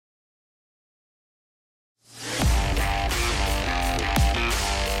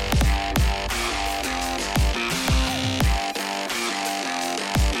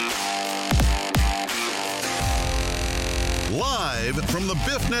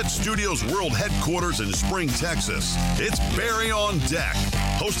BiffNet Studios World Headquarters in Spring, Texas, it's Barry on Deck,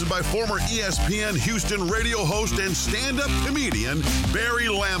 hosted by former ESPN Houston radio host and stand-up comedian Barry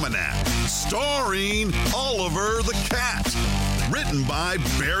Laminack, starring Oliver the Cat. Written by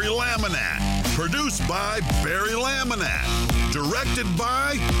Barry Laminack, produced by Barry Laminack, directed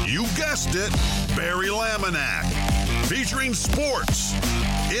by, you guessed it, Barry Laminack. Featuring sports,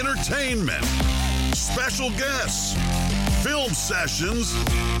 entertainment, special guests, film sessions,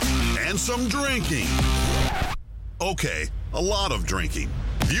 and some drinking. Okay, a lot of drinking.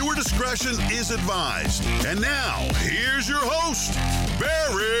 Viewer discretion is advised. And now, here's your host,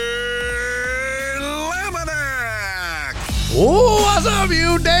 Barry Laminack. What's up,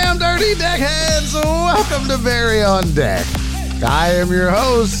 you damn dirty deckheads? Welcome to Barry on Deck. I am your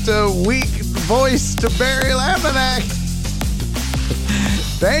host, weak voice to Barry Laminack.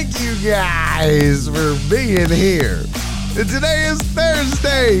 Thank you guys for being here. Today is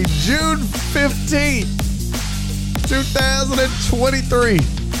Thursday, June 15th, 2023.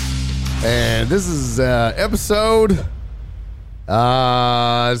 And this is episode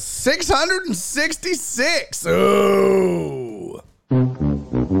 666. Ooh.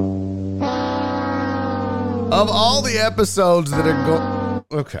 Of all the episodes that are going...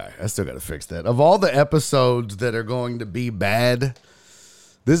 Okay, I still got to fix that. Of all the episodes that are going to be bad,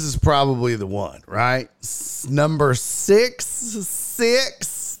 this is probably the one, right? Number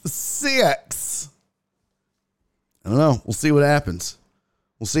 666. I don't know. We'll see what happens.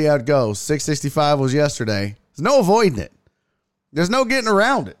 We'll see how it goes. 665 was yesterday. There's no avoiding it. There's no getting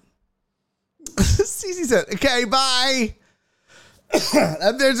around it. Cece said, okay, bye.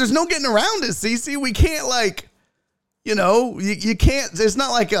 There's no getting around it, Cece. We can't, like, you know, you can't. It's not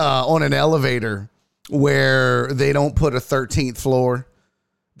like on an elevator where they don't put a 13th floor.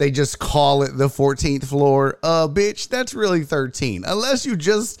 They just call it the 14th floor. Bitch, that's really 13. Unless you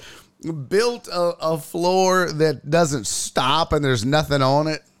just built a floor that doesn't stop and there's nothing on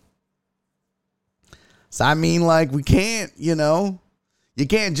it. So, I mean, like, we can't, you know, you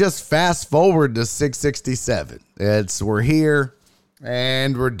can't just fast forward to 667. We're here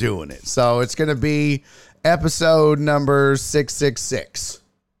and we're doing it. So, it's going to be episode number 666.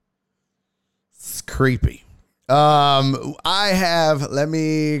 It's creepy. Let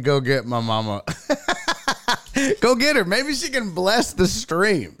me go get my mama. Go get her. Maybe she can bless the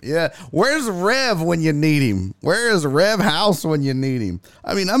stream. Yeah. Where's Rev when you need him? Where is Rev House when you need him?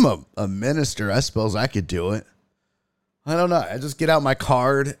 I mean, I'm a minister. I suppose I could do it. I don't know. I just get out my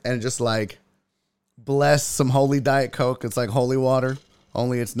card and just like bless some holy Diet Coke. It's like holy water,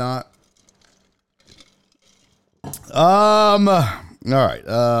 only it's not. All right.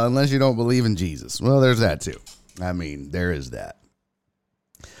 Unless you don't believe in Jesus. Well, there's that too. I mean, there is that.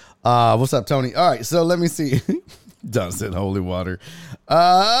 What's up, Tony? All right, so let me see. Done said holy water.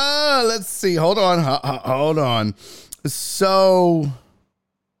 Let's see. Hold on. So,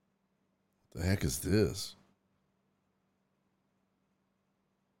 what the heck is this?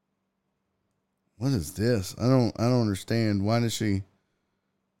 What is this? I don't understand. Why does she?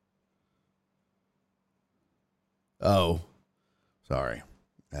 Oh, sorry.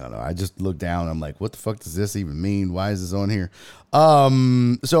 I don't know. I just looked down. I'm like, what the fuck does this even mean? Why is this on here?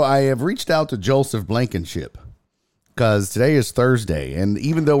 So I have reached out to Joseph Blankenship because today is Thursday. And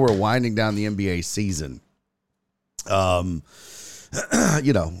even though we're winding down the NBA season, you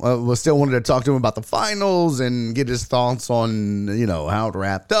know, we still wanted to talk to him about the finals and get his thoughts on, you know, how it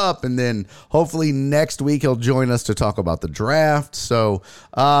wrapped up. And then hopefully next week he'll join us to talk about the draft. So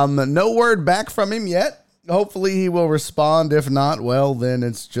no word back from him yet. Hopefully he will respond. If not, well, then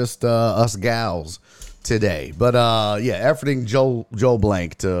it's just us gals today. But yeah, efforting Joel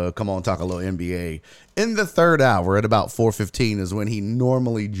Blank to come on and talk a little NBA in the third hour at about 4:15 is when he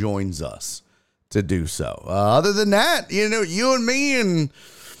normally joins us to do so. Other than that, you know, you and me and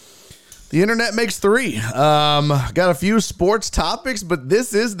the internet makes three. Got a few sports topics, but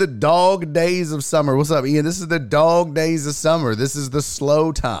this is the dog days of summer. What's up, Ian? This is the dog days of summer. This is the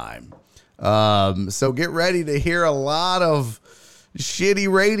slow time. So get ready to hear a lot of shitty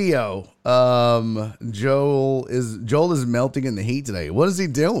radio. Joel is melting in the heat today. What is he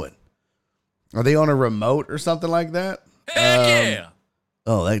doing? Are they on a remote or something like that? Heck yeah.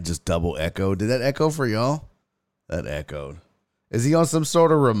 Oh, that just double echoed. Did that echo for y'all? That echoed. Is he on some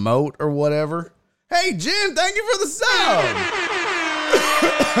sort of remote or whatever? Hey, Jen, thank you for the sub.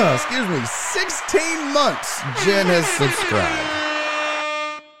 Excuse me. 16 months Jen has subscribed.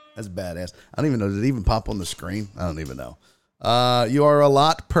 That's badass. I don't even know. Did it even pop on the screen? I don't even know. You are a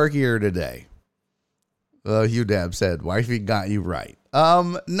lot perkier today. Hugh Dab said, wifey got you right.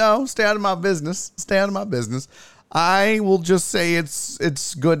 No, stay out of my business. Stay out of my business. I will just say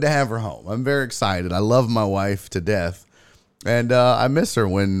it's good to have her home. I'm very excited. I love my wife to death. And I miss her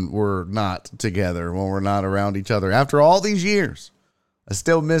when we're not together, when we're not around each other. After all these years, I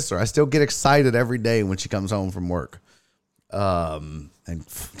still miss her. I still get excited every day when she comes home from work. And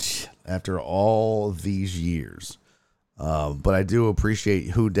after all these years. But I do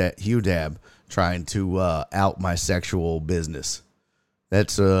appreciate Hugh Dab trying to out my sexual business.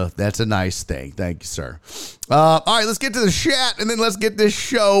 That's a nice thing. Thank you, sir. All right, let's get to the chat, and then let's get this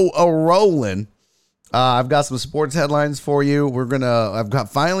show rolling. I've got some sports headlines for you.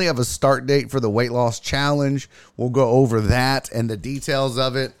 Finally have a start date for the weight loss challenge. We'll go over that and the details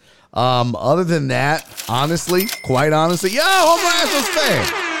of it. Other than that, quite honestly, yo, Homer Astros fan.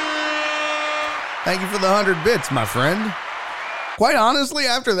 Thank you for the 100 bits, my friend. Quite honestly,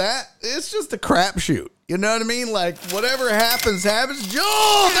 after that, it's just a crapshoot. You know what I mean? Like, whatever happens. Joel,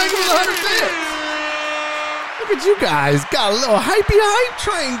 thank you for the 100 bits. Look at you guys. Got a little hype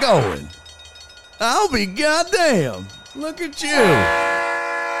train going. I'll be goddamn. Look at you.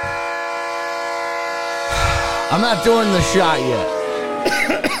 I'm not doing the shot yet.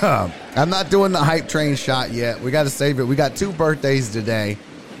 I'm not doing the hype train shot yet. We got to save it. We got 2 birthdays today.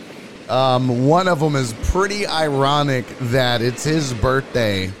 One of them is pretty ironic that it's his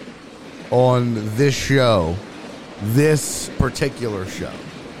birthday on this show, this particular show.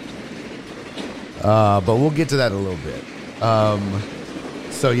 But we'll get to that in a little bit.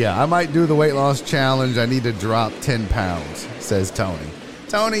 So yeah, I might do the weight loss challenge. I need to drop 10 pounds, says Tony.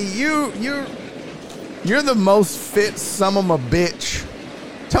 Tony, you're the most fit son of a bitch.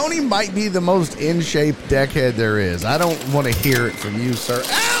 Tony might be the most in shape deckhead there is. I don't want to hear it from you, sir.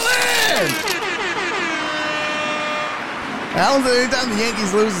 Alan said anytime the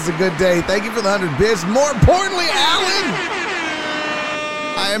Yankees lose, it's a good day. Thank you for the 100 bits. More importantly, Alan,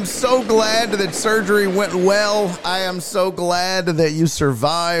 I am so glad that surgery went well. I am so glad that you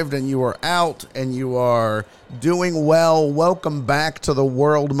survived and you are out and you are doing well. Welcome back to the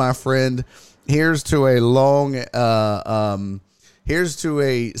world, my friend. Here's to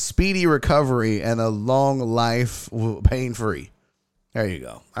a speedy recovery and a long life pain-free. There you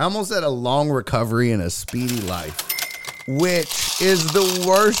go. I almost said a long recovery and a speedy life, which is the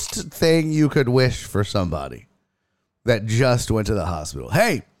worst thing you could wish for somebody that just went to the hospital.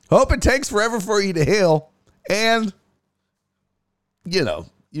 Hey, hope it takes forever for you to heal and, you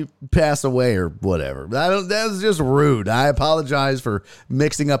pass away or whatever. That's just rude. I apologize for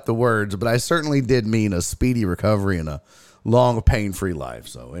mixing up the words, but I certainly did mean a speedy recovery and a long, pain-free life.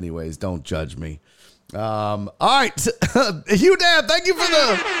 So anyways, don't judge me. All right. Hugh Dad, thank you for the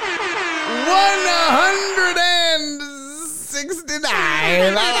 169.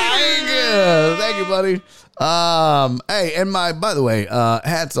 I like it. Thank you, buddy. Hey, and by the way,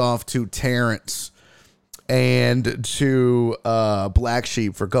 hats off to Terrence and to Black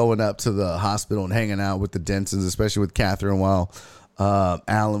Sheep for going up to the hospital and hanging out with the Densons, especially with Catherine while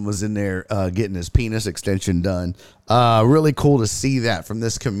Alan was in there getting his penis extension done. Really cool to see that from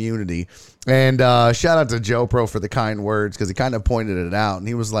this community. And shout out to Joe Pro for the kind words, because he kind of pointed it out. And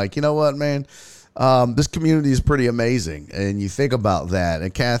he was like, you know what, man? This community is pretty amazing. And you think about that.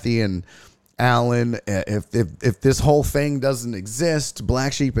 And Kathy and Alan, if this whole thing doesn't exist,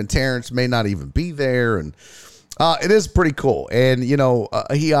 Black Sheep and Terrence may not even be there. And it is pretty cool. And,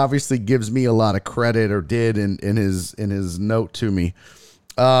 he obviously gives me a lot of credit, or did in his note to me,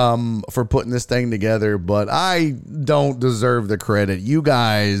 for putting this thing together. But I don't deserve the credit. You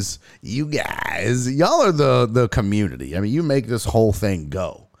guys, y'all are the community. I mean, you make this whole thing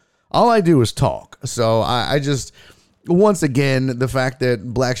go. All I do is talk. So I just, once again, the fact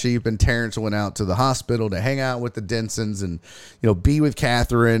that Black Sheep and Terrence went out to the hospital to hang out with the Densons and, be with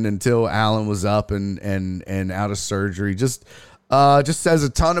Catherine until Alan was up and out of surgery, just says a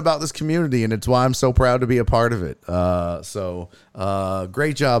ton about this community, and it's why I'm so proud to be a part of it. So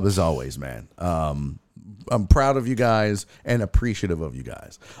great job as always, man. I'm proud of you guys and appreciative of you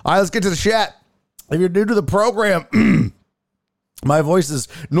guys. All right, let's get to the chat. If you're new to the program, my voice is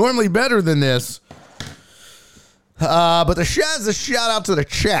normally better than this. But the chat is a shout out to the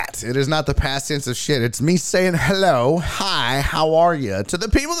chat. It is not the past tense of shit. It's me saying hello, hi, how are you, to the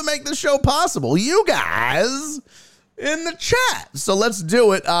people that make the show possible. You guys in the chat. So let's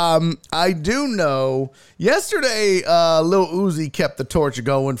do it. I do know yesterday, Lil Uzi kept the torch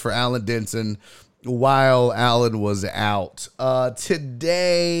going for Alan Denson while Alan was out.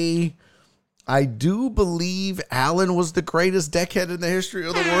 Today, I do believe Alan was the greatest deckhead in the history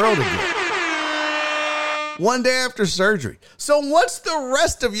of the world again. One day after surgery. So what's the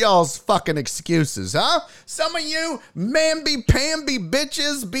rest of y'all's fucking excuses, huh? Some of you mamby-pamby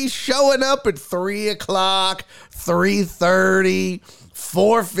bitches be showing up at 3 o'clock, 3:30,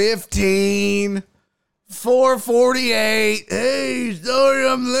 4:15, 4:48. Hey, sorry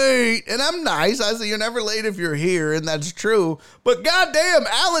I'm late. And I'm nice. I say you're never late if you're here, and that's true. But goddamn,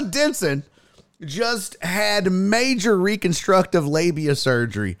 Alan Denson just had major reconstructive labia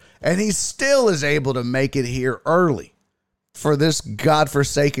surgery, and he still is able to make it here early for this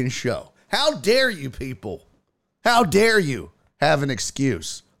godforsaken show. How dare you people? How dare you have an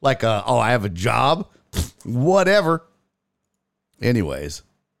excuse? Like, I have a job? Whatever. Anyways,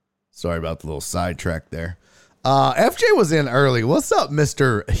 sorry about the little sidetrack there. FJ was in early. What's up,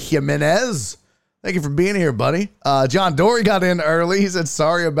 Mr. Jimenez? Thank you for being here, buddy. John Dory got in early. He said,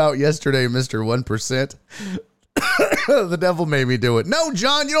 sorry about yesterday, Mr. 1%. The devil made me do it. No,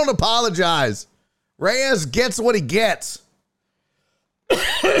 John, you don't apologize. Reyes gets what he gets.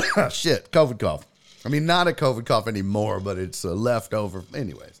 Shit, COVID cough. I mean, not a COVID cough anymore, but it's leftover.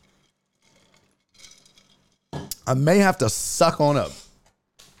 Anyways. I may have to suck on a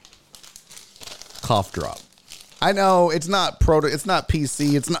cough drop. I know it's not it's not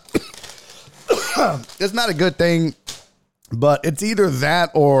PC. It's not... It's not a good thing, but it's either that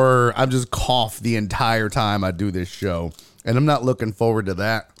or I'm just cough the entire time I do this show, and I'm not looking forward to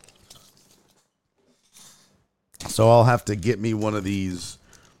that. So I'll have to get me one of these.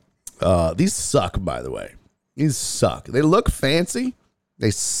 These suck, by the way. These suck. They look fancy.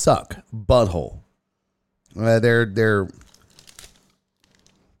 They suck. Butthole. They're.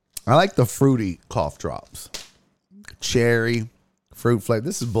 I like the fruity cough drops. Cherry, fruit flavor.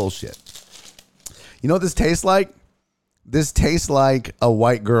 This is bullshit. You know what this tastes like? This tastes like a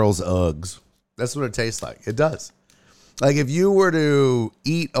white girl's Uggs. That's what it tastes like. It does. Like if you were to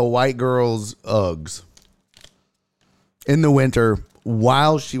eat a white girl's Uggs in the winter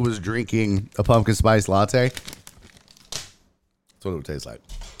while she was drinking a pumpkin spice latte, that's what it would taste like.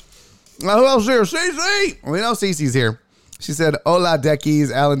 Who else here? Cece! We know Cece's here. She said, hola,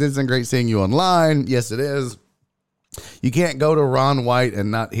 Deckies. Alan Denson, great seeing you online. Yes, it is. You can't go to Ron White and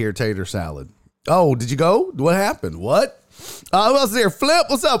not hear tater salad. Oh, did you go? What happened? What? Who else is here? Flip,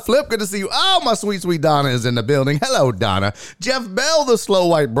 what's up, Flip? Good to see you. Oh, my sweet, sweet Donna is in the building. Hello, Donna. Jeff Bell, the slow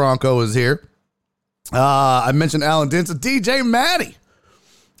white Bronco, is here. I mentioned Alan Denson. DJ Maddie.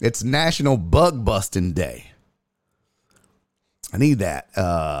 It's National Bug Busting Day. I need that.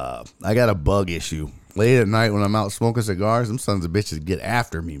 I got a bug issue. Late at night when I'm out smoking cigars, them sons of bitches get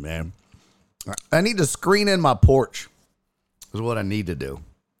after me, man. I need to screen in my porch is what I need to do.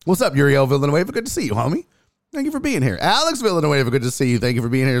 What's up, Uriel Villanueva? Good to see you, homie. Thank you for being here. Alex Villanueva, good to see you. Thank you for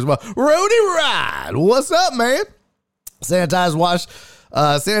being here as well. Rudy Ride, what's up, man? Sanitize,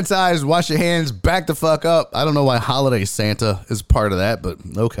 wash your hands, back the fuck up. I don't know why Holiday Santa is part of that, but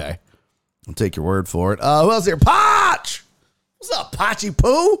okay. I'll take your word for it. Who else here? Potch! What's up, Potchy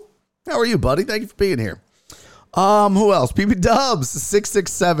Poo? How are you, buddy? Thank you for being here. Who else? PB Dubs,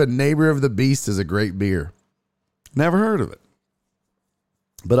 667, Neighbor of the Beast is a great beer. Never heard of it.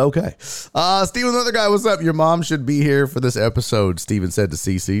 But okay. Steven, the other guy, what's up? Your mom should be here for this episode, Steven said to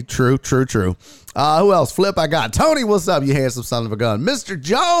CC. True. Who else? Flip, I got. Tony, what's up, you handsome son of a gun? Mr.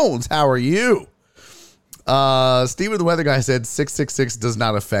 Jones, how are you? Steven, the weather guy, said 666 does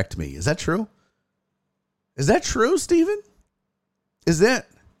not affect me. Is that true? Is that true, Steven? Is that?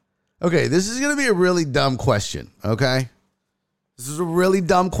 Okay, this is going to be a really dumb question, okay? This is a really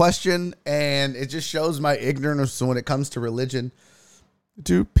dumb question, and it just shows my ignorance when it comes to religion.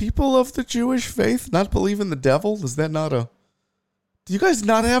 Do people of the Jewish faith not believe in the devil? Is that not a... Do you guys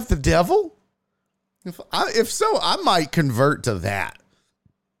not have the devil? If so, I might convert to that.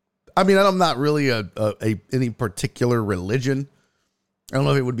 I mean, I'm not really any particular religion. I don't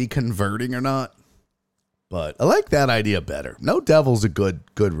know if it would be converting or not. But I like that idea better. No devil's a good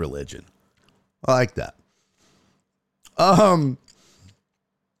religion. I like that. Joel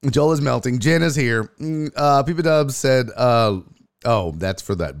is melting. Jen is here. Peepa Dubs said, oh, that's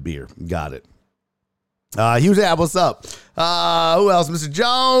for that beer. Got it. Hughes Ab, what's up? Who else? Mr.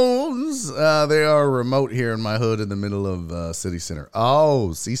 Jones. They are remote here in my hood in the middle of city center.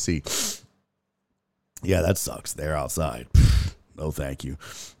 Oh, CC. Yeah, that sucks. They're outside. No, thank you.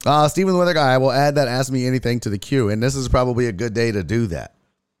 Steven the Weather Guy, I will add that Ask Me Anything to the queue, and this is probably a good day to do that.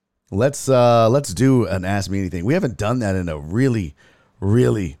 Let's do an Ask Me Anything. We haven't done that in a really,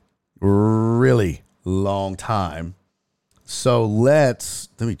 really, really long time. So let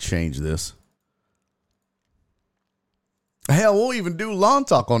me change this. Hell, we'll even do lawn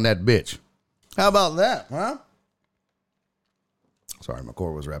talk on that bitch. How about that, huh? Sorry, my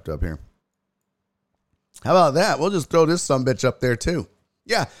cord was wrapped up here. How about that? We'll just throw this sumbitch up there too.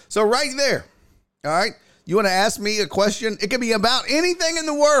 Yeah. So right there. All right. You want to ask me a question? It can be about anything in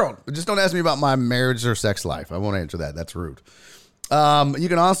the world, but just don't ask me about my marriage or sex life. I won't answer that. That's rude. You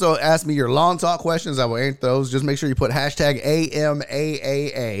can also ask me your lawn talk questions. I will answer those. Just make sure you put hashtag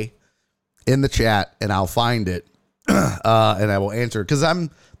AMAAA in the chat and I'll find it. And I will answer because I'm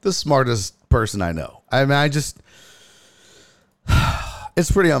the smartest person I know. I mean,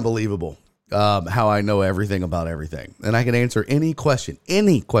 it's pretty unbelievable how I know everything about everything. And I can answer any question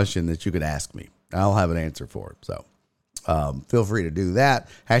that you could ask me. I'll have an answer for it. So feel free to do that.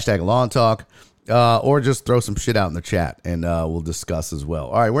 Hashtag lawn talk or just throw some shit out in the chat and we'll discuss as well.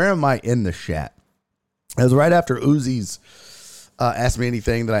 All right, where am I in the chat? It was right after Uzi's asked me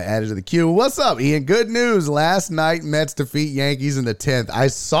anything that I added to the queue. What's up, Ian? Good news. Last night, Mets defeat Yankees in the 10th. I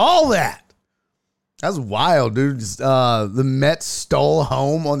saw that. That's wild, dude. The Mets stole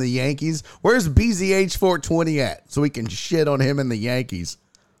home on the Yankees. Where's BZH 420 at? So we can shit on him and the Yankees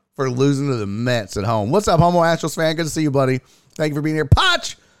for losing to the Mets at home. What's up, Homo Astros fan? Good to see you, buddy. Thank you for being here.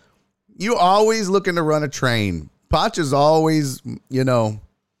 Poch, you always looking to run a train. Poch is always,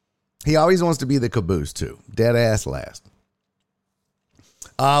 he always wants to be the caboose, too. Dead ass last.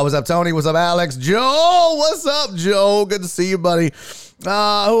 What's up, Tony? What's up, Alex? Joe, what's up, Joe? Good to see you, buddy.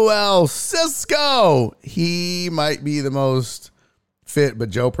 Who else? Cisco. He might be the most fit,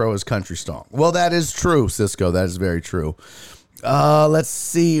 but Joe Pro is country strong. Well, that is true, Cisco. That is very true. Let's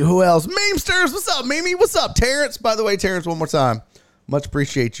see. Who else? Memesters. What's up, Mimi? What's up, Terrence? By the way, Terrence, one more time. Much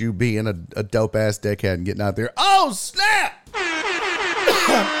appreciate you being a dope-ass dickhead and getting out there. Oh, snap! We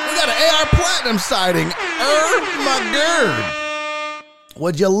got an AR Platinum sighting. My God.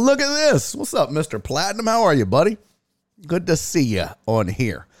 Would you look at this? What's up, Mr. Platinum? How are you, buddy? Good to see you on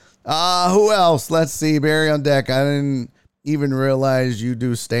here. Who else? Let's see. Barry on deck. I didn't even realize you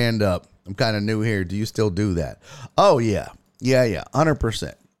do stand up. I'm kind of new here. Do you still do that? Oh, yeah. Yeah.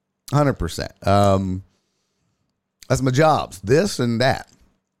 100%. 100%. That's my jobs. This and that.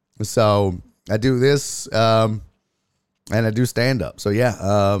 So I do this and I do stand up. So, yeah,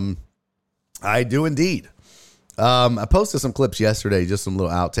 I do indeed. I posted some clips yesterday, just some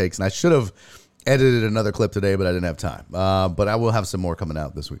little outtakes, and I should have edited another clip today, but I didn't have time. But I will have some more coming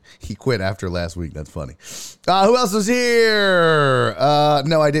out this week. He quit after last week. That's funny. Who else is here?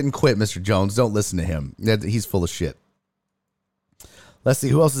 No, I didn't quit, Mr. Jones. Don't listen to him. He's full of shit. Let's see.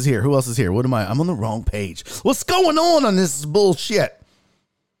 Who else is here? What am I? I'm on the wrong page. What's going on this bullshit?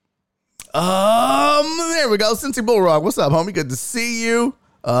 There we go. Cincy Bullrock. What's up, homie? Good to see you.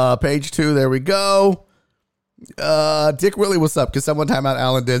 Page 2. There we go. Dick Willie, what's up? Because someone time out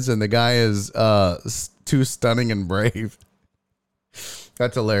Alan Denson. The guy is too stunning and brave.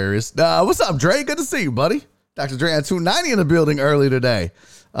 That's hilarious. What's up, Dre? Good to see you, buddy. Dr. Dre had 290 in the building early today.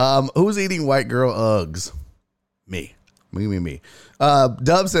 Who's eating white girl Uggs? Me.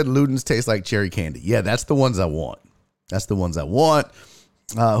 Dub said Ludens taste like cherry candy. Yeah, that's the ones I want.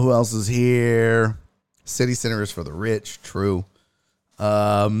 Who else is here? City Center is for the rich. True.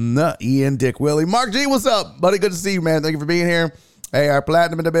 Ian, Dick, Willie, Mark G, what's up, buddy? Good to see you, man. Thank you for being here. Hey, our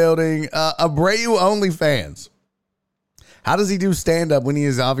Platinum in the building. Abreu OnlyFans. How does he do stand up when he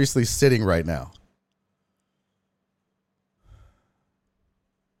is obviously sitting right now?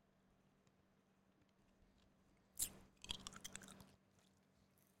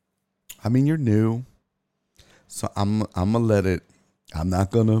 I mean, you're new, so I'm gonna let it. I'm not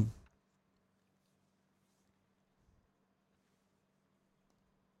gonna.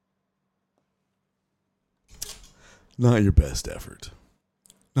 Not your best effort.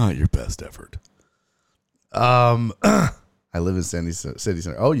 I live in City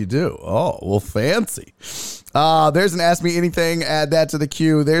Center. Oh, you do? Oh, well, fancy. There's an Ask Me Anything. Add that to the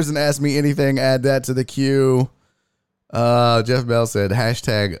queue. Add that to the queue. Jeff Bell said,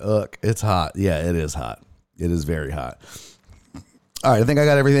 hashtag, it's hot. Yeah, it is hot. It is very hot. All right, I think I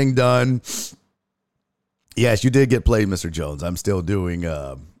got everything done. Yes, you did get played, Mr. Jones. I'm still doing,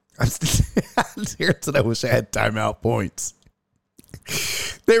 here's what I wish I had timeout points.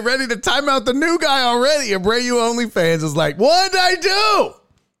 They're ready to time out the new guy already. Abreu OnlyFans is like, what did I do?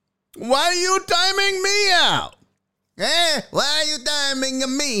 Why are you timing me out? Why are you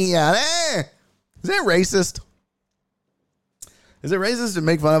timing me out? Is that racist? Is it racist to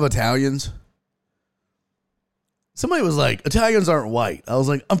make fun of Italians? Somebody was like, Italians aren't white. I was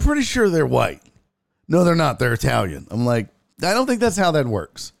like, I'm pretty sure they're white. No, they're not. They're Italian. I'm like, I don't think that's how that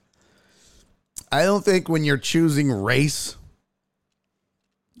works. I don't think when you're choosing race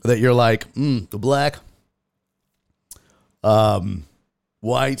that you're like, the black,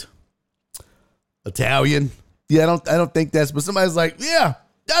 white, Italian. Yeah, I don't think that's, but somebody's like, yeah,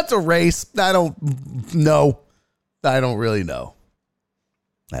 That's a race. I don't know. I don't really know.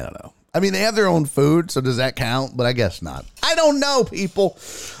 I don't know. I mean, they have their own food, so does that count? But I guess not. I don't know, people.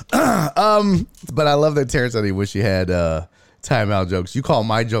 But I love that Terrence said he wish he had timeout jokes. You call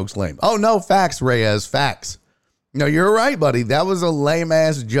my jokes lame. Oh, no, facts, Reyes, facts. No, you're right, buddy. That was a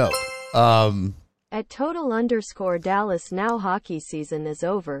lame-ass joke. At _Dallas now hockey season is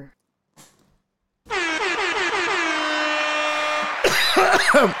over.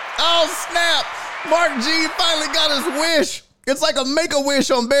 Oh, snap. Mark G finally got his wish. It's like a Make-A-Wish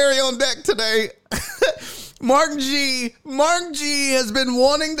on Barry on Deck today. Mark G has been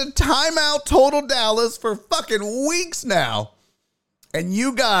wanting to time out Total Dallas for fucking weeks now. And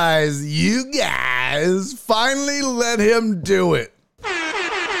you guys finally let him do it. Does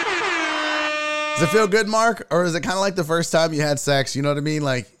it feel good, Mark? Or is it kind of like the first time you had sex? You know what I mean?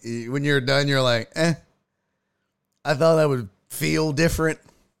 Like when you're done, you're like, I thought that would feel different.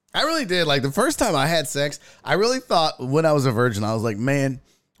 I really did. Like the first time I had sex, I really thought when I was a virgin, I was like, man,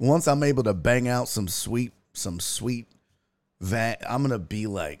 once I'm able to bang out some sweet I'm gonna be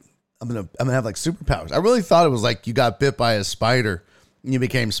like, I'm gonna have like superpowers. I really thought it was like you got bit by a spider and you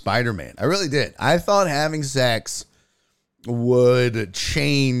became Spider-Man. I really did. I thought having sex would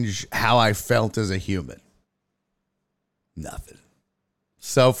change how I felt as a human. Nothing.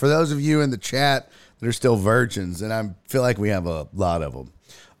 So for those of you in the chat that are still virgins, and I feel like we have a lot of them.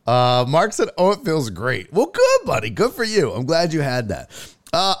 Mark said, oh, it feels great. Well, good, buddy. Good for you. I'm glad you had that.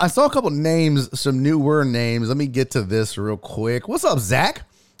 I saw a couple names, some newer names. Let me get to this real quick. What's up, Zach?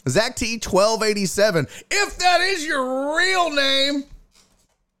 Zach T 1287. If that is your real name.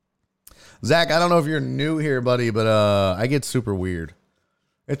 Zach, I don't know if you're new here, buddy, but I get super weird.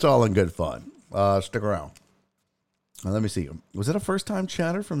 It's all in good fun. Stick around. Let me see. Was that a first time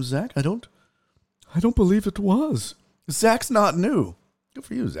chatter from Zach? I don't believe it was. Zach's not new. Good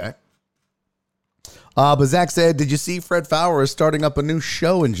for you, Zach. But Zach said, did you see Fred Fowler is starting up a new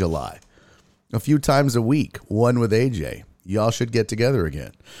show in July? A few times a week, one with AJ. Y'all should get together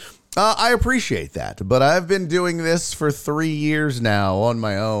again. I appreciate that, but I've been doing this for 3 years now on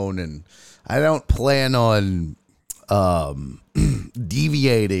my own, and I don't plan on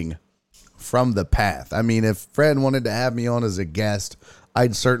deviating from the path. I mean, if Fred wanted to have me on as a guest,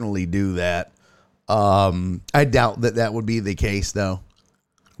 I'd certainly do that. I doubt that would be the case, though.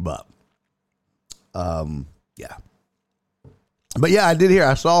 But, yeah. But yeah, I did hear.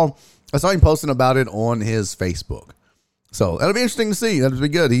 I saw him posting about it on his Facebook. So that'll be interesting to see. That'll be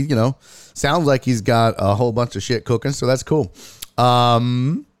good. He, sounds like he's got a whole bunch of shit cooking. So that's cool.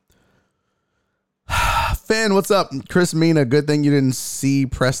 Finn, what's up? Chris Mina, good thing you didn't see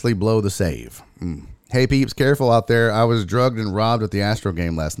Presley blow the save. Hey, peeps, careful out there. I was drugged and robbed at the Astro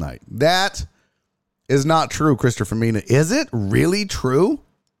game last night. That is not true, Christopher Mina. Is it really true?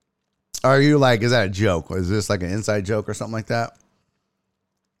 Are you like, is that a joke? Is this like an inside joke or something like that?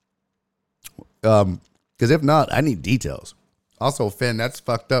 Because if not, I need details. Also, Finn, that's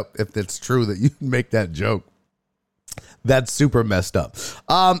fucked up if it's true that you make that joke. That's super messed up.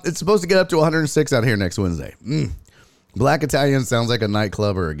 It's supposed to get up to 106 out here next Wednesday. Black Italian sounds like a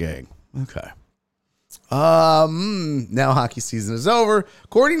nightclub or a gang. Okay. Now hockey season is over.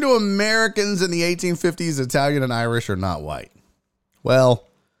 According to Americans in the 1850s, Italian and Irish are not white. Well,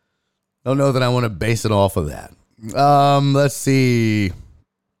 don't know that I want to base it off of that. Let's see.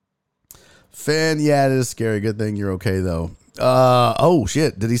 Finn, yeah, it is scary. Good thing you're okay, though. Oh,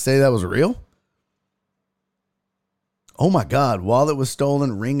 shit. Did he say that was real? Oh, my God. Wallet was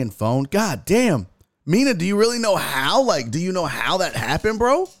stolen, ring and phone. God damn. Mina, do you really know how? Like, do you know how that happened,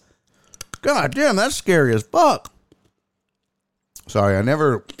 bro? God damn, that's scary as fuck. Sorry, I'm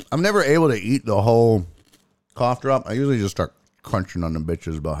never able to eat the whole cough drop. I usually just start crunching on them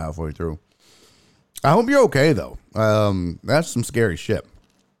bitches about halfway through. I hope you're okay, though. That's some scary shit.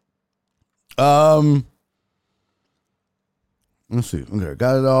 Let's see. Okay,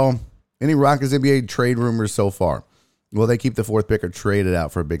 got it all. Any Rockets NBA trade rumors so far? Will they keep the fourth pick or trade it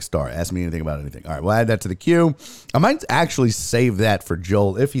out for a big star? Ask me anything about anything. All right, we'll add that to the queue. I might actually save that for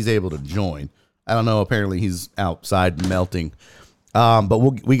Joel if he's able to join. I don't know. Apparently he's outside melting. But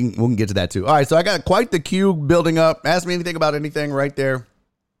we can get to that too. All right, so I got quite the queue building up. Ask me anything about anything right there.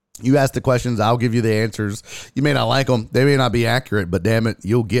 You ask the questions, I'll give you the answers. You may not like them. They may not be accurate, but damn it,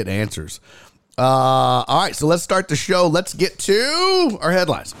 you'll get answers. All right, so let's start the show. Let's get to our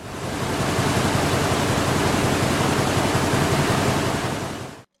headlines.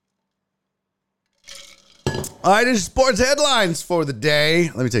 All right, it's sports headlines for the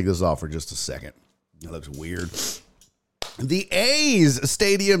day. Let me take this off for just a second. It looks weird. The A's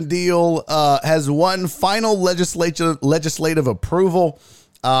stadium deal has won final legislative approval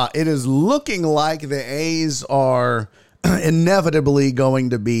it is looking like the A's are inevitably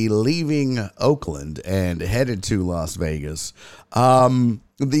going to be leaving Oakland and headed to Las Vegas.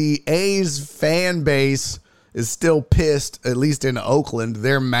 The A's fan base is still pissed, at least in Oakland.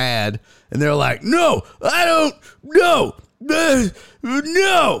 They're mad, and they're like, no, I don't, no,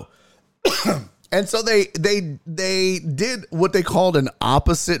 no. And so they did what they called an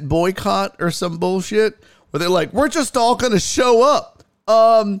opposite boycott or some bullshit, where they're like, we're just all going to show up.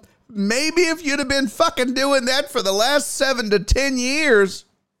 Maybe if you'd have been fucking doing that for the last 7 to 10 years,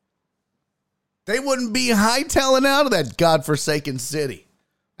 they wouldn't be hightailing out of that godforsaken city.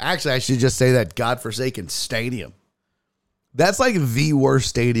 Actually, I should just say that godforsaken stadium. That's like the worst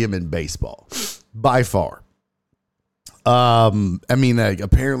stadium in baseball by far. I mean, like,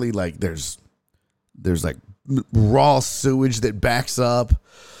 apparently, like, there's like raw sewage that backs up,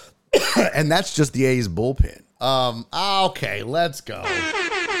 and that's just the A's bullpen. Okay, let's go.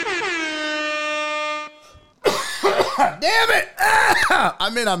 Damn it! I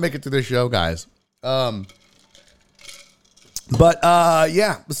may not make it to the show, guys. Yeah.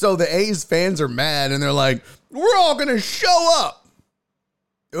 So the A's fans are mad, and they're like, "We're all gonna show up."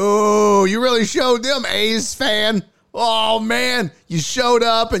 Oh, you really showed them, A's fan. Oh man, you showed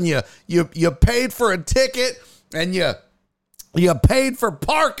up, and you paid for a ticket, and you paid for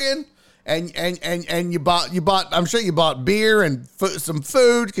parking. And you bought. I'm sure you bought beer and some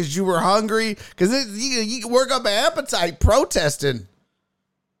food because you were hungry. Because you can work up an appetite protesting.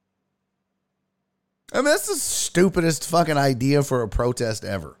 I mean, that's the stupidest fucking idea for a protest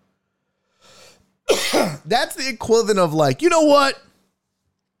ever. That's the equivalent of like, you know what?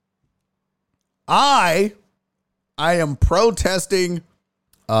 I am protesting.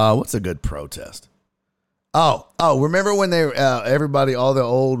 What's a good protest? Oh, remember when they, everybody, all the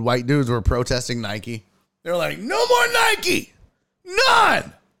old white dudes were protesting Nike? They're like, no more Nike.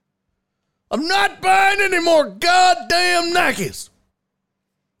 None. I'm not buying any more goddamn Nikes.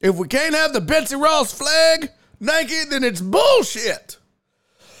 If we can't have the Betsy Ross flag, Nike, then it's bullshit.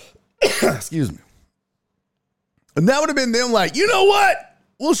 Excuse me. And that would have been them like, you know what?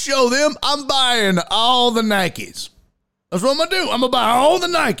 We'll show them I'm buying all the Nikes. That's what I'm going to do. I'm going to buy all the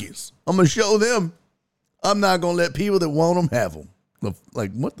Nikes. I'm going to show them. I'm not going to let people that want them have them.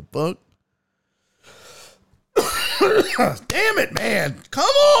 Like, what the fuck? Damn it, man. Come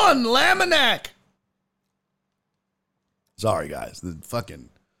on, Laminac. Sorry, guys. The fucking,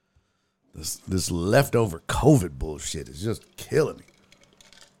 this leftover COVID bullshit is just killing me.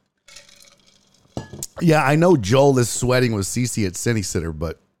 Yeah, I know Joel is sweating with Cece at Cine Sitter,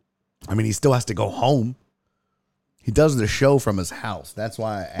 but, I mean, he still has to go home. He does the show from his house. That's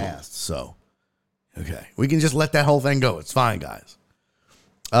why I asked, so. Okay, we can just let that whole thing go. It's fine, guys.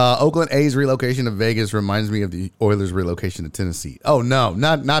 Oakland A's relocation to Vegas reminds me of the Oilers relocation to Tennessee. Oh, no,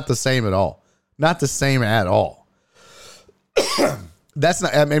 not the same at all. Not the same at all. That's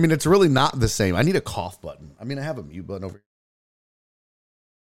not, I mean, it's really not the same. I need a cough button. I mean, I have a mute button over here.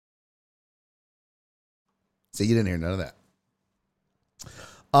 See, you didn't hear none of that.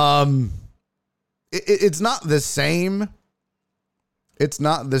 It's not the same. It's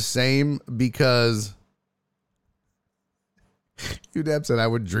not the same because UDAP said I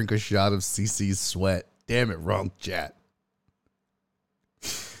would drink a shot of CC's sweat. Damn it, wrong chat.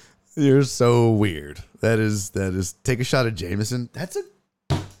 You're so weird. That is take a shot of Jameson. That's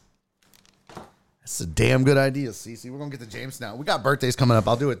a damn good idea, CC. We're gonna get the Jameson now. We got birthdays coming up.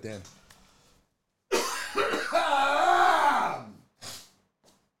 I'll do it then.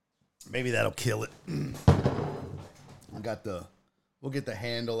 Maybe that'll kill it. We'll get the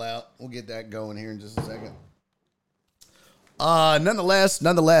handle out. We'll get that going here in just a second. Nonetheless,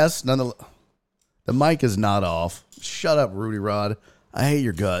 the mic is not off. Shut up, Rudy Rod. I hate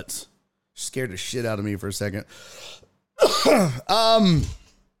your guts. Scared the shit out of me for a second.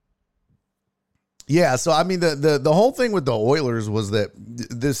 Yeah, so I mean the whole thing with the Oilers was that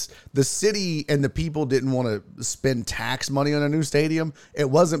the city and the people didn't want to spend tax money on a new stadium. It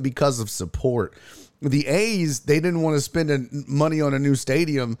wasn't because of support. The A's, they didn't want to spend money on a new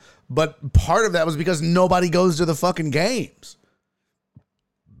stadium, but part of that was because nobody goes to the fucking games.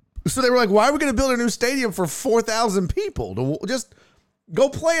 So they were like, why are we going to build a new stadium for 4,000 people to just go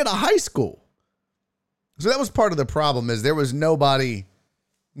play at a high school? So that was part of the problem, is there was nobody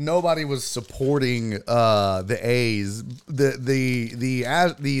was supporting the A's.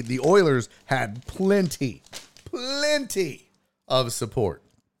 The Oilers had plenty of support.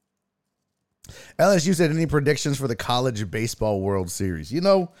 LSU said, any predictions for the College Baseball World Series? You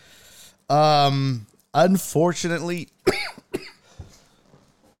know, unfortunately,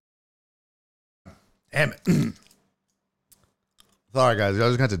 damn it. Sorry, guys. I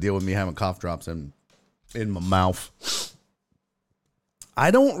just got to deal with me having cough drops in my mouth.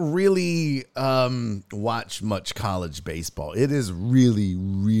 I don't really watch much college baseball. It is really,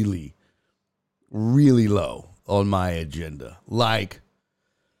 really, really low on my agenda. Like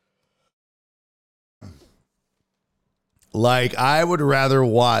I would rather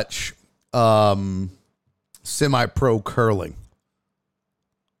watch semi-pro curling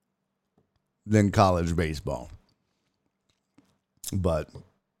than college baseball. But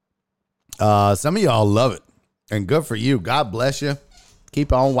some of y'all love it, and good for you. God bless you.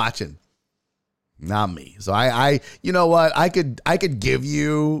 Keep on watching. Not me. So I you know what? I could give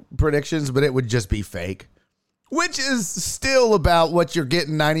you predictions, but it would just be fake, which is still about what you're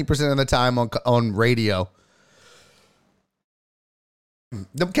getting 90% of the time on radio.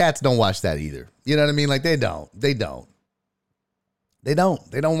 Them cats don't watch that either. You know what I mean? Like they don't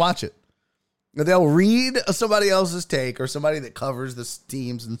watch it. They'll read somebody else's take or somebody that covers the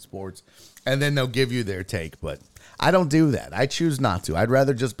teams and sports, and then they'll give you their take. But I don't do that. I choose not to. I'd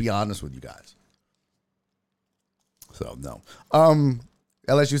rather just be honest with you guys. So, no.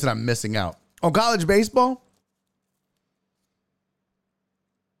 LSU said I'm missing out. On college baseball?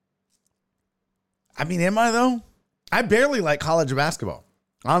 I mean, am I, though? I barely like college basketball,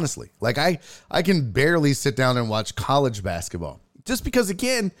 honestly. Like, I can barely sit down and watch college basketball. Just because,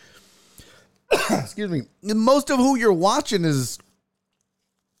 again, excuse me, most of who you're watching is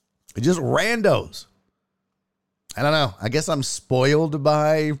just randos. I don't know. I guess I'm spoiled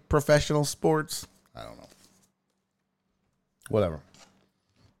by professional sports. I don't know. Whatever.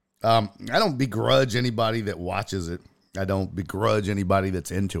 I don't begrudge anybody that watches it. I don't begrudge anybody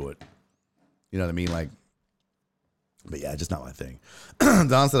that's into it. You know what I mean? Like, but yeah, just not my thing.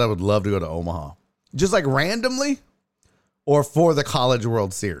 Don said I would love to go to Omaha. Just like randomly or for the College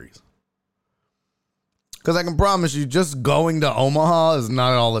World Series. Because I can promise you, just going to Omaha is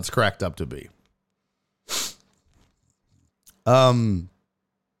not all it's cracked up to be. I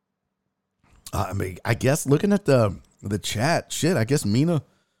mean, I guess looking at the chat, shit, I guess Mina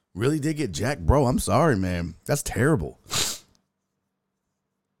really did get jacked. Bro, I'm sorry, man. That's terrible.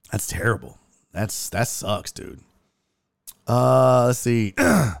 That's terrible. That sucks, dude. Let's see.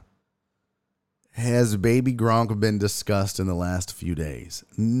 Has baby Gronk been discussed in the last few days?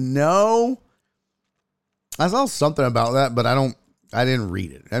 No. I saw something about that, but I didn't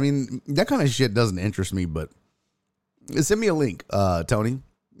read it. I mean, that kind of shit doesn't interest me, but send me a link, Tony.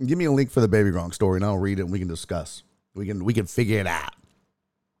 Give me a link for the baby Gronk story and I'll read it and we can discuss. We can figure it out.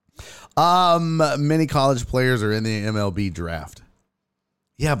 Many college players are in the MLB draft.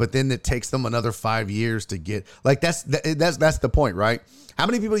 Yeah, but then it takes them another 5 years to get, like, that's the point, right? How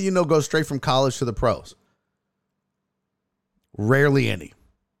many people go straight from college to the pros? Rarely any.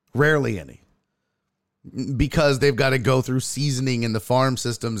 Because they've got to go through seasoning in the farm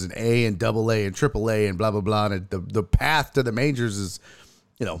systems and A and AA and AAA and blah, blah, blah. And the path to the majors is,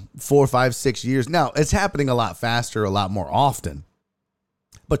 4, 5, 6 years. Now, it's happening a lot faster, a lot more often.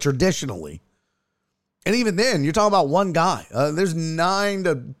 But traditionally, and even then, you're talking about one guy. There's 9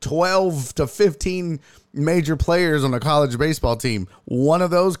 to 12 to 15 major players on a college baseball team. One of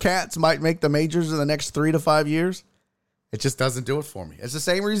those cats might make the majors in the next 3 to 5 years. It just doesn't do it for me. It's the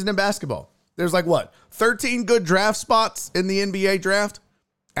same reason in basketball. There's 13 good draft spots in the NBA draft.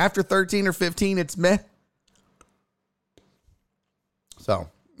 After 13 or 15, it's meh. So,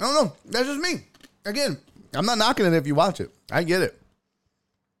 I don't know. That's just me. Again, I'm not knocking it if you watch it. I get it.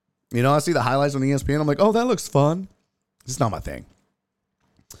 I see the highlights on ESPN. I'm like, oh, that looks fun. It's not my thing.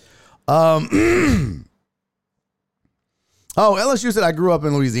 LSU said I grew up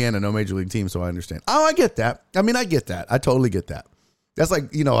in Louisiana, no major league team, so I understand. Oh, I get that. I mean, I get that. I totally get that. That's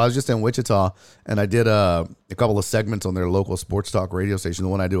like, I was just in Wichita, and I did a couple of segments on their local sports talk radio station, the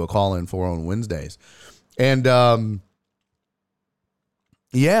one I do a call-in for on Wednesdays. And, they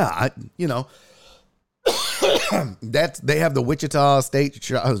have the Wichita State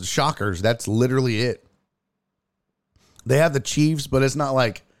Shockers. That's literally it. They have the Chiefs, but it's not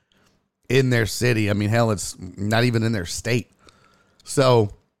like in their city. I mean, hell, it's not even in their state.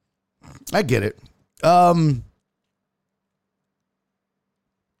 So I get it.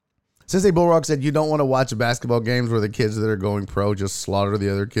 Sensei Bullrock said you don't want to watch basketball games where the kids that are going pro just slaughter the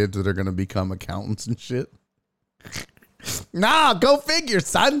other kids that are going to become accountants and shit. Nah, go figure,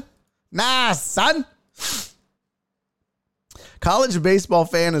 son. Nah, son. College baseball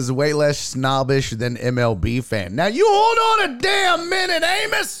fan is way less snobbish than MLB fan. Now, you hold on a damn minute,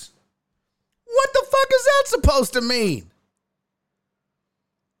 Amos. What the fuck is that supposed to mean?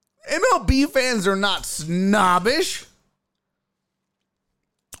 MLB fans are not snobbish.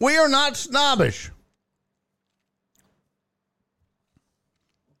 We are not snobbish.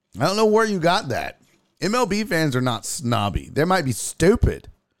 I don't know where you got that. MLB fans are not snobby. They might be stupid,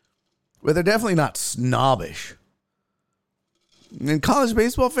 but they're definitely not snobbish. And college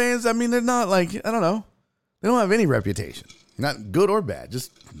baseball fans, I mean, they're not like, I don't know. They don't have any reputation. Not good or bad,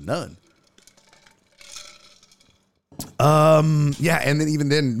 just none. Yeah, and then even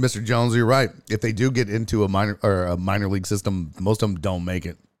then, Mr. Jones, you're right. If they do get into a minor league system, most of them don't make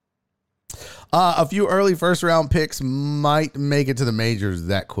it. A few early first round picks might make it to the majors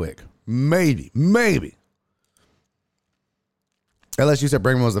that quick. Maybe. Unless you said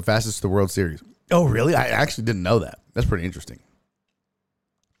Bregman was the fastest to the World Series. Oh, really? I actually didn't know that. That's pretty interesting.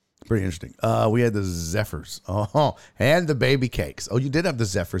 We had the Zephyrs. Oh, and the Baby Cakes. Oh, you did have the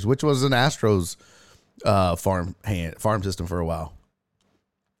Zephyrs, which was an Astros farm system for a while.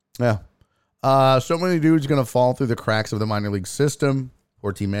 Yeah. So many dudes going to fall through the cracks of the minor league system.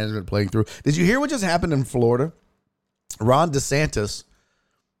 Poor team management playing through. Did you hear what just happened in Florida? Ron DeSantis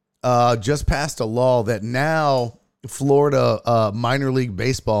just passed a law that now Florida minor league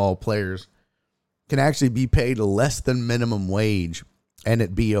baseball players can actually be paid less than minimum wage and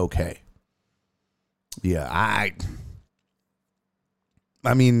it be okay. Yeah, I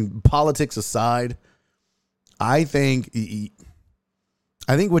mean, politics aside, I think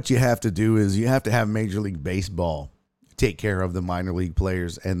what you have to do is you have to have Major League Baseball take care of the minor league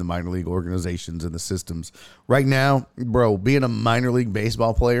players and the minor league organizations and the systems. Right now, bro, being a minor league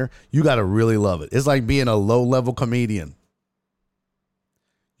baseball player, you got to really love it. It's like being a low-level comedian.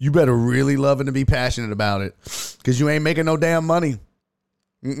 You better really love it and be passionate about it because you ain't making no damn money.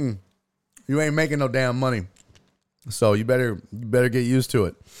 You ain't making no damn money. So you better get used to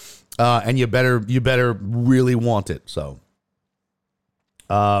it. And you better really want it. So,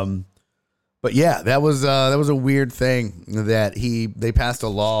 but yeah, that was a weird thing that they passed a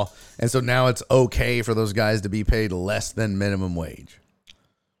law. And so now it's okay for those guys to be paid less than minimum wage.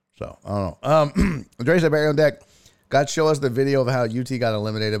 So I don't know. Dre said, Barry on deck. God, show us the video of how UT got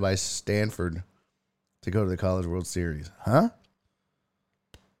eliminated by Stanford to go to the College World Series. Huh?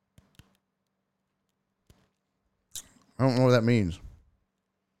 I don't know what that means.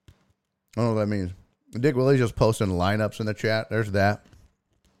 Dick Willie's just posting lineups in the chat. There's that.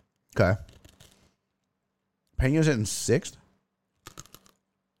 Okay. Pena's hitting 6th?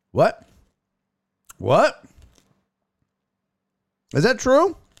 What? Is that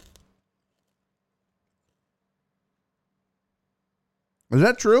true? Is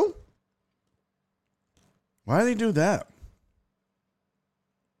that true? Why do they do that?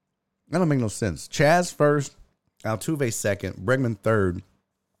 That don't make no sense. Chaz first, Altuve second, Bregman third,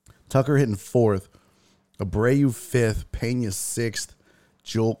 Tucker hitting 4th, Abreu 5th, Pena 6th,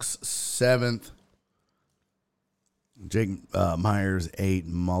 Julks 7th, Jake Myers 8,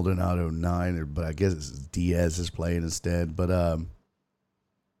 Maldonado 9, but I guess Diaz is playing instead. But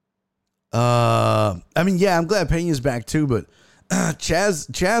I mean, yeah, I'm glad Pena's back too, but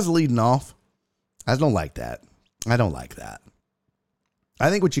Chaz leading off. I don't like that. I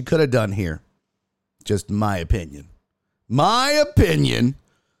think what you could have done here, just my opinion,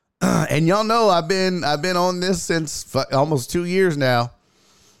 and y'all know I've been on this since almost 2 years now.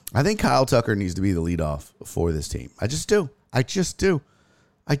 I think Kyle Tucker needs to be the leadoff for this team. I just do.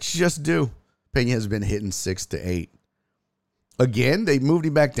 Pena has been hitting 6 to 8. Again, they moved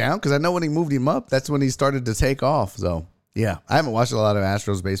him back down because I know when he moved him up, that's when he started to take off. So, yeah, I haven't watched a lot of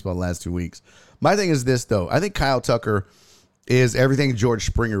Astros baseball the last 2 weeks. My thing is this, though. I think Kyle Tucker is everything George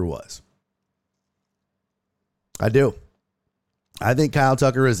Springer was. I do. I think Kyle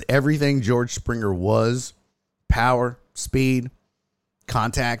Tucker is everything George Springer was. Power, speed,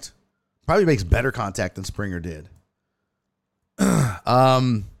 contact. Probably makes better contact than Springer did.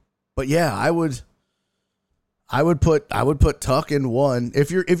 But yeah, I would put Tuck in 1.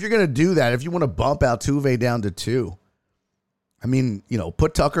 If you're gonna do that, if you want to bump Altuve down to 2, I mean,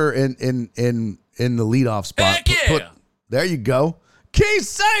 put Tucker in the leadoff spot. Heck yeah. There you go. Keith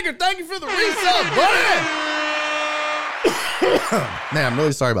Sager, thank you for the resub, buddy. Man, I'm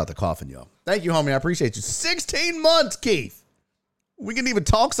really sorry about the coughing, yo. Thank you, homie. I appreciate you. 16 months, Keith. We can even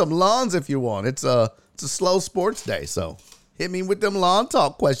talk some lawns if you want. It's a slow sports day, so hit me with them lawn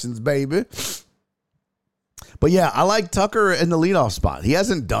talk questions, baby. But yeah, I like Tucker in the leadoff spot. He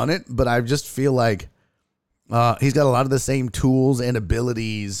hasn't done it, but I just feel like he's got a lot of the same tools and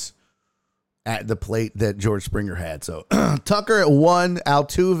abilities at the plate that George Springer had. So Tucker at 1,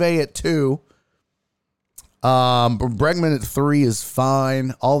 Altuve at 2. Bregman at 3 is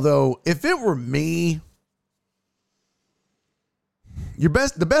fine. Although, if it were me, the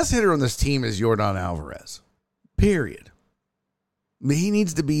best hitter on this team is Yordan Alvarez. Period. He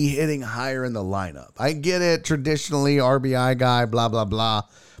needs to be hitting higher in the lineup. I get it. Traditionally, RBI guy, blah, blah, blah.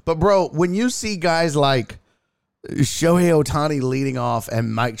 But bro, when you see guys like Shohei Ohtani leading off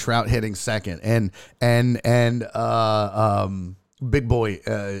and Mike Trout hitting second and big boy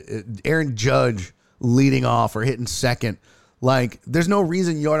Aaron Judge leading off or hitting second, like there's no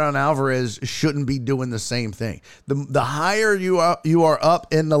reason Yordan Alvarez shouldn't be doing the same thing. The higher you are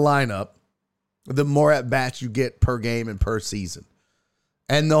up in the lineup, the more at bats you get per game and per season.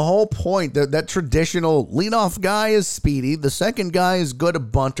 And the whole point, that traditional leadoff guy is speedy. The second guy is good at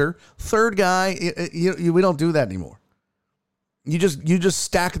bunter. Third guy, we don't do that anymore. You just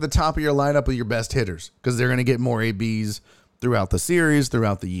stack the top of your lineup with your best hitters because they're going to get more ABs throughout the series,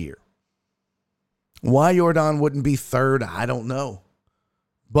 throughout the year. Why Yordan wouldn't be third, I don't know.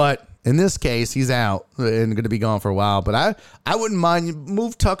 But in this case, he's out and going to be gone for a while. But I wouldn't mind. You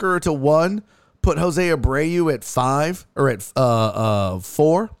move Tucker to 1. Put Jose Abreu at 5 or at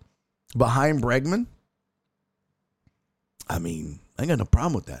 4 behind Bregman. I mean, I ain't got no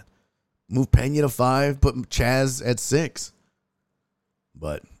problem with that. Move Pena to 5, put Chaz at 6.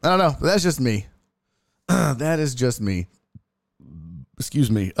 But I don't know. That's just me. That is just me. Excuse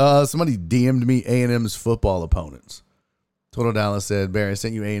me. Somebody DM'd me A&M's football opponents. Total Dallas said, Barry, I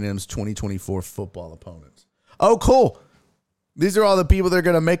sent you A&M's 2024 football opponents. Oh, cool. These are all the people that are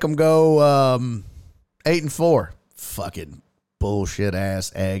going to make them go 8-4. Fucking bullshit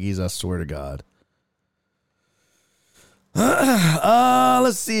ass Aggies, I swear to God.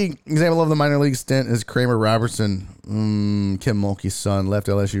 Let's see. Example of the minor league stint is Kramer Robertson, Kim Mulkey's son, left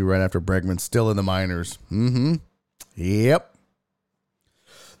LSU right after Bregman, still in the minors. Yep.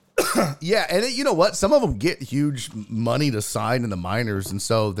 Yeah, and you know what? Some of them get huge money to sign in the minors, and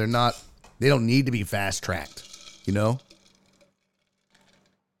so they don't need to be fast tracked, you know?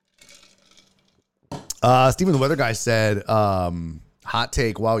 Steven the Weather Guy said, hot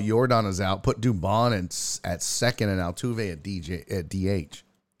take, while Yordan is out, put Dubon at second and Altuve at DH.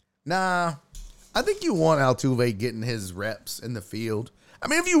 Nah, I think you want Altuve getting his reps in the field. I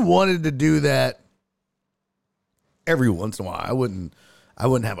mean, if you wanted to do that every once in a while, I wouldn't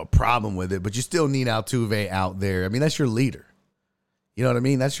have a problem with it, but you still need Altuve out there. I mean, that's your leader. You know what I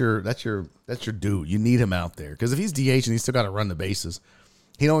mean? That's your dude. You need him out there. Because if he's DH and he's still got to run the bases,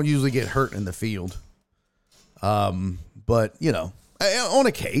 he don't usually get hurt in the field. But, you know, on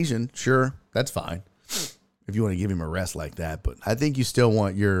occasion, sure, that's fine if you want to give him a rest like that. But I think you still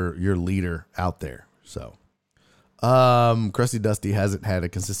want your leader out there. So, Krusty Dusty hasn't had a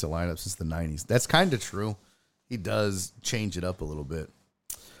consistent lineup since the 90s. That's kind of true. He does change it up a little bit.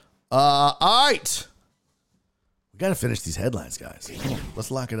 All right. We got to finish these headlines, guys.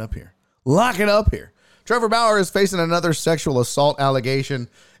 Let's lock it up here. Trevor Bauer is facing another sexual assault allegation.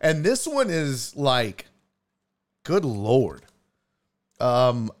 And this one is like, good Lord.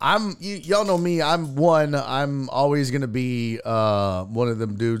 Y'all know me. I'm always going to be one of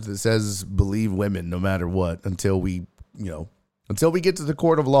them dudes that says believe women no matter what until we get to the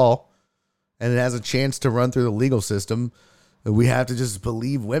court of law and it has a chance to run through the legal system. We have to just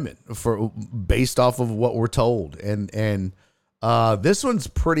believe women based off of what we're told. And this one's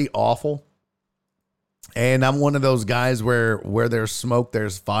pretty awful. And I'm one of those guys where there's smoke,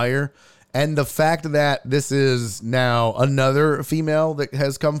 there's fire. And the fact that this is now another female that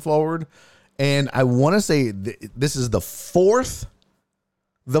has come forward, and I want to say this is the fourth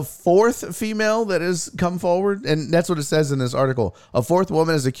female that has come forward, and that's what it says in this article. A fourth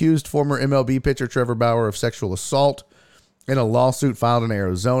woman has accused former MLB pitcher Trevor Bauer of sexual assault in a lawsuit filed in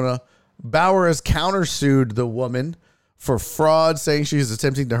Arizona. Bauer has countersued the woman for fraud, saying she is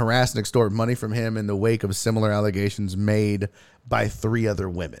attempting to harass and extort money from him in the wake of similar allegations made by 3 other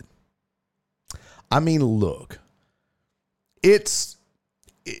women. I mean, look, in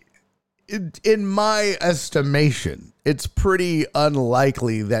my estimation, it's pretty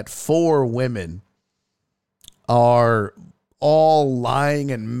unlikely that 4 women are all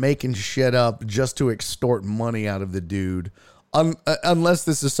lying and making shit up just to extort money out of the dude, unless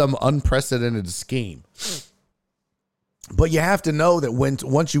this is some unprecedented scheme. But you have to know that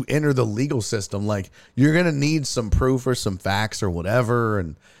once you enter the legal system, like, you're going to need some proof or some facts or whatever.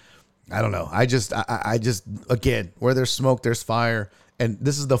 And I don't know. I just, again, where there's smoke, there's fire. And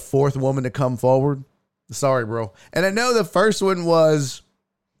this is the 4th woman to come forward. Sorry, bro. And I know the first one was,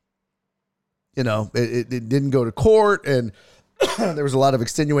 it didn't go to court, and there was a lot of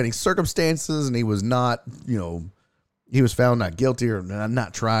extenuating circumstances, and he was not, he was found not guilty or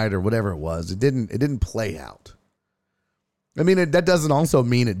not tried or whatever it was. It didn't play out. I mean, that doesn't also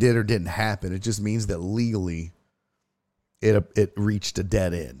mean it did or didn't happen. It just means that legally it reached a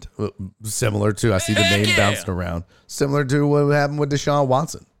dead end. Similar to, I see the name bouncing around, similar to what happened with Deshaun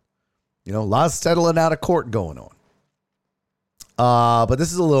Watson. A lot of settling out of court going on. But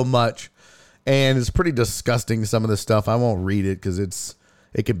this is a little much, and it's pretty disgusting, some of the stuff. I won't read it because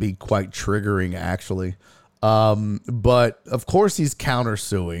it could be quite triggering, actually. But, of course, he's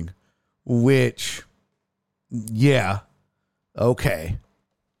countersuing, which, yeah, okay.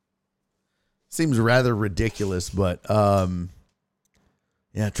 Seems rather ridiculous, but,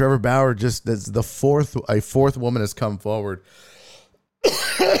 yeah, Trevor Bauer that's a fourth woman has come forward.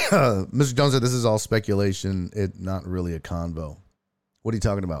 Mr. Jones said this is all speculation. It's not really a convo. What are you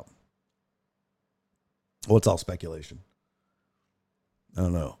talking about? Well, it's all speculation. I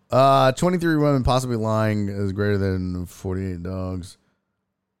don't know. 23 women possibly lying is greater than 48 dogs.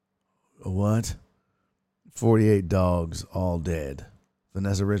 What? 48 dogs all dead.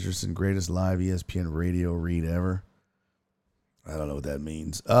 Vanessa Richardson, greatest live ESPN radio read ever. I don't know what that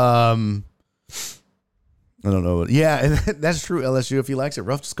means. I don't know. Yeah, and that's true, LSU. If he likes it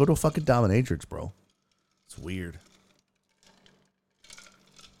rough, just go to a fucking dominatrix, bro. It's weird.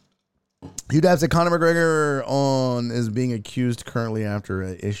 UW said Conor McGregor is being accused currently after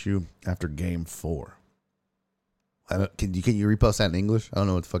an issue after game 4. Can you repost that in English? I don't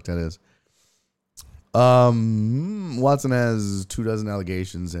know what the fuck that is. Watson has 24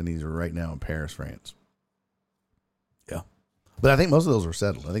 allegations, and he's right now in Paris, France. Yeah. But I think most of those were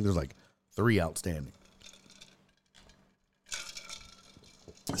settled. I think there's like 3 outstanding.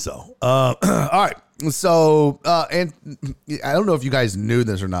 So, all right. So, and I don't know if you guys knew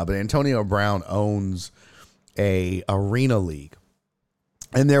this or not, but Antonio Brown owns a arena league.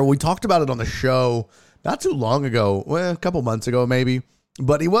 And we talked about it on the show not too long ago, well, a couple months ago maybe,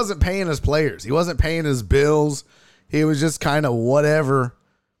 but he wasn't paying his players. He wasn't paying his bills. He was just kind of whatever.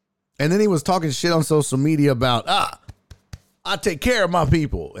 And then he was talking shit on social media about, I take care of my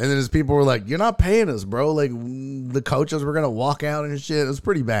people. And then his people were like, you're not paying us, bro. Like, the coaches were going to walk out and shit. It was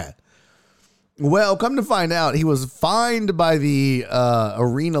pretty bad. Well, come to find out, he was fined by the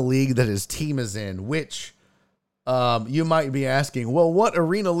arena league that his team is in, which you might be asking, well, what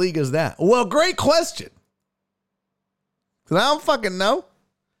arena league is that? Well, great question. Because I don't fucking know.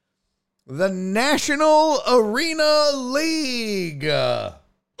 The National Arena League. I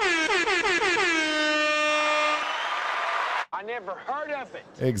never heard of it.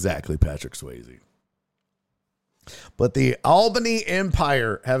 Exactly, Patrick Swayze. But the Albany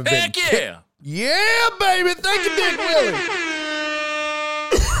Empire have been... Heck yeah! Yeah, baby. Thank you, Dick Willie.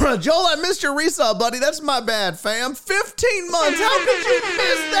 Joel, I missed your resub, buddy. That's my bad, fam. 15 months. How could you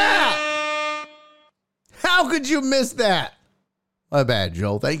miss that? How could you miss that? My bad,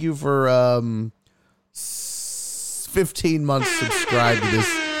 Joel. Thank you for 15 months subscribed to this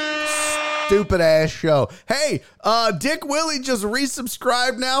stupid ass show. Hey, Dick Willie just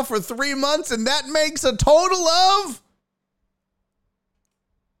resubscribed now for 3 months, and that makes a total of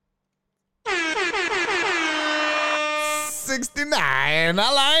 69. I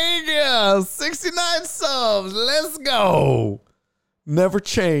like it. 69 subs. Let's go. Never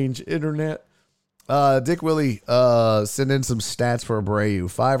change, internet. Dick Willie sent in some stats for Abreu.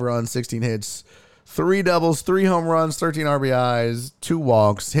 5 runs, 16 hits, 3 doubles, 3 home runs, 13 RBIs, 2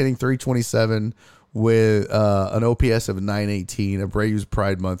 walks, hitting .327 with an OPS of 918. Abreu's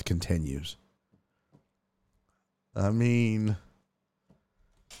Pride Month continues. I mean,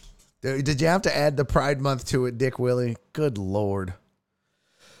 did you have to add the Pride Month to it, Dick Willie? Good Lord.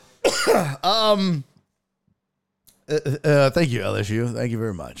 Thank you, LSU. Thank you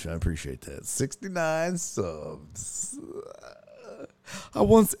very much. I appreciate that. 69 subs. I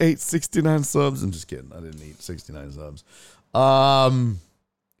once ate 69 subs. I'm just kidding. I didn't eat 69 subs.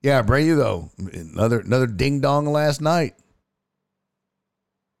 Yeah, Abreu though. Another ding dong last night.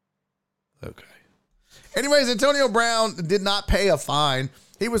 Okay. Anyways, Antonio Brown did not pay a fine.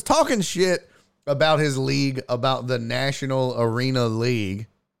 He was talking shit about his league, about the National Arena League.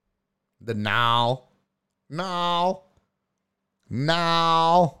 The now.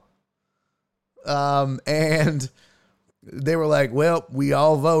 And they were like, well, we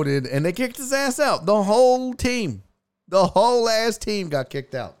all voted, and they kicked his ass out. The whole team. The whole ass team got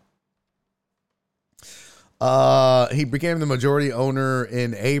kicked out. He became the majority owner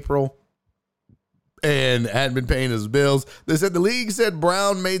in April and hadn't been paying his bills. They said the league said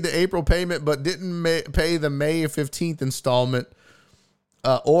Brown made the April payment but didn't pay the May 15th installment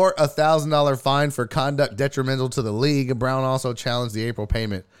or a $1,000 fine for conduct detrimental to the league. Brown also challenged the April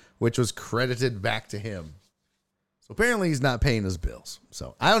payment, which was credited back to him. So apparently he's not paying his bills.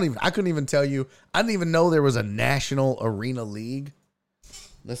 So I couldn't even tell you. I didn't even know there was a National Arena League.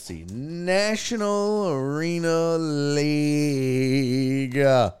 Let's see. National Arena League.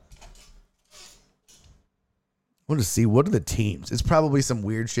 want to see what are the teams. It's probably some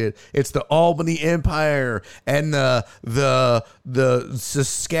weird shit. It's the Albany Empire and the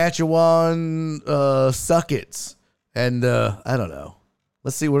Saskatchewan Suckets and I don't know.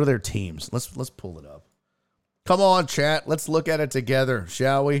 Let's see what are their teams. Let's pull it up. Come on, chat. Let's look at it together,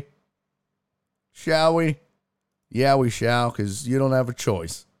 shall we? Shall we? Yeah, we shall, because you don't have a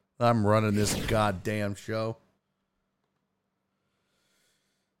choice. I'm running this goddamn show.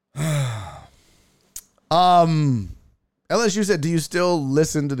 LSU said, do you still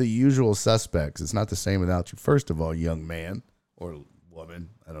listen to The Usual Suspects? It's not the same without you. First of all, young man or woman,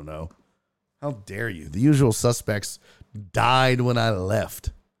 I don't know. How dare you? The Usual Suspects died when I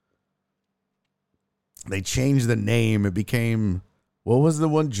left. They changed the name. It became, what was the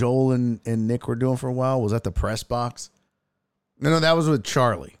one Joel and Nick were doing for a while? Was that the Press Box? No, that was with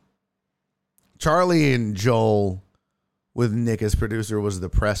Charlie. Charlie and Joel with Nick as producer was the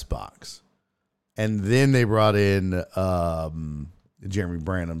Press Box. And then they brought in Jeremy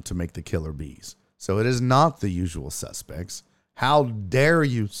Branham to make the Killer Bees. So it is not The Usual Suspects. How dare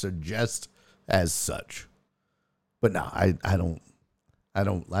you suggest as such? But no, I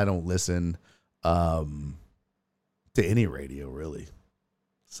don't listen to any radio really.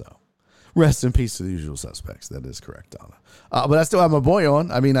 So rest in peace to The Usual Suspects. That is correct, Donna. But I still have my boy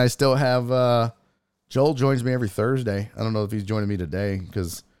on. I mean, I still have Joel joins me every Thursday. I don't know if he's joining me today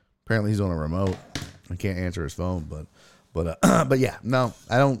because apparently he's on a remote. I can't answer his phone, but yeah, no,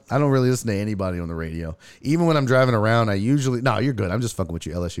 I don't really listen to anybody on the radio. Even when I'm driving around, no, you're good. I'm just fucking with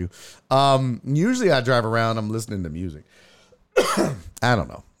you, LSU. Usually I drive around, I'm listening to music. I don't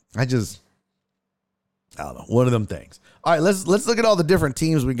know. I don't know. One of them things. All right, let's look at all the different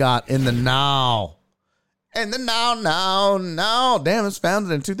teams we got in the now. And the now. Damn, it's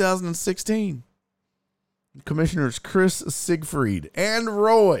founded in 2016. Commissioners Chris Siegfried and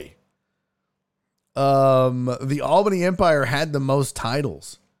Roy. The Albany Empire had the most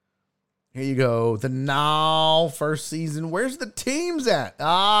titles. Here you go. The now first season. Where's the teams at?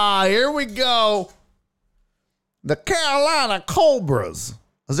 Here we go. The Carolina Cobras.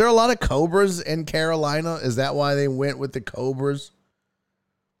 Is there a lot of Cobras in Carolina? Is that why they went with the Cobras?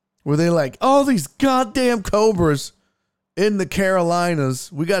 Were they like, oh, these goddamn Cobras in the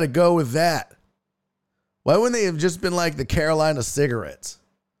Carolinas. We got to go with that. Why wouldn't they have just been like the Carolina Cigarettes?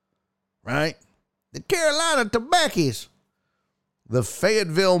 Right? The Carolina Tobackies. The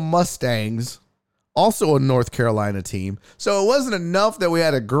Fayetteville Mustangs. Also a North Carolina team. So it wasn't enough that we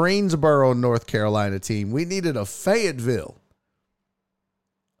had a Greensboro, North Carolina team. We needed a Fayetteville.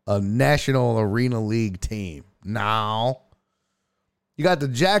 A National Arena League team. Now, you got the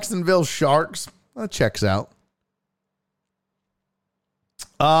Jacksonville Sharks. That checks out.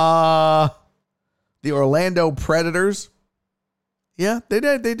 The Orlando Predators. Yeah,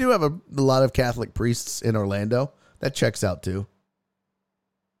 they do have a lot of Catholic priests in Orlando. That checks out too.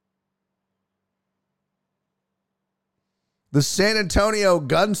 The San Antonio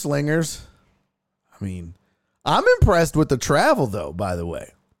Gunslingers. I mean, I'm impressed with the travel though, by the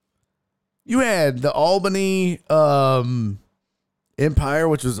way. You had the Albany Empire,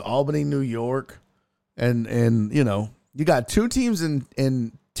 which was Albany, New York. And you know, you got two teams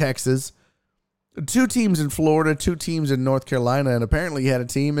in Texas, two teams in Florida, two teams in North Carolina, and apparently you had a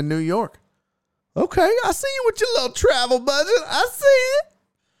team in New York. Okay, I see you with your little travel budget. I see it.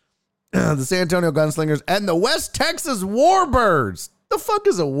 The San Antonio Gunslingers and the West Texas Warbirds. The fuck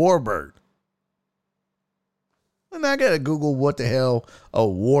is a warbird? And I gotta Google what the hell a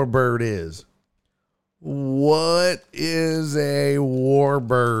warbird is. What is a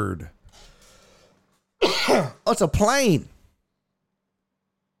warbird? Oh, it's a plane.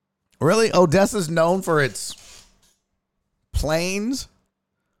 Really? Odessa's known for its planes?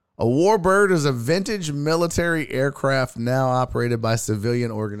 A warbird is a vintage military aircraft now operated by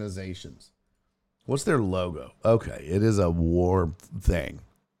civilian organizations. What's their logo? Okay, it is a war thing.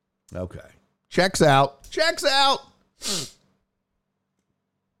 Okay. Checks out. Checks out.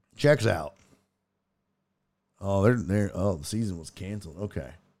 Checks out. Oh, they're oh, the season was canceled.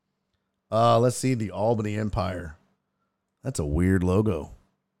 Okay. Let's see the Albany Empire. That's a weird logo.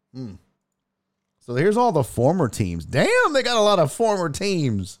 So here's all the former teams. Damn, they got a lot of former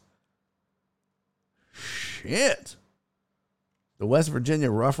teams. Shit. The West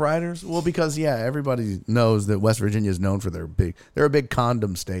Virginia Rough Riders? Well, because yeah, everybody knows that West Virginia is known for they're a big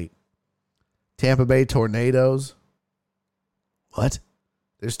condom state. Tampa Bay Tornadoes. What?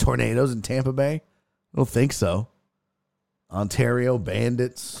 There's tornadoes in Tampa Bay? I don't think so. Ontario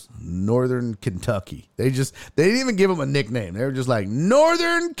Bandits, Northern Kentucky. They didn't even give them a nickname. They were just like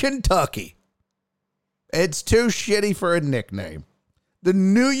Northern Kentucky. It's too shitty for a nickname. The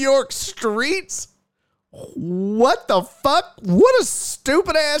New York Streets? What the fuck? What a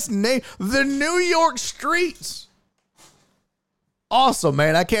stupid ass name. The New York Streets. Awesome,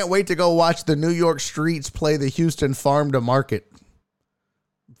 man. I can't wait to go watch the New York Streets play the Houston Farm to Markets.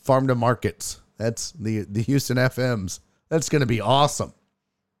 That's the Houston FMs. That's going to be awesome.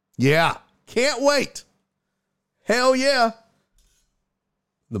 Yeah. Can't wait. Hell yeah.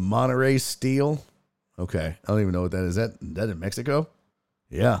 The Monterey Steel. Okay. I don't even know what that is. That in Mexico?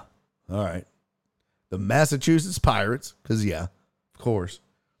 Yeah. All right. The Massachusetts Pirates. Because, yeah, of course.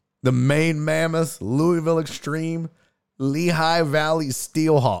 The Maine Mammoth, Louisville Extreme, Lehigh Valley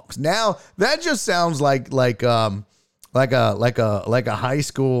Steelhawks. Now that just sounds like a high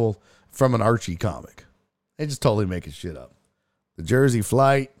school from an Archie comic. They just totally making shit up. The Jersey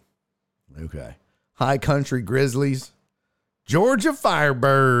Flight. Okay. High Country Grizzlies. Georgia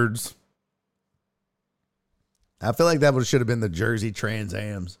Firebirds. I feel like that should have been the Jersey Trans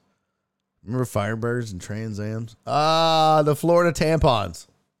Ams. Remember Firebirds and Trans Ams? The Florida Tampons.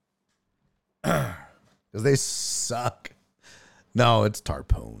 Because they suck. No, it's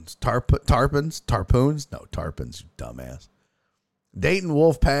Tarpoons. Tarpoons? No, Tarpons, you dumbass. Dayton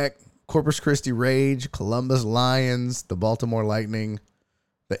Wolfpack, Corpus Christi Rage, Columbus Lions, the Baltimore Lightning,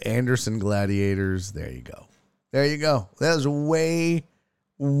 the Anderson Gladiators. There you go. That was way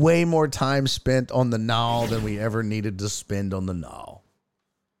more time spent on the Nall than we ever needed to spend on the Nall.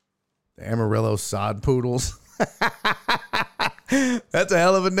 The Amarillo Sod Poodles. That's a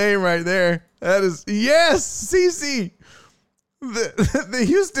hell of a name right there. That is, yes, CC. The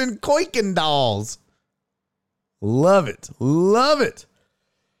Houston Koiken Dolls. Love it.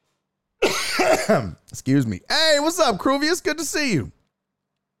 Excuse me. Hey, what's up, Cruvius? Good to see you.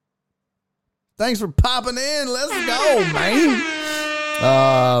 Thanks for popping in. Let's go, man.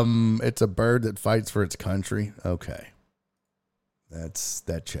 It's a bird that fights for its country. Okay.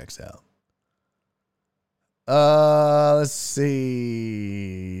 That checks out. Let's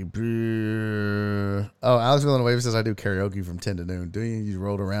see. Oh, Alex Villanueva says I do karaoke from 10 to noon. Do you? You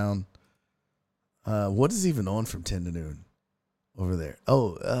rolled around. What is even on from 10 to noon over there?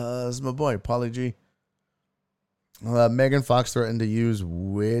 Oh, this is my boy, Pauly G. Megan Fox threatened to use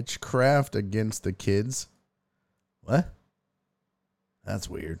witchcraft against the kids. What? That's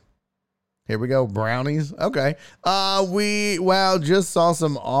weird. Here we go. Brownies. Okay. Just saw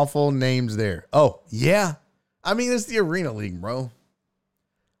some awful names there. Oh, yeah. I mean, it's the Arena League, bro.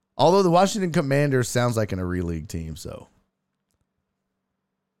 Although the Washington Commanders sounds like an Arena League team, so.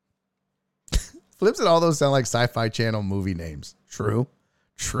 Flips and all those sound like Sci-Fi Channel movie names. True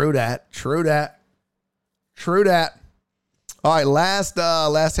that. All right, last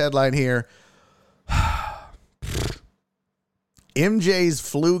headline here. MJ's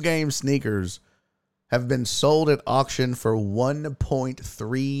flu game sneakers have been sold at auction for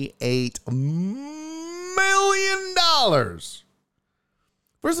 $1.38 million.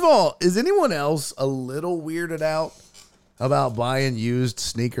 First of all, is anyone else a little weirded out about buying used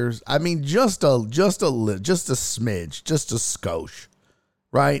sneakers? I mean, just a smidge, just a skosh,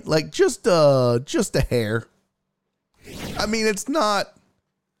 right? Like just a hair. I mean, it's not.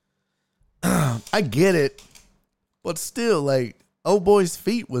 I get it, but still, like, old boy's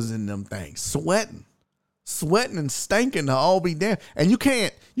feet was in them things, sweating and stinking to all be damned. And you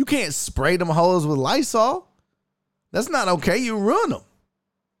can't spray them holes with Lysol. That's not okay. You ruin them.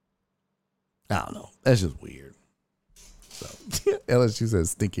 I don't know. That's just weird. So LSU says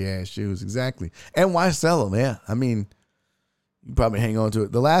stinky ass shoes. Exactly. And why sell them? Yeah. I mean, you probably hang on to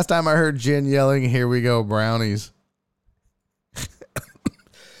it. The last time I heard Jen yelling, "Here we go, brownies."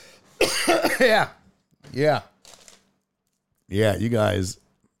 Yeah. You guys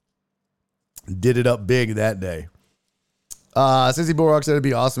did it up big that day. Sissy Bulrock said it'd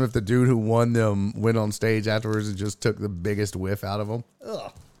be awesome if the dude who won them went on stage afterwards and just took the biggest whiff out of them.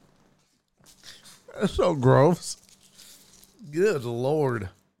 Ugh. That's so gross. Good Lord.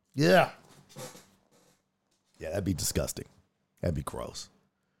 Yeah. Yeah, that'd be disgusting. That'd be gross.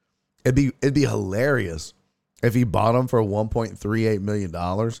 It'd be hilarious if he bought them for $1.38 million,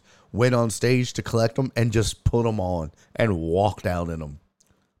 went on stage to collect them, and just put them on and walked out in them.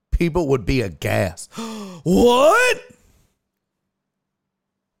 People would be aghast. What?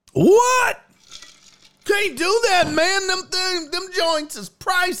 Can't do that, man. Them joints is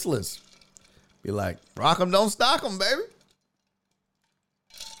priceless. Be like, rock them, don't stock them, baby.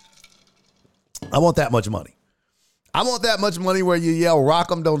 I want that much money. I want that much money where you yell, rock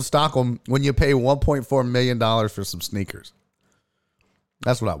them, don't stock them, when you pay $1.4 million for some sneakers.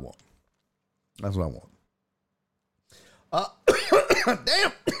 That's what I want.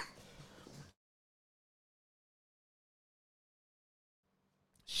 Damn.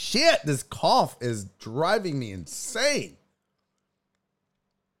 shit. This cough is driving me insane.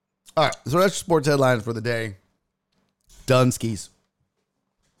 All right, so that's your sports headlines for the day. Dunskies.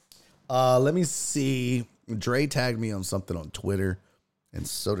 Let me see. Dre tagged me on something on Twitter, and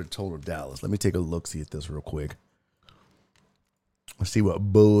so did Total Dallas. Let me take a look-see at this real quick. Let's see what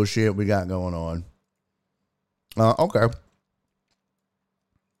bullshit we got going on. Okay.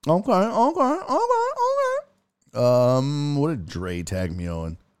 What did Dre tag me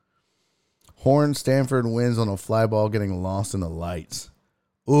on? Horn Stanford wins on a fly ball getting lost in the lights.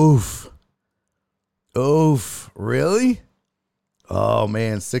 Oof. Really? Oh,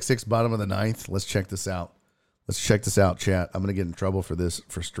 man. 6-6 bottom of the ninth. Let's check this out. Chat. I'm going to get in trouble for this,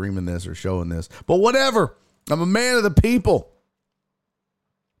 for streaming this or showing this. But whatever. I'm a man of the people.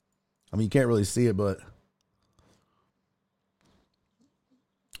 I mean, you can't really see it, but...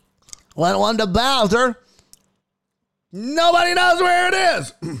 Went one to Bowser. Nobody knows where it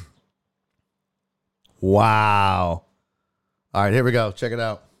is. Wow. All right, here we go. Check it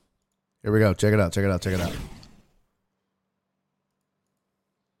out. Check it out.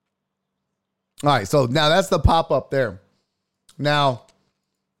 All right, so now that's the pop-up there. Now,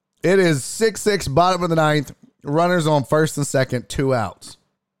 it is 6-6, bottom of the ninth. Runners on first and second, 2 outs.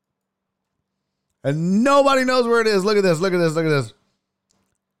 And nobody knows where it is. Look at this.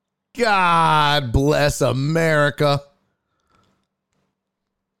 God bless America.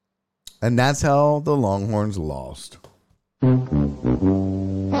 And that's how the Longhorns lost.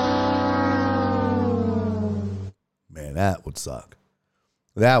 Man, that would suck.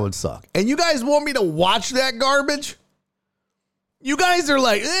 And you guys want me to watch that garbage? You guys are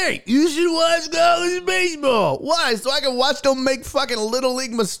like, hey, you should watch college baseball. Why? So I can watch them make fucking little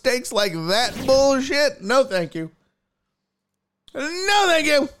league mistakes like that bullshit? No, thank you.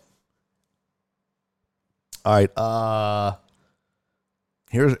 All right.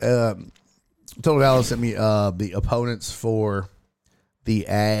 Here's Total Dallas sent me the opponents for the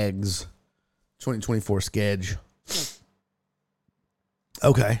Ags 2024 schedule.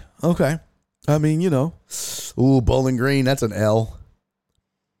 Okay. I mean, Bowling Green, that's an L.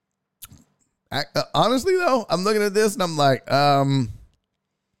 Honestly, though, I'm looking at this and I'm like,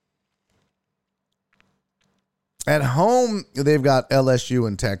 at home, they've got LSU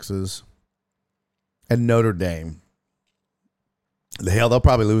in Texas and Notre Dame. They'll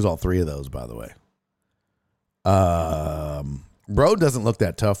probably lose all 3 of those, by the way. Road doesn't look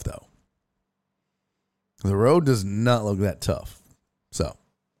that tough, though. The road does not look that tough. So,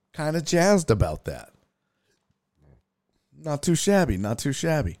 kind of jazzed about that. Not too shabby.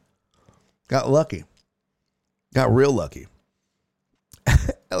 Got lucky. Got real lucky.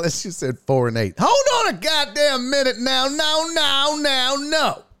 LSU said 4-8. Hold on a goddamn minute now. No.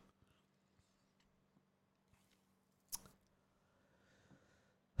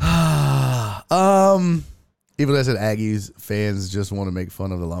 Even though I said Aggies fans just want to make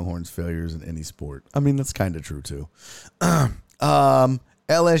fun of the Longhorns' failures in any sport. I mean, that's kind of true too.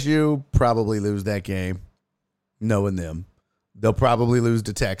 LSU probably lose that game, knowing them. They'll probably lose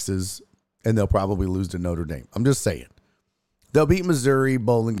to Texas, and they'll probably lose to Notre Dame. I'm just saying. They'll beat Missouri,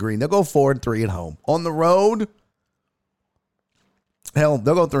 Bowling Green. They'll go 4-3 at home. On the road, hell,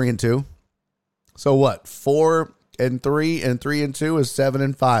 they'll go 3-2. So what? 4-3 and 3-2 is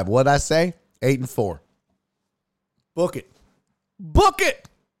 7-5. What'd I say? 8-4. Book it.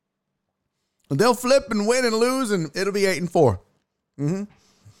 They'll flip and win and lose, and it'll be 8-4.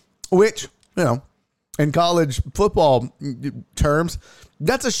 Which, in college football terms,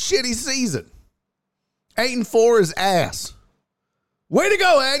 that's a shitty season. 8-4 is ass. Way to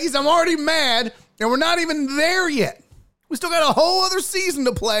go, Aggies. I'm already mad, and we're not even there yet. We still got a whole other season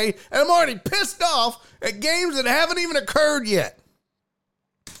to play, and I'm already pissed off at games that haven't even occurred yet.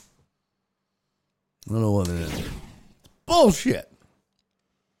 I don't know what it is. Bullshit.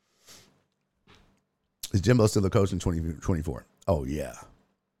 Is Jimbo still the coach in 2024? Oh, yeah.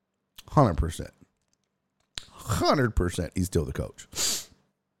 100%. 100% he's still the coach.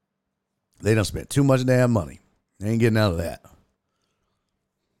 They done spent too much damn money. They ain't getting out of that.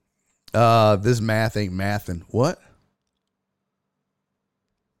 This math ain't mathin'. What?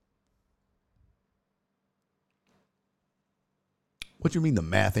 What you mean the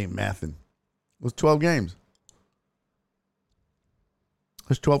math ain't mathin'? It was 12 games.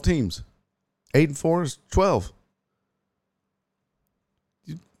 There's 12 teams. 8-4 is 12.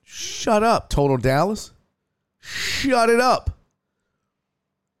 Shut up, Total Dallas. Shut it up.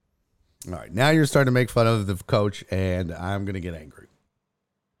 All right, now you're starting to make fun of the coach, and I'm going to get angry.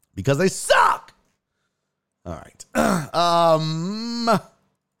 Because they suck. All right.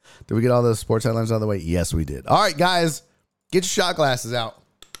 Did we get all the sports headlines out of the way? Yes, we did. All right, guys. Get your shot glasses out.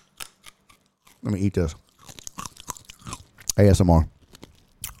 Let me eat this. ASMR.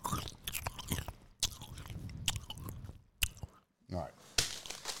 All right.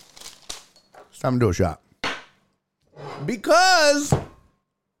 It's time to do a shot. Because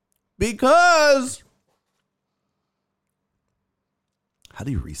how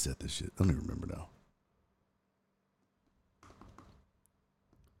do you reset this shit? I don't even remember now.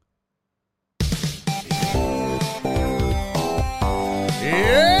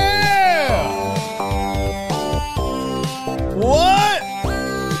 Yeah! What?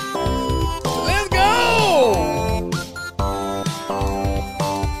 Let's go!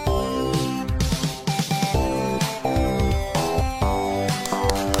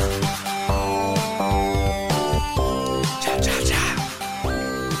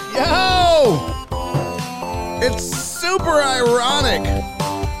 Yo! It's super ironic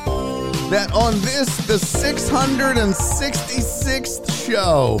that on this, the 666th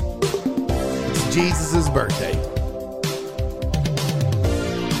show, it's Jesus' birthday.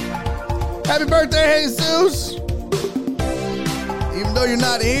 Happy birthday, Jesus! Even though you're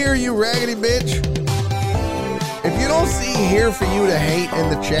not here, you raggedy bitch. If you don't see here for you to hate in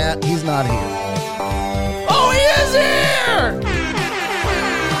the chat, he's not here. Oh, he is here!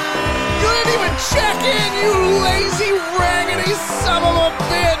 You didn't even check in, you lazy, raggedy son of a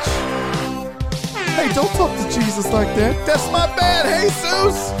bitch! Hey, don't talk to Jesus like that. That's my bad,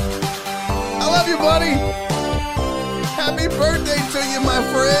 Jesus. I love you, buddy. Happy birthday to you, my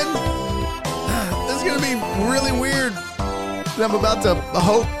friend. This is going to be really weird. I'm about to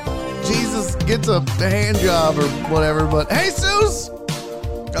hope Jesus gets a hand job or whatever. But Jesus,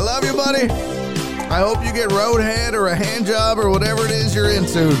 I love you, buddy. I hope you get roadhead or a hand job or whatever it is you're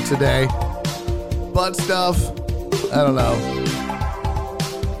into today. Butt stuff. I don't know.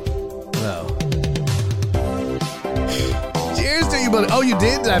 Cheers to you, buddy. Oh, you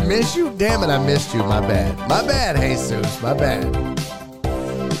did? Did I miss you? Damn it, I missed you. My bad. My bad, Jesus. My bad.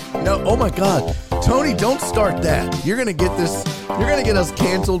 No, oh my God. Tony, don't start that. You're going to get this. You're going to get us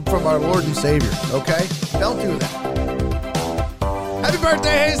canceled from our Lord and Savior, okay? Don't do that. Happy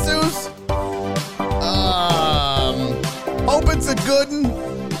birthday, Jesus. Hope it's a good one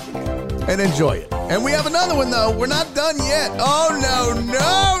and enjoy it. And we have another one, though. We're not done yet. Oh, no,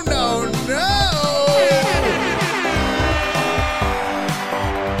 no, no, no.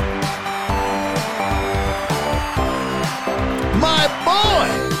 My boy,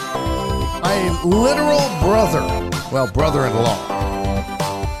 a literal brother, well, brother-in-law.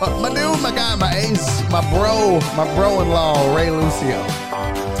 My dude, my guy, my ace, my bro-in-law, Ray Lucio.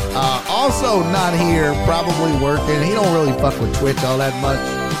 Also not here, probably working. He don't really fuck with Twitch all that much.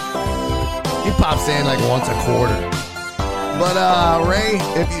 He pops in like once a quarter. But Ray,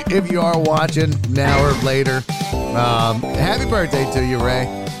 if you are watching now or later, happy birthday to you, Ray.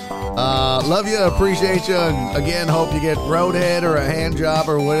 Love you, appreciate you, and again, hope you get roadhead or a hand job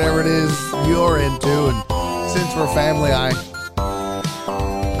or whatever it is you're into. And since we're family, I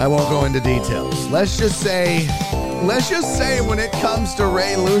won't go into details. Let's just say when it comes to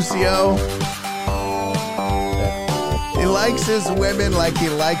Ray Lucio, he likes his women like he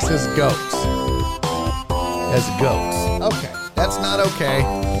likes his goats. As goats. Okay, that's not okay.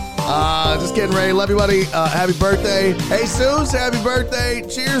 Just kidding, Ray. Love you, buddy. Happy birthday. Hey, Suze, happy birthday.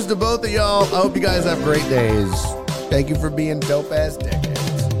 Cheers to both of y'all. I hope you guys have great days. Thank you for being dope-ass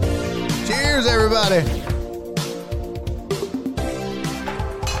dickheads. Cheers, everybody.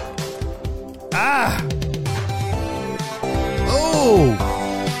 Ah. Oh.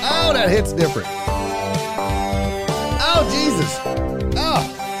 Oh, that hits different. Oh, Jesus. Oh.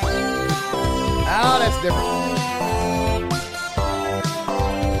 Oh, that's different.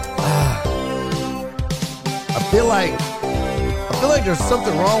 I feel like there's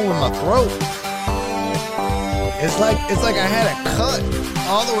something wrong with my throat. It's like I had a cut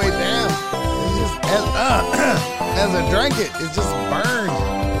all the way down. It's just as I drank it, it just burned,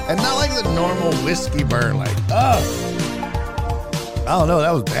 and not like the normal whiskey burn. Like, I don't know,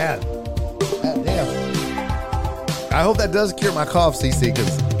 that was bad. God damn. I hope that does cure my cough, CC,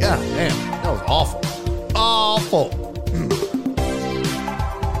 because god damn, that was awful. Awful.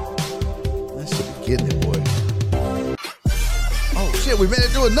 That should be getting it, boy. Oh shit, we made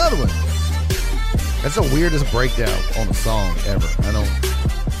it to another one. That's the weirdest breakdown on a song ever.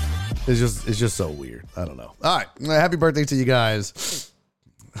 It's just so weird. I don't know. All right, happy birthday to you guys.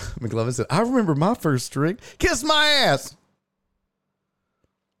 McLovin said, I remember my first drink. Kiss my ass.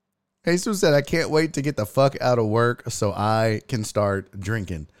 Jesus said, I can't wait to get the fuck out of work so I can start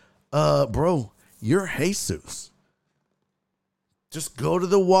drinking. Bro, you're Jesus. Just go to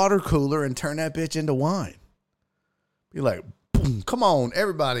the water cooler and turn that bitch into wine. Be like, boom. come on,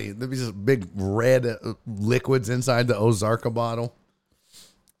 everybody. There'd be just big red liquids inside the Ozarka bottle.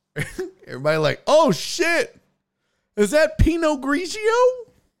 Everybody like, oh shit, is that Pinot Grigio?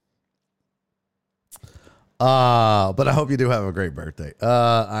 But I hope you do have a great birthday.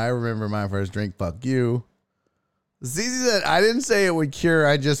 I remember my first drink. Fuck you. Zizi said, I didn't say it would cure.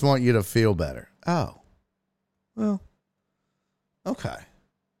 I just want you to feel better. Oh, well, okay.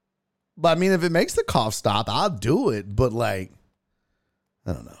 But I mean, if it makes the cough stop, I'll do it. But like,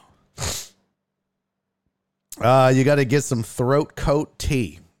 I don't know. You got to get some throat coat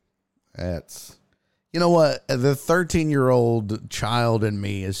tea. That's, you know what? The 13-year-old child in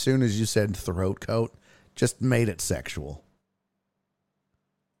me, as soon as you said throat coat, just made it sexual.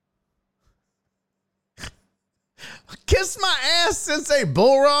 Kiss my ass, Sensei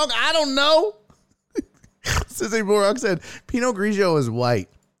Bullrog. I don't know. Sensei Bullrog said, Pinot Grigio is white.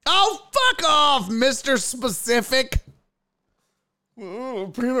 Oh, fuck off, Mr. Specific.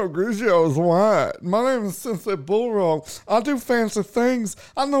 Oh, Pinot Grigio is white. My name is Sensei Bullrog. I do fancy things.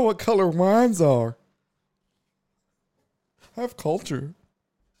 I know what color wines are. I have culture.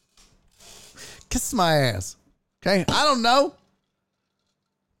 Kiss my ass. Okay, I don't know.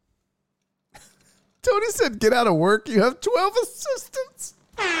 Tony said, get out of work. You have 12 assistants.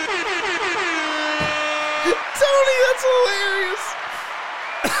 Tony, that's hilarious.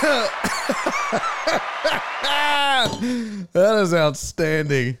 That is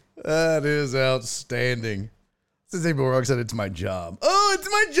outstanding. That is outstanding. Sensei Borok said it's my job. Oh, it's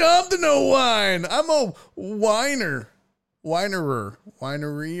my job to know wine. I'm a winerer.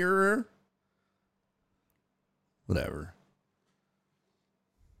 Whatever.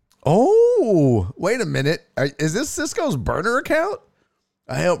 Oh, wait a minute. Is this Cisco's burner account?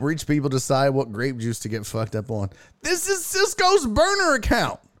 I help rich people decide what grape juice to get fucked up on. This is Cisco's burner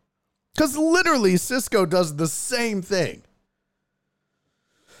account. Because literally Cisco does the same thing.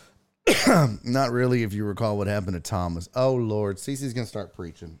 Not really, if you recall what happened to Thomas. Oh, Lord. Cece's going to start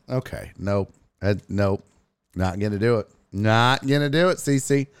preaching. Okay. Nope. Nope. Not going to do it. Not going to do it,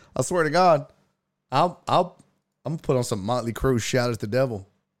 Cece. I swear to God. I'm going to put on some Motley Crue Shout at the Devil.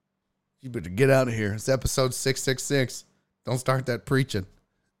 You better get out of here. It's episode 666. Don't start that preaching.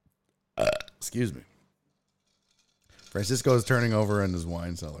 Excuse me. Francisco is turning over in his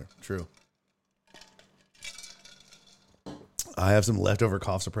wine cellar. True. I have some leftover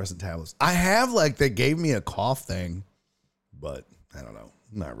cough suppressant tablets. I have, they gave me a cough thing, but I don't know.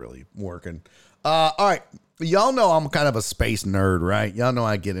 Not really working. All right. Y'all know I'm kind of a space nerd, right? Y'all know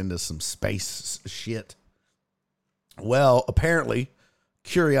I get into some space shit. Well, apparently,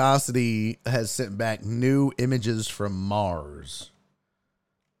 Curiosity has sent back new images from Mars.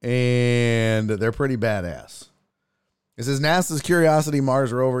 And they're pretty badass. It says NASA's Curiosity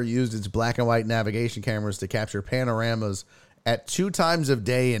Mars rover used its black and white navigation cameras to capture panoramas at 2 times of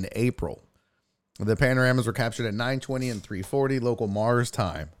day in April. The panoramas were captured at 9:20 and 3:40 local Mars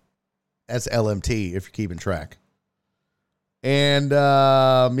time. That's LMT, if you're keeping track. And,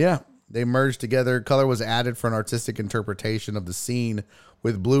 they merged together. Color was added for an artistic interpretation of the scene,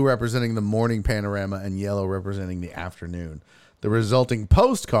 with blue representing the morning panorama and yellow representing the afternoon. The resulting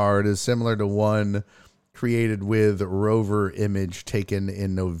postcard is similar to one created with rover image taken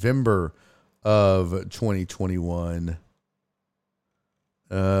in November of 2021.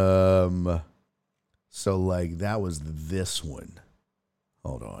 So that was this one.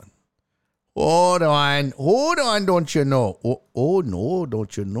 Hold on, don't you know? Oh, no,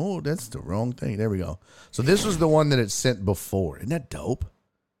 don't you know? That's the wrong thing. There we go. So this was the one that it sent before. Isn't that dope?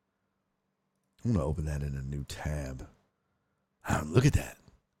 I'm going to open that in a new tab. Look at that.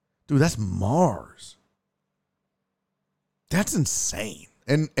 Dude, that's Mars. That's insane.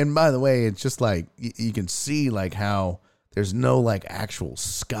 And by the way, it's just you can see how there's no actual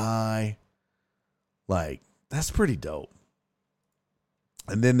sky. That's pretty dope.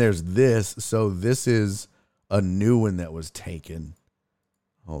 And then there's this. So this is a new one that was taken.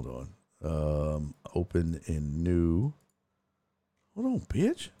 Hold on. Open in new. Hold on,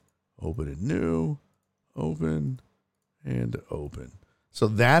 bitch. Open in new. Open and open. So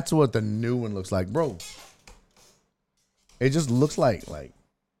that's what the new one looks like, bro. It just looks like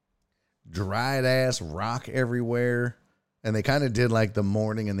dried ass rock everywhere. And they kind of did the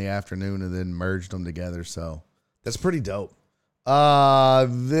morning and the afternoon and then merged them together. So that's pretty dope.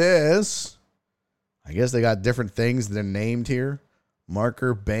 This, I guess they got different things they're named here.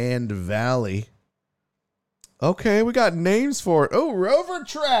 Marker Band Valley. Okay, we got names for it. Oh, rover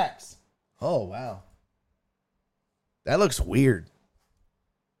tracks. Oh, wow. That looks weird.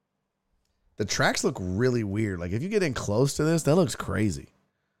 The tracks look really weird. If you get in close to this, that looks crazy.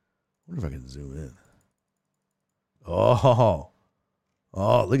 I wonder if I can zoom in. Oh,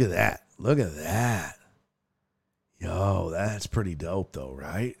 Oh, look at that. Look at that. Yo, that's pretty dope though,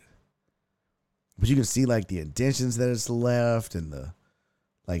 right? But you can see like the indentions that it's left and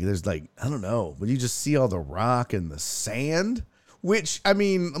there's I don't know, but you just see all the rock and the sand, which I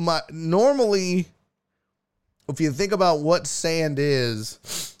mean, normally if you think about what sand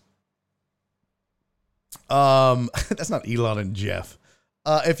is, that's not Elon and Jeff.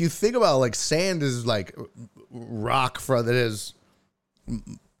 If you think about like sand is like rock that is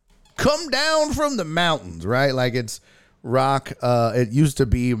come down from the mountains, right? Like it's rock. It used to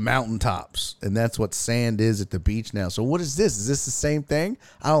be mountaintops, and that's what sand is at the beach now. So what is this? Is this the same thing?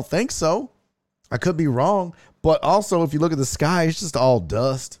 I don't think so. I could be wrong. But also, if you look at the sky, it's just all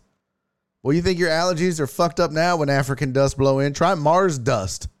dust. Well, you think your allergies are fucked up now when African dust blow in? Try Mars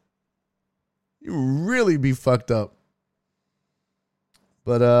dust. You really be fucked up.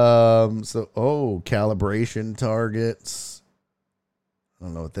 But calibration targets. I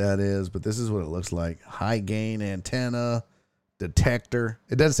don't know what that is, but this is what it looks like. High gain antenna detector.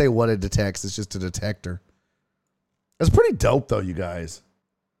 It doesn't say what it detects. It's just a detector. It's pretty dope though, you guys.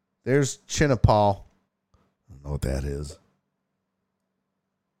 There's Chinapal. I don't know what that is.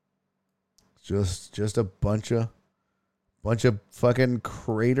 Just a bunch of fucking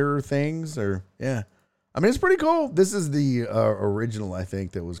crater things, or yeah. I mean, it's pretty cool. This is the original, I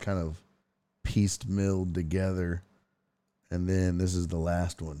think, that was kind of pieced-milled together. And then this is the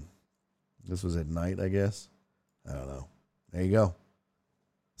last one. This was at night, I guess. I don't know. There you go.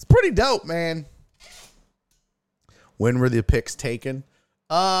 It's pretty dope, man. When were the pics taken?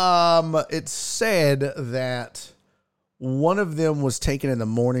 It said that one of them was taken in the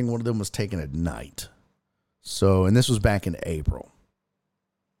morning, one of them was taken at night. So, and this was back in April.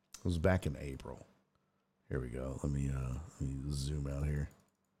 It was back in April. Here we go. Let me zoom out here.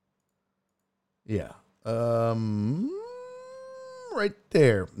 Yeah. Right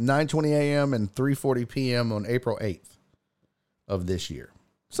there. 9:20 a.m. and 3:40 p.m. on April 8th of this year.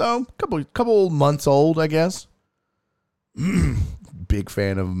 So, couple months old, I guess. Big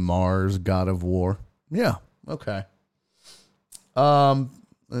fan of Mars, God of War. Yeah. Okay.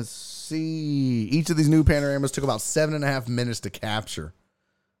 Let's see. Each of these new panoramas took about 7.5 minutes to capture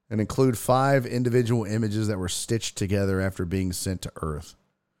and include 5 individual images that were stitched together after being sent to Earth.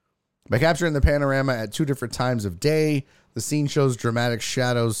 By capturing the panorama at 2 different times of day, the scene shows dramatic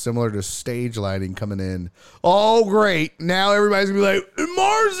shadows similar to stage lighting coming in. Oh, great. Now everybody's going to be like,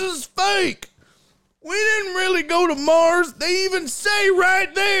 Mars is fake. We didn't really go to Mars. They even say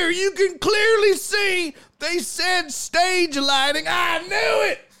right there, you can clearly see they said stage lighting. I knew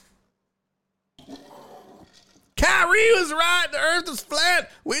it. Kyrie was right. The Earth is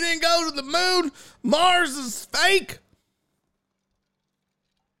flat. We didn't go to the moon. Mars is fake.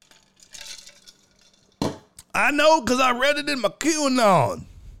 I know because I read it in my QAnon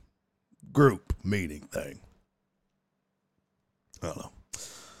group meeting thing. I don't know.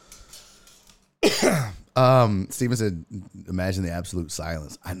 Steven said, imagine the absolute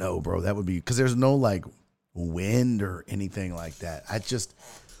silence. I know, bro. That would be, because there's no like wind or anything like that.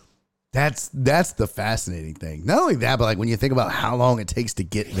 That's the fascinating thing. Not only that, but like when you think about how long it takes to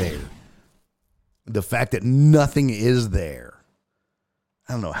get there, the fact that nothing is there.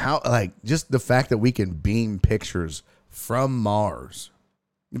 I don't know how, like, just the fact that we can beam pictures from Mars,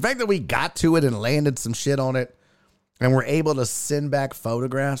 the fact that we got to it and landed some shit on it and we're able to send back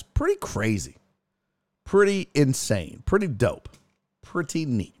photographs, pretty crazy, pretty insane, pretty dope, pretty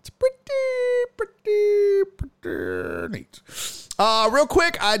neat, pretty neat. Real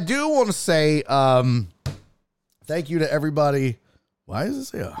quick, I do want to say thank you to everybody. Why does it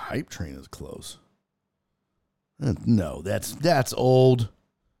say a hype train is close? No, that's old.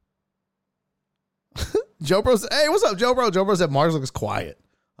 Joe Bro said, hey, what's up, Joe Bro? Joe Bro said Mars looks quiet.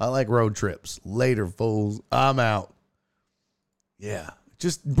 I like road trips. Later, fools. I'm out. Yeah.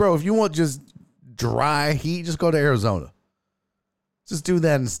 Just, bro, if you want just dry heat, just go to Arizona. Just do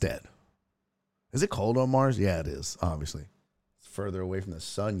that instead. Is it cold on Mars? Yeah, it is, obviously. It's further away from the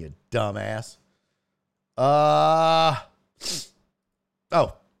sun, you dumbass.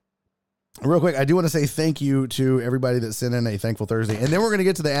 Real quick, I do want to say thank you to everybody that sent in a Thankful Thursday. And then we're going to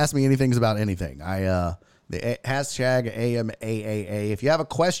get to the Ask Me Anythings about anything. The hashtag AMAAA. If you have a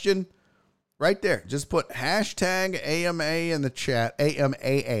question, right there, just put hashtag AMA in the chat,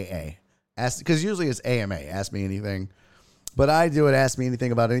 AMAAA. Because usually it's AMA, Ask Me Anything. But I do it, Ask Me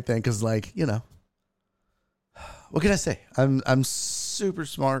Anything about anything, because, like, you know, what can I say? I'm super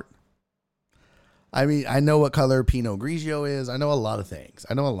smart. I mean, I know what color Pinot Grigio is. I know a lot of things.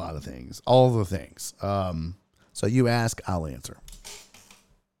 All the things. So you ask, I'll answer.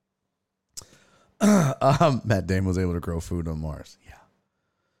 Matt Damon was able to grow food on Mars. Yeah.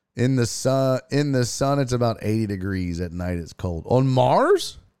 In the sun, it's about 80 degrees. At night, it's cold. On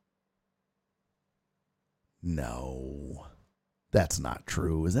Mars? No, that's not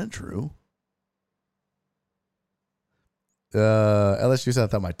true. Is that true? LSU said I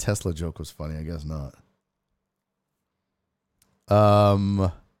thought my Tesla joke was funny. I guess not.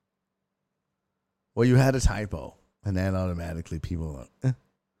 Well, you had a typo, and then automatically people.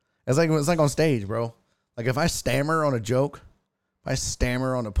 It's like on stage, bro. Like if I stammer on a joke, if I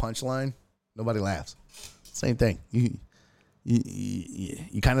stammer on a punchline, nobody laughs. Same thing. You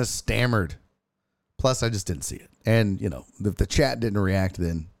kind of stammered. Plus, I just didn't see it, and if the chat didn't react,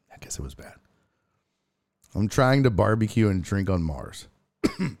 then I guess it was bad. I'm trying to barbecue and drink on Mars.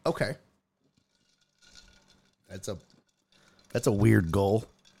 Okay, that's a weird goal.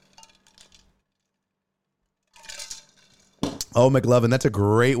 Oh, McLovin, that's a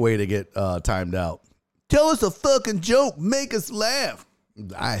great way to get timed out. Tell us a fucking joke. Make us laugh.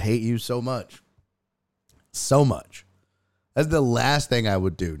 I hate you so much. So much. That's the last thing I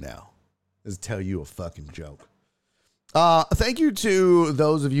would do now is tell you a fucking joke. Thank you to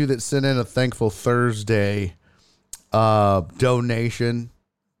those of you that sent in a Thankful Thursday donation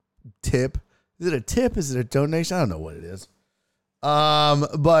tip. Is it a tip? Is it a donation? I don't know what it is.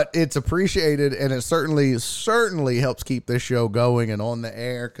 But it's appreciated, and it certainly helps keep this show going and on the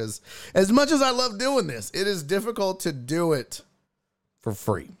air, because as much as I love doing this, it is difficult to do it for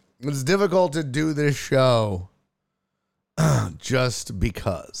free. It's difficult to do this show just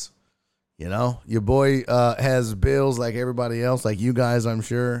because, your boy has bills like everybody else, like you guys, I'm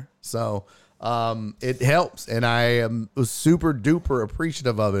sure. So it helps, and I am super duper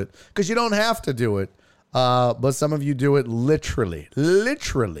appreciative of it, because you don't have to do it. But some of you do it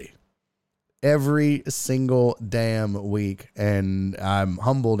literally every single damn week. And I'm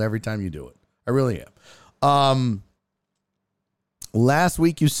humbled every time you do it. I really am. Last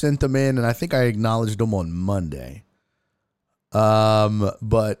week you sent them in, and I think I acknowledged them on Monday.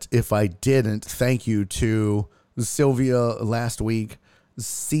 But if I didn't, thank you to Sylvia last week,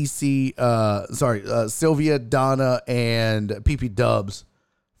 Sylvia, Donna, and PP Dubs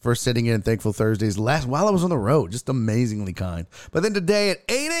for sitting in Thankful Thursdays while I was on the road. Just amazingly kind. But then today at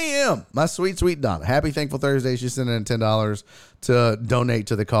 8 a.m., my sweet, sweet Donna. Happy Thankful Thursday. She sent in $10 to donate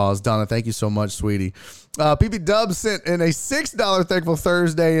to the cause. Donna, thank you so much, sweetie. PP Dubs sent in a $6 Thankful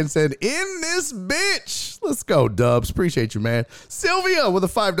Thursday and said, in this bitch. Let's go, Dubs. Appreciate you, man. Sylvia with a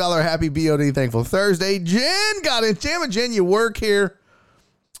 $5 Happy BOD Thankful Thursday. Jen got it. Jen, you work here.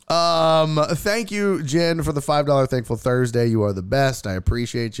 Thank you, Jen, for the $5 Thankful Thursday. You are the best. I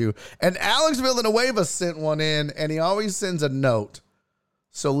appreciate you. And Alex Villanueva sent one in, and he always sends a note.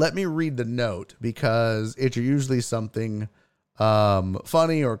 So let me read the note, because it's usually something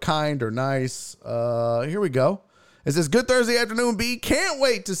funny or kind or nice. Here we go. It says, good Thursday afternoon, B. Can't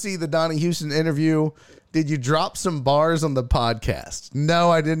wait to see the Donnie Houston interview. Did you drop some bars on the podcast? No,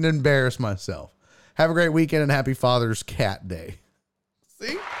 I didn't embarrass myself. Have a great weekend and happy Father's Cat Day.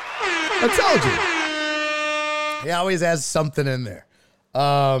 See? I told you. He always has something in there.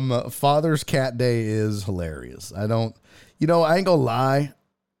 Father's Cat Day is hilarious. I ain't gonna lie.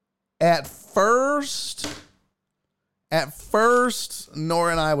 At first,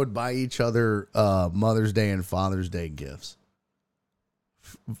 Nora and I would buy each other Mother's Day and Father's Day gifts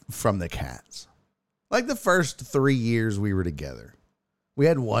from the cats. Like the first 3 years we were together. We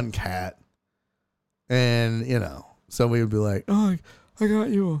had one cat. And, so we would be like, oh, I got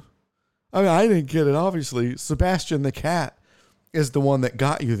you. I didn't get it, obviously. Sebastian the cat is the one that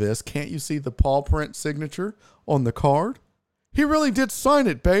got you this. Can't you see the paw print signature on the card? He really did sign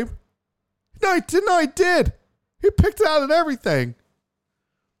it, babe. No, I did. He picked it out and everything.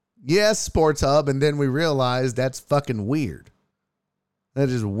 Yes, Sports Hub. And then we realized that's fucking weird. That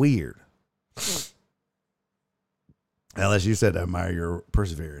is weird. Unless you said, I admire your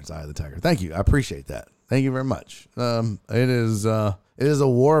perseverance, Eye of the Tiger. Thank you. I appreciate that. Thank you very much. It is a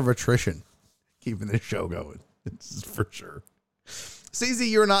war of attrition keeping this show going. It's for sure. CZ,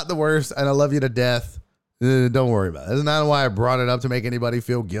 you're not the worst, and I love you to death. Don't worry about it. That's not why I brought it up to make anybody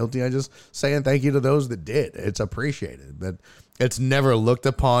feel guilty. I just saying thank you to those that did. It's appreciated, but it's never looked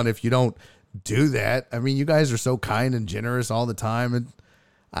upon if you don't do that. I mean, you guys are so kind and generous all the time, and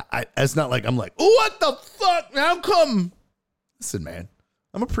it's not like I'm like, what the fuck? How come? Listen, man,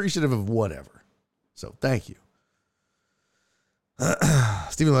 I'm appreciative of whatever. So thank you.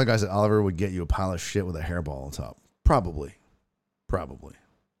 Stephen, like I said, Oliver would get you a pile of shit with a hairball on top. Probably.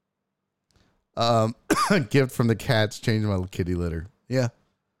 Gift from the cats changed my kitty litter. Yeah.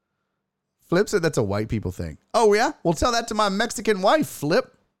 Flip said that's a white people thing. Oh, yeah? Well, tell that to my Mexican wife,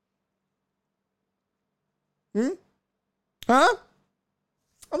 Flip. Huh?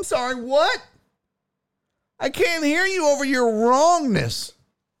 I'm sorry, what? I can't hear you over your wrongness.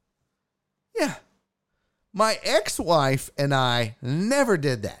 Yeah. My ex-wife and I never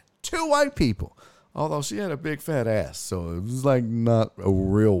did that. 2 white people. Although she had a big fat ass, so it was like not a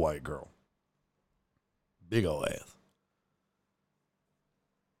real white girl. Big old ass.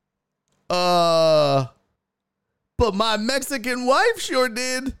 But my Mexican wife sure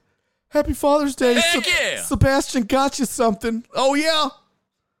did. Happy Father's Day. Yeah. Sebastian got you something. Oh, yeah.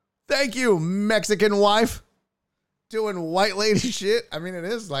 Thank you, Mexican wife. Doing white lady shit. I mean, it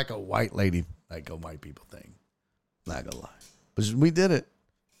is like a white lady, like a white people thing. Not gonna lie. But we did it.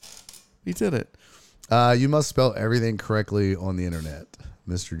 We did it. You must spell everything correctly on the internet,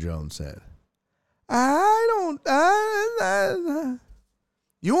 Mr. Jones said.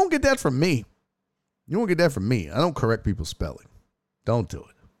 You won't get that from me. You won't get that from me. I don't correct people's spelling. Don't do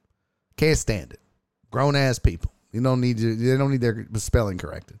it. Can't stand it. Grown ass people. They don't need their spelling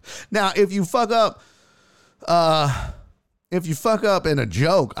corrected. Now, if you fuck up in a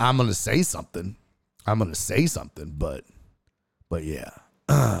joke, I'm gonna say something. But yeah.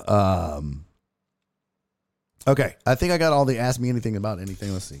 Okay, I think I got all the ask me anything about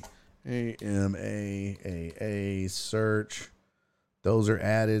anything. Let's see. AMAAA search. Those are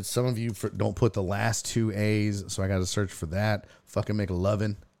added. Some of you don't put the last 2 A's, so I got to search for that. Fucking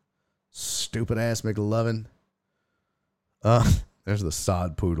McLovin. Stupid ass McLovin. There's the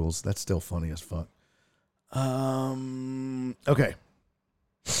sod poodles. That's still funny as fuck. Okay.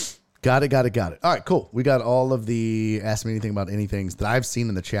 Got it. All right, cool. We got all of the ask me anything about anything that I've seen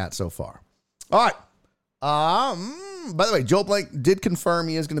in the chat so far. All right. By the way, Joe Blake did confirm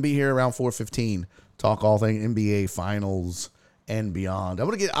he is going to be here around 4:15. Talk all things NBA Finals and beyond.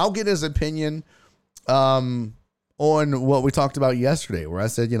 I'll get his opinion on what we talked about yesterday, where I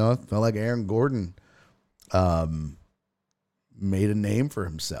said, I felt like Aaron Gordon made a name for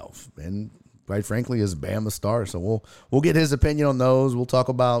himself, and quite frankly, is Bama star. So we'll get his opinion on those. We'll talk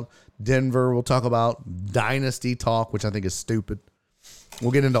about Denver. We'll talk about dynasty talk, which I think is stupid.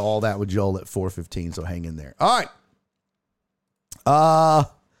 We'll get into all that with Joel at 4:15, so hang in there. All right.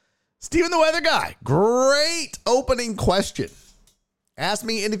 Steven the Weather Guy. Great opening question. Ask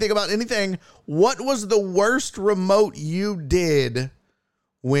me anything about anything. What was the worst remote you did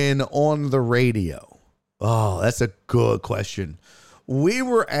when on the radio? Oh, that's a good question. We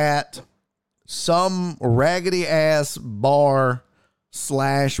were at some raggedy ass bar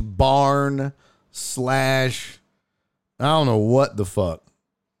 / barn / I don't know what the fuck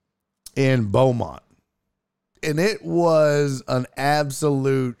in Beaumont. And it was an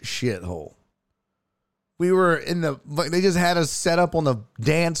absolute shithole. We were they just had us set up on the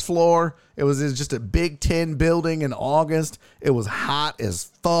dance floor. It was just a Big Ten building in August. It was hot as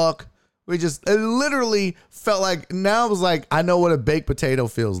fuck. It literally felt like, now it was like, I know what a baked potato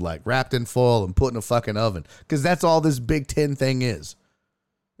feels like, wrapped in foil and put in a fucking oven. Because that's all this Big Ten thing is.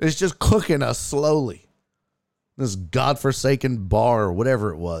 It's just cooking us slowly. This godforsaken bar or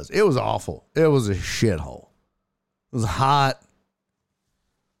whatever it was. It was awful. It was a shithole. It was hot.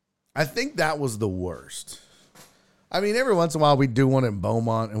 I think that was the worst. I mean, every once in a while we'd do one in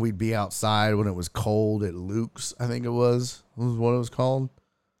Beaumont and we'd be outside when it was cold at Luke's, I think it was what it was called.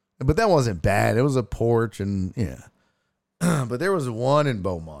 But that wasn't bad. It was a porch and yeah. But there was one in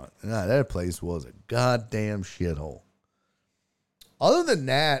Beaumont. That place was a goddamn shithole. Other than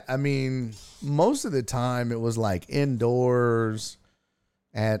that, I mean, most of the time it was like indoors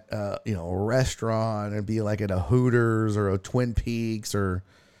at a restaurant. It'd be like at a Hooters or a Twin Peaks or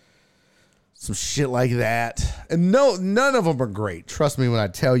some shit like that. And none of them are great. Trust me when I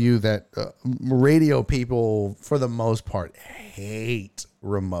tell you that radio people, for the most part, hate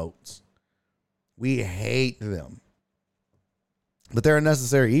remotes. We hate them. But they're a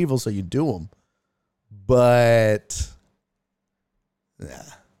necessary evil, so you do them. But yeah,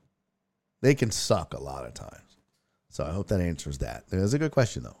 they can suck a lot of times. So I hope that answers that. That's a good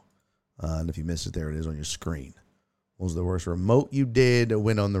question, though. And if you missed it, there it is on your screen. What was the worst remote you did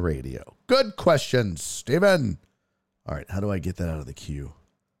when on the radio? Good question, Steven. All right, how do I get that out of the queue?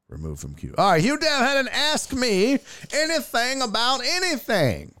 Remove from queue. All right, Hugh Dev had an Ask Me Anything About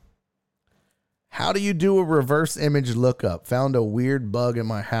Anything. How do you do a reverse image lookup? Found a weird bug in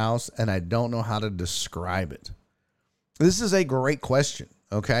my house, and I don't know how to describe it. This is a great question,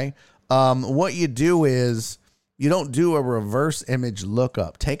 okay? What you do is you don't do a reverse image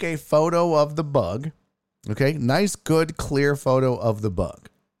lookup. Take a photo of the bug, okay? Nice, good, clear photo of the bug,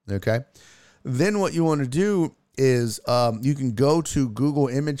 okay? Then what you want to do is you can go to Google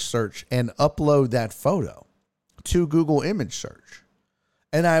Image Search and upload that photo to Google Image Search.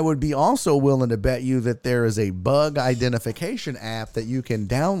 And I would be also willing to bet you that there is a bug identification app that you can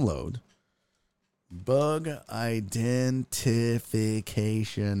download. Bug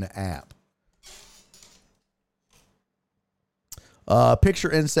identification app. Picture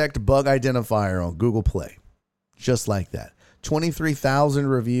insect bug identifier on Google Play. Just like that. 23,000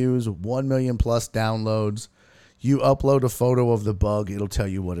 reviews, 1 million plus downloads. You upload a photo of the bug, it'll tell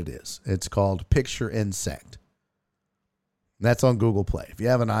you what it is. It's called Picture Insect. That's on Google Play. If you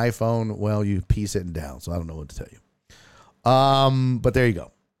have an iPhone, well, you piece it down, so I don't know what to tell you. But there you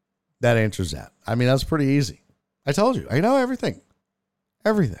go. That answers that. I mean, that's pretty easy. I told you. I know everything.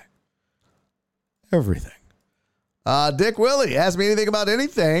 Everything. Dick Willie asked me anything about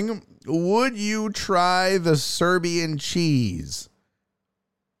anything. Would you try the Serbian cheese?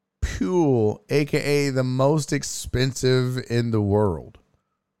 Pule, a.k.a. the most expensive in the world.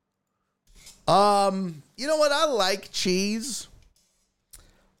 You know what? I like cheese,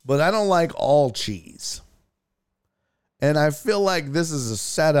 but I don't like all cheese. And I feel like this is a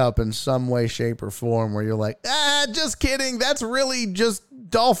setup in some way, shape, or form where you're like, just kidding. That's really just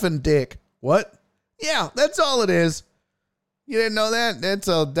dolphin dick. What? Yeah, that's all it is. You didn't know that? That's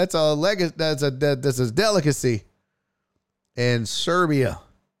a delicacy in Serbia.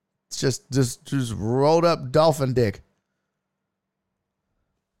 It's just rolled up dolphin dick.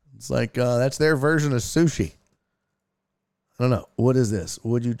 It's like that's their version of sushi. I don't know. What is this?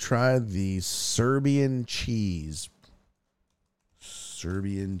 Would you try the Serbian cheese?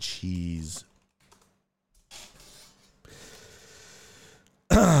 Serbian cheese.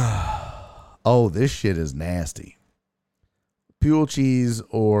 Oh, this shit is nasty. Pule cheese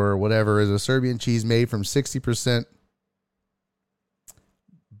or whatever is a Serbian cheese made from 60%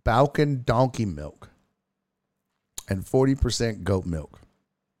 Balkan donkey milk and 40% goat milk.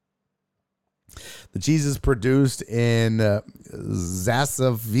 The cheese is produced in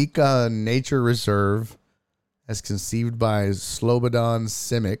Zasavica Nature Reserve as conceived by Slobodan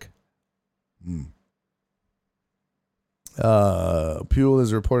Simic. Pule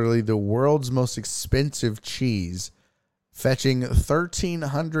is reportedly the world's most expensive cheese, fetching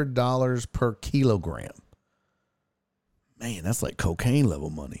 $1,300 per kilogram. Man, that's like cocaine level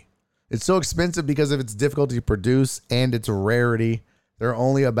money. It's so expensive because of its difficulty to produce and its rarity. There are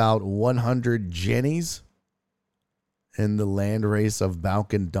only about 100 jennies in the land race of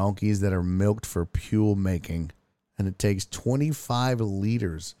Balkan donkeys that are milked for pule making, and it takes 25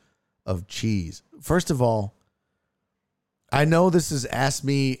 liters of cheese. First of all, I know this is Ask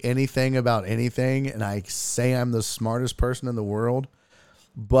Me Anything About Anything, and I say I'm the smartest person in the world,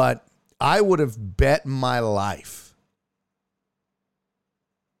 but I would have bet my life.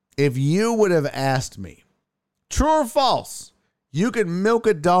 If you would have asked me, true or false, you could milk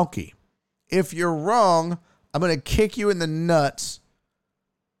a donkey. If you're wrong, I'm going to kick you in the nuts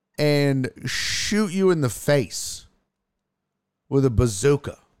and shoot you in the face with a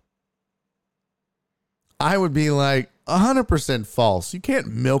bazooka. I would be like, 100% false. You can't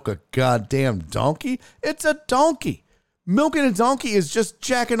milk a goddamn donkey. It's a donkey. Milking a donkey is just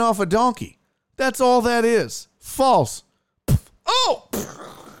jacking off a donkey. That's all that is. False. Oh!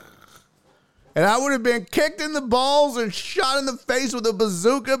 And I would have been kicked in the balls and shot in the face with a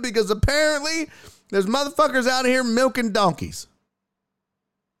bazooka because apparently there's motherfuckers out here milking donkeys.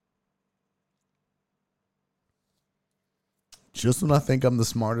 Just when I think I'm the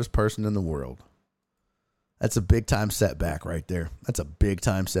smartest person in the world. That's a big time setback right there. That's a big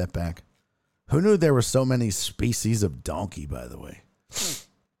time setback. Who knew there were so many species of donkey, by the way?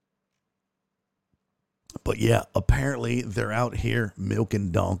 But yeah, apparently they're out here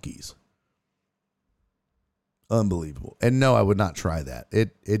milking donkeys. Unbelievable. And no, I would not try that.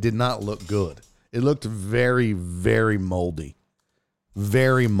 It did not look good. It looked very, very moldy.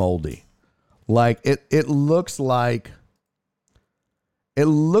 Very moldy. Like it looks like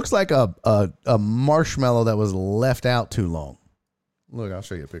a marshmallow that was left out too long. Look, I'll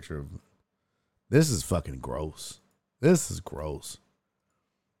show you a picture of this. Is fucking gross. This is gross.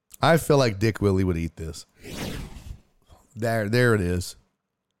 I feel like Dick Willie would eat this. There it is.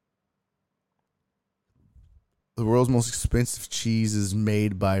 The world's most expensive cheese is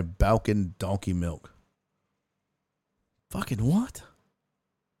made by Balkan donkey milk. Fucking what?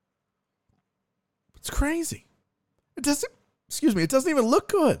 It's crazy. It doesn't even look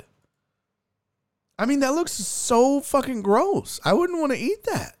good. I mean, that looks so fucking gross. I wouldn't want to eat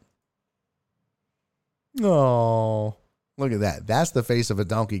that. Oh, look at that. That's the face of a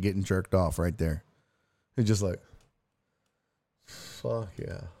donkey getting jerked off right there. It's just like, fuck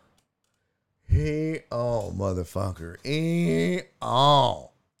yeah. Motherfucker.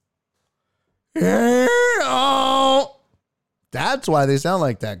 That's why they sound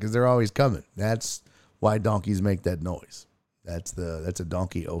like that, because they're always coming. That's why donkeys make that noise. That's a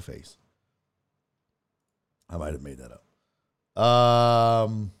donkey O face. I might have made that up.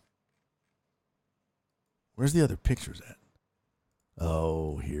 Where's the other pictures at?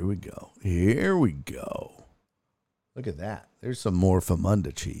 Oh, here we go. Here we go. Look at that. There's some more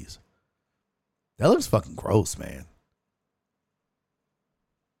Famunda cheese. That looks fucking gross, man.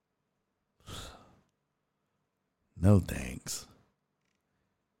 No thanks.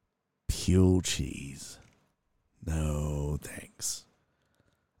 Pure cheese. No thanks.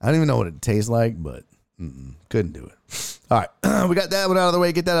 I don't even know what it tastes like, but couldn't do it. All right. We got that one out of the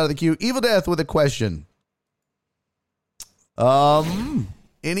way. Get that out of the queue. Evil Death with a question.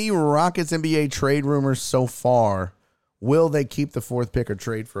 Any Rockets NBA trade rumors so far? Will they keep the fourth pick or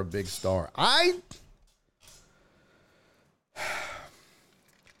trade for a big star? I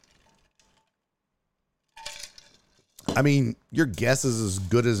mean, your guess is as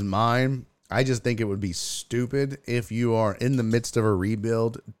good as mine. I just think it would be stupid if you are in the midst of a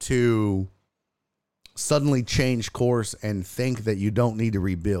rebuild to suddenly change course and think that you don't need to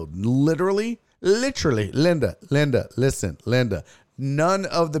rebuild. Literally, Linda, listen, Linda, none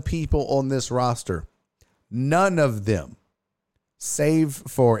of the people on this roster, none of them, save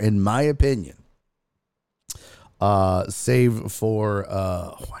for, in my opinion, why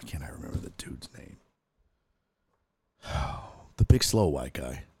can't I remember the dude's name? The big slow white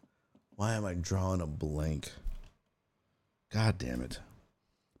guy. Why am I drawing a blank? God damn it.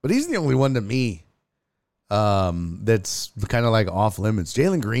 But he's the only one to me that's kind of like off limits.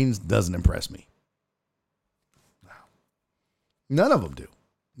 Jalen Green doesn't impress me. None of them do.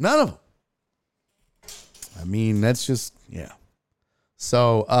 None of them. I mean, that's just, yeah.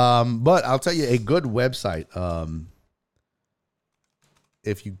 So, but I'll tell you a good website.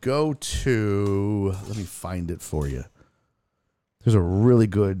 If you go to, let me find it for you. There's a really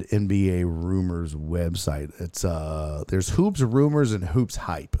good NBA rumors website. It's there's Hoops Rumors and Hoops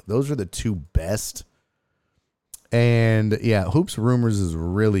Hype. Those are the two best. And yeah, Hoops Rumors is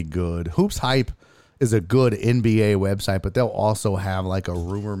really good. Hoops Hype is a good NBA website, but they'll also have like a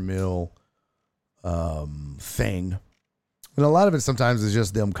rumor mill thing. And a lot of it sometimes is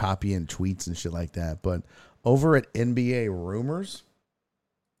just them copying tweets and shit like that. But over at NBA Rumors,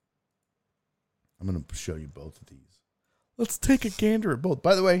 I'm going to show you both of these. Let's take a gander at both.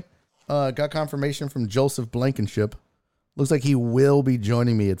 By the way, got confirmation from Joseph Blankenship. Looks like he will be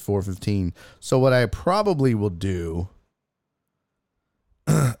joining me at 4:15. So what I probably will do.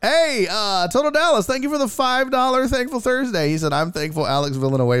 Hey, Total Dallas, thank you for the $5 Thankful Thursday. He said, I'm thankful Alex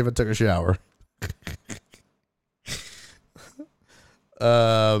Villanueva took a shower.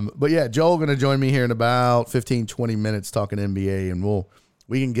 But yeah, Joel going to join me here in about 15, 20 minutes talking NBA, and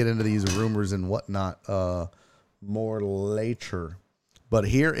we can get into these rumors and whatnot more later. But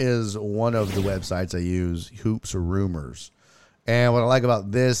here is one of the websites I use, Hoops Rumors. And what I like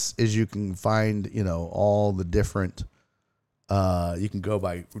about this is you can find, all the different, you can go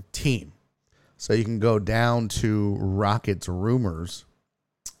by team. So you can go down to Rockets Rumors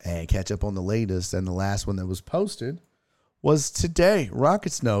and catch up on the latest. And the last one that was posted was today.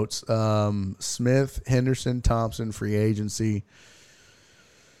 Rockets notes, Smith, Henderson, Thompson, free agency.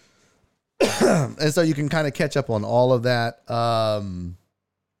 And so you can kind of catch up on all of that.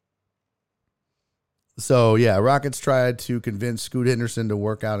 So, yeah, Rockets tried to convince Scoot Henderson to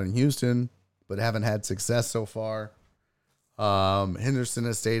work out in Houston, but haven't had success so far. Henderson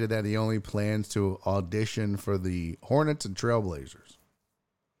has stated that he only plans to audition for the Hornets and Trailblazers.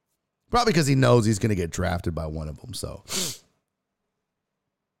 Probably because he knows he's going to get drafted by one of them. So,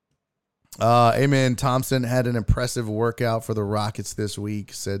 Amen Thompson had an impressive workout for the Rockets this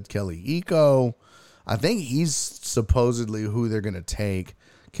week, said Kelly Eco. I think he's supposedly who they're going to take.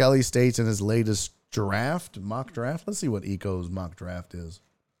 Kelly states in his latest mock draft. Let's see what Eco's mock draft is.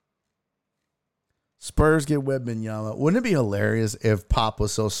 Spurs get Wembanyama. Wouldn't it be hilarious if Pop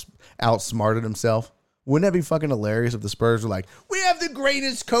was so outsmarted himself? Wouldn't that be fucking hilarious if the Spurs were like, we have the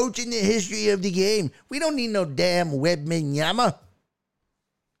greatest coach in the history of the game. We don't need no damn Wembanyama.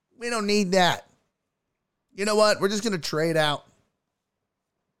 We don't need that. You know what? We're just going to trade out.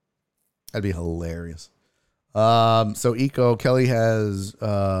 That'd be hilarious. So Kelly has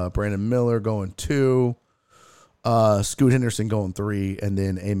Brandon Miller going 2, Scoot Henderson going 3, and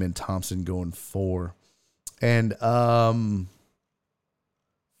then Amen Thompson going 4. And if I'm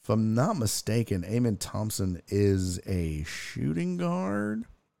not mistaken, Amen Thompson is a shooting guard.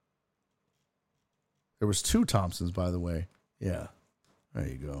 There was 2 Thompsons, by the way. Yeah. There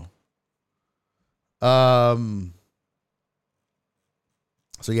you go.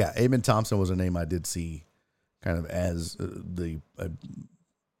 So yeah, Amen Thompson was a name I did see kind of as the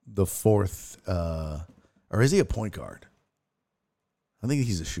fourth, or is he a point guard? I think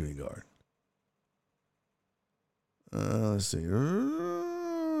he's a shooting guard. Let's see.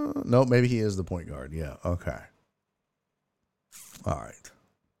 No, maybe he is the point guard. Yeah. Okay. All right.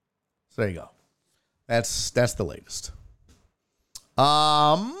 So there you go. That's the latest.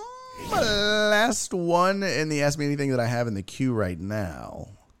 Last one in the Ask Me Anything that I have in the queue right now.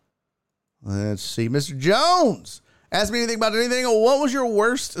 Let's see. Mr. Jones, ask me anything about anything. What was your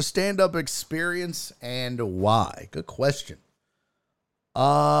worst stand-up experience and why? Good question.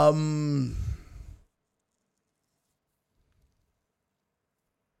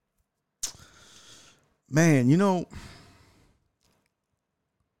 Man, you know,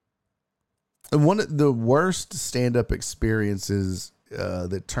 one of the worst stand-up experiences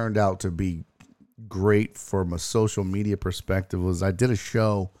that turned out to be great from a social media perspective was I did a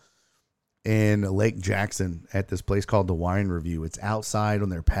show in Lake Jackson at this place called The Wine Review. It's outside on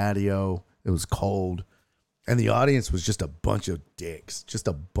their patio. It was cold. And the audience was just a bunch of dicks, just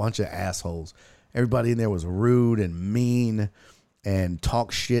a bunch of assholes. Everybody in there was rude and mean and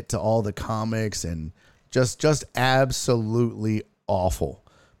talk shit to all the comics and just absolutely awful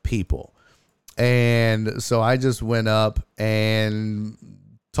people. And so I just went up and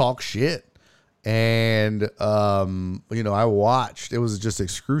talked shit. And, I watched. It was just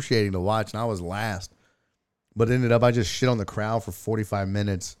excruciating to watch, and I was last. But it ended up, I just shit on the crowd for 45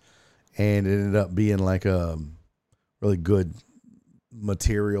 minutes, and it ended up being like a really good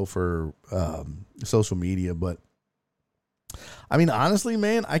material for social media. But, I mean, honestly,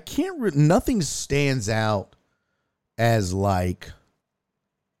 man, I can't, nothing stands out as like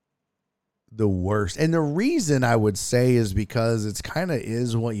the worst. And the reason I would say is because it's kind of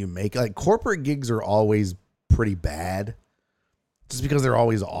is what you make. Like corporate gigs are always pretty bad just because they're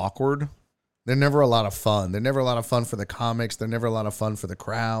always awkward. They're never a lot of fun. They're never a lot of fun for the comics. They're never a lot of fun for the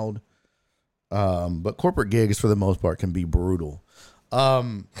crowd. But corporate gigs for the most part can be brutal.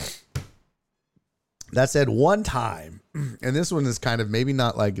 That said, one time, and this one is kind of maybe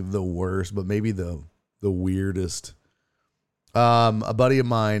not like the worst, but maybe the weirdest. A buddy of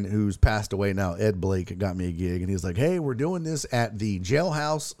mine who's passed away now, Ed Blake, got me a gig, and he's like, hey, we're doing this at the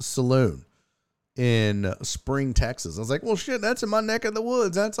Jailhouse Saloon in Spring, Texas. I was like, well, shit, that's in my neck of the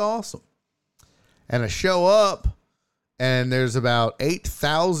woods. That's awesome. And I show up, and there's about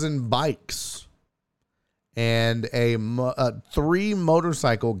 8,000 bikes and 3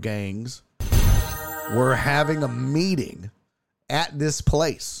 motorcycle gangs were having a meeting at this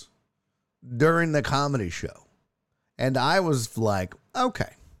place during the comedy show. And I was like,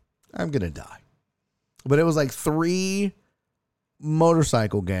 okay, I'm going to die. But it was like 3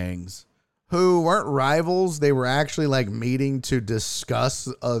 motorcycle gangs who weren't rivals. They were actually like meeting to discuss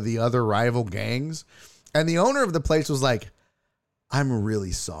the other rival gangs. And the owner of the place was like, I'm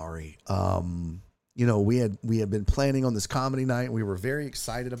really sorry. We had been planning on this comedy night. We were very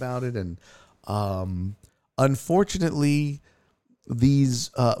excited about it. And unfortunately,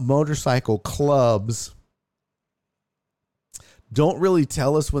 these motorcycle clubs don't really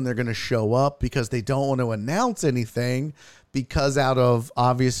tell us when they're going to show up because they don't want to announce anything because out of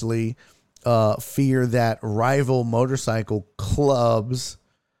obviously fear that rival motorcycle clubs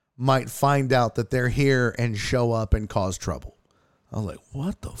might find out that they're here and show up and cause trouble. I was like,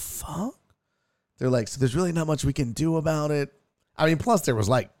 what the fuck? They're like, so there's really not much we can do about it. I mean, plus there was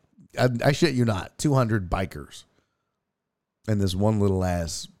like, I shit you not, 200 bikers in this one little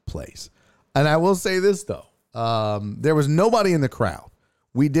ass place. And I will say this though. There was nobody in the crowd.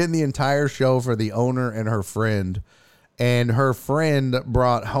 We did the entire show for the owner and her friend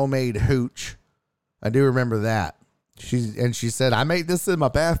brought homemade hooch. I do remember that. She said, I made this in my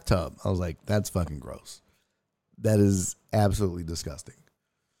bathtub. I was like, that's fucking gross. That is absolutely disgusting.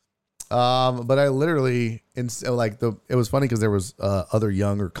 But I literally, it was funny because there was other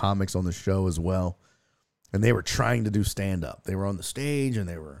younger comics on the show as well. And they were trying to do stand up. They were on the stage and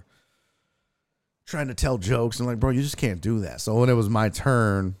they were trying to tell jokes and like, bro, you just can't do that. So when it was my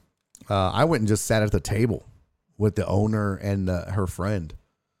turn, I went and just sat at the table with the owner and her friend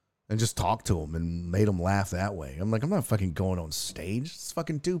and just talked to them and made them laugh that way. I'm like, I'm not fucking going on stage. It's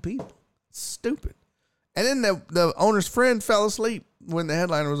fucking 2 people. It's stupid. And then the owner's friend fell asleep when the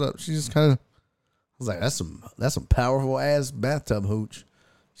headliner was up. She just kind of, I was like, that's some powerful ass bathtub hooch.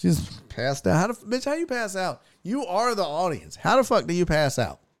 She just passed out. How you pass out? You are the audience. How the fuck do you pass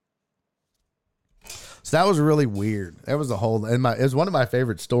out? So that was really weird. That was it was one of my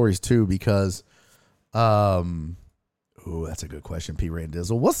favorite stories too, because, that's a good question. P.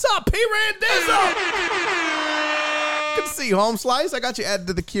 Randizzle. What's up, P. Randizzle? Good to see you, Home Slice. I got you added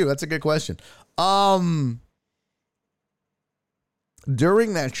to the queue. That's a good question.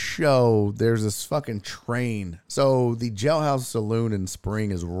 during that show, there's this fucking train. So the Jailhouse Saloon in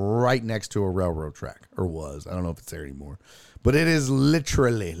Spring is right next to a railroad track, or was. I don't know if it's there anymore. But it is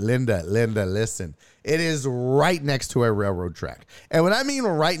literally, Linda, listen. It is right next to a railroad track. And when I mean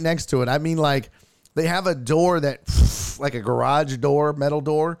right next to it, I mean like they have a door that, like a garage door, metal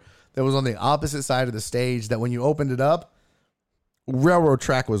door, that was on the opposite side of the stage that when you opened it up, railroad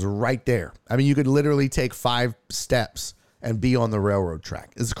track was right there. I mean, you could literally take 5 steps and be on the railroad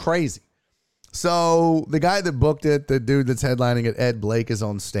track. It's crazy. So the guy that booked it, the dude that's headlining it, Ed Blake, is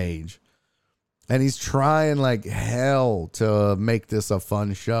on stage. And he's trying like hell to make this a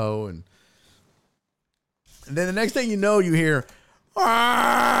fun show. And then the next thing you know, you hear,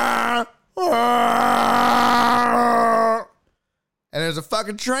 and there's a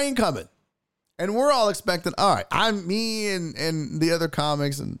fucking train coming. And we're all expecting, all right, me and the other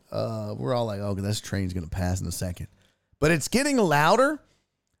comics, and we're all like, oh, this train's going to pass in a second. But it's getting louder,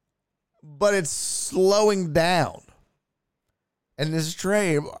 but it's slowing down. And this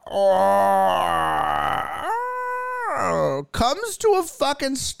train comes to a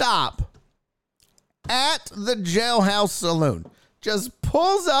fucking stop at the Jailhouse Saloon. Just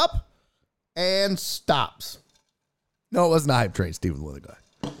pulls up and stops. No, it wasn't a hype train. Stephen, the other guy.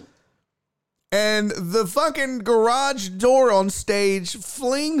 And the fucking garage door on stage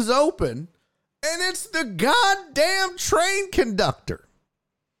flings open, and it's the goddamn train conductor.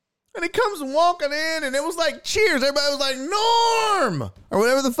 And he comes walking in, and it was like cheers. Everybody was like, Norm! Or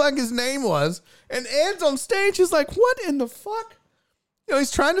whatever the fuck his name was. And Ed's on stage. He's like, what in the fuck? You know,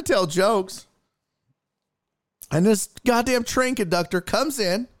 he's trying to tell jokes. And this goddamn train conductor comes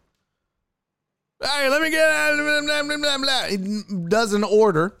in. All right, let me get out. Blah, blah, blah, blah. He does an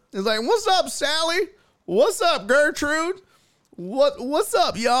order. He's like, what's up, Sally? What's up, Gertrude? What's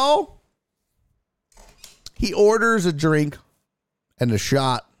up, y'all? He orders a drink and a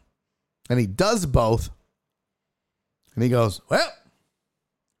shot. And he does both. And he goes, well,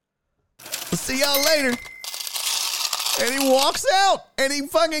 we'll see y'all later. And he walks out. And he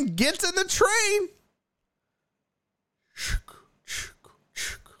fucking gets in the train.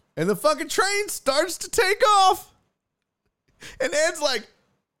 And the fucking train starts to take off. And Ed's like,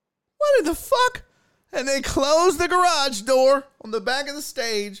 what in the fuck? And they close the garage door on the back of the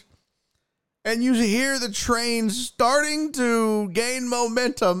stage. And you hear the train starting to gain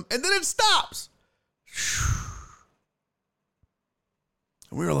momentum. And then it stops.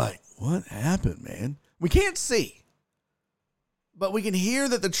 And we were like, what happened, man? We can't see. But we can hear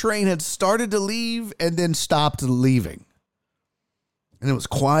that the train had started to leave and then stopped leaving. And it was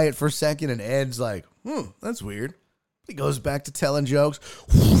quiet for a second, and Ed's like, that's weird. He goes back to telling jokes.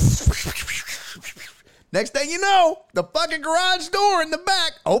 Next thing you know, the fucking garage door in the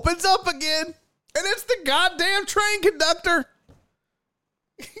back opens up again, and it's the goddamn train conductor.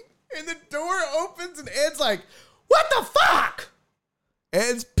 And the door opens, and Ed's like, what the fuck?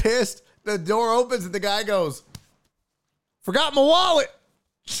 Ed's pissed. The door opens, and the guy goes, forgot my wallet.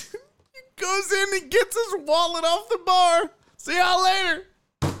 He goes in and gets his wallet off the bar. See y'all later.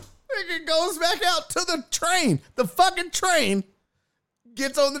 It goes back out to the train. The fucking train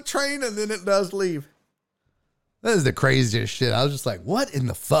gets on the train, and then it does leave. That is the craziest shit. I was just like, what in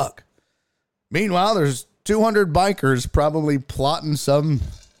the fuck? Meanwhile, there's 200 bikers probably plotting some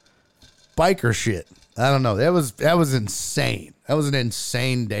biker shit. I don't know. That was insane. That was an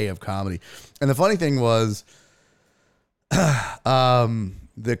insane day of comedy. And the funny thing was,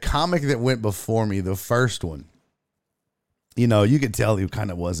 the comic that went before me, the first one, you know, you could tell he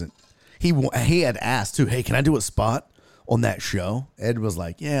kind of wasn't. He had asked too, hey, can I do a spot on that show? Ed was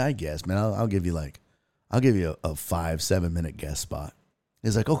like, yeah, I guess, man. I'll give you a 5-7 minute guest spot.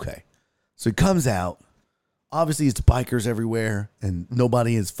 He's like, okay. So he comes out. Obviously, it's bikers everywhere, and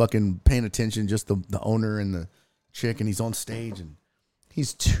nobody is fucking paying attention, just the owner and the chick, and he's on stage, and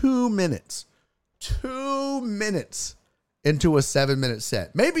he's 2 minutes into a 7-minute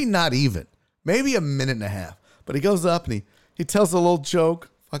set. Maybe not even. Maybe a minute and a half. But he goes up, and he tells a little joke,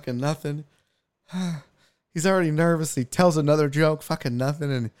 fucking nothing. He's already nervous. He tells another joke, fucking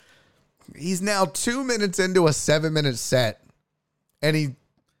nothing, and he's now 2 minutes into a 7-minute set, and he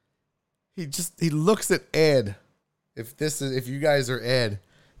looks at Ed. If you guys are Ed,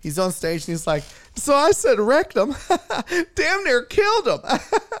 he's on stage and he's like, so I said wrecked him. Damn near killed him.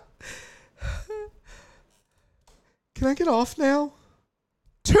 Can I get off now?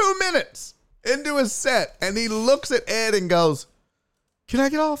 2 minutes into his set, and he looks at Ed and goes, can I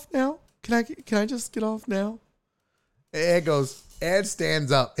get off now? Can I just get off now? And Ed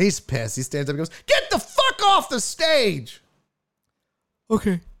stands up. He's pissed. He stands up and goes, get the fuck off the stage.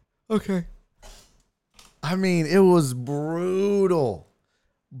 Okay. I mean, it was brutal.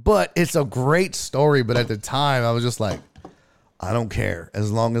 But it's a great story. But at the time, I was just like, I don't care.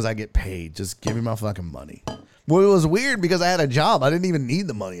 As long as I get paid, just give me my fucking money. Well, it was weird because I had a job. I didn't even need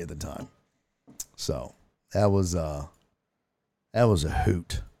the money at the time. So that was a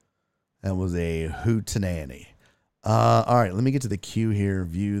hoot. That was a hootenanny. All right, let me get to the queue here.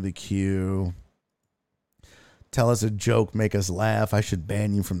 View the queue. Tell us a joke, make us laugh. I should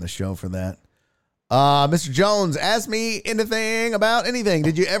ban you from the show for that. Mr. Jones, ask me anything about anything.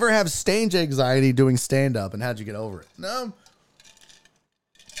 Did you ever have stage anxiety doing stand-up, and how'd you get over it? No.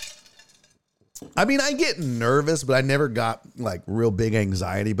 I mean, I get nervous, but I never got like real big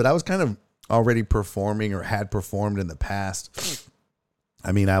anxiety, but I was kind of already performing or had performed in the past.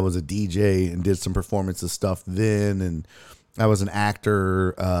 I mean, I was a DJ and did some performances stuff then, and I was an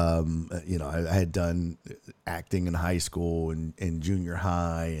actor. I had done acting in high school and junior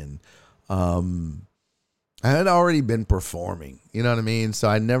high, and I had already been performing, you know what I mean? So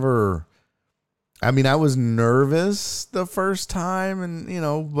I was nervous the first time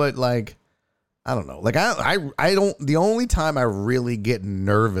and, but like, I don't know. Like the only time I really get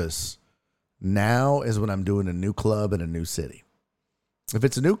nervous now is when I'm doing a new club in a new city. If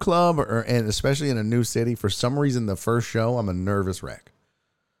it's a new club and especially in a new city, for some reason, the first show, I'm a nervous wreck.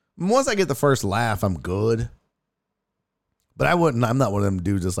 Once I get the first laugh, I'm good. But I'm not one of them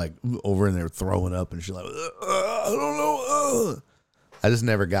dudes that's like over in there throwing up and shit like, I don't know. I just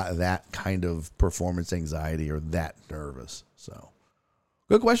never got that kind of performance anxiety or that nervous. So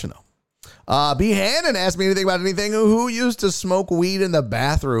good question though. B. Hannon asked me anything about anything. Who used to smoke weed in the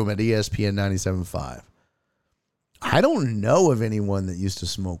bathroom at ESPN 97.5? I don't know of anyone that used to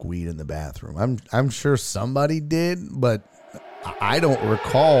smoke weed in the bathroom. I'm sure somebody did, but I don't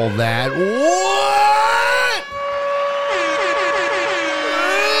recall that. What?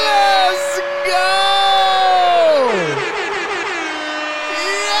 Let's go!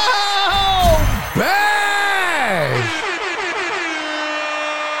 Yo, Bash!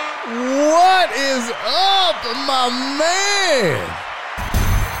 What is up, my man?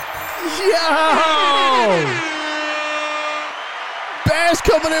 Yo! Bash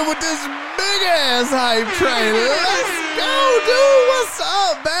coming in with this big ass hype train. Let's go, dude. What's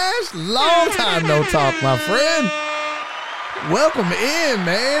up, Bash? Long time no talk, my friend. Welcome in,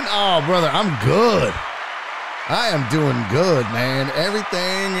 man. Oh, brother, I'm good. I am doing good, man.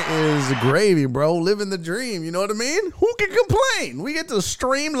 Everything is gravy, bro. Living the dream. You know what I mean? Who can complain? We get to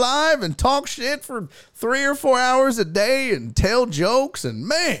stream live and talk shit for 3 or 4 hours a day and tell jokes, and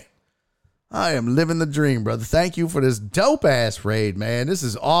man, I am living the dream, brother. Thank you for this dope-ass raid, man. This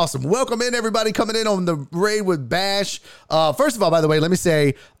is awesome. Welcome in, everybody coming in on the raid with Bash. First of all, by the way, let me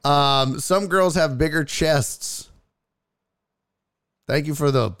say, some girls have bigger chests. Thank you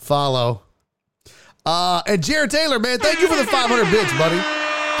for the follow. And Jared Taylor, man, thank you for the 500 bits, buddy.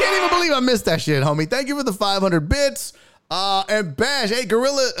 Can't even believe I missed that shit, homie. Thank you for the 500 bits. And Bash, hey,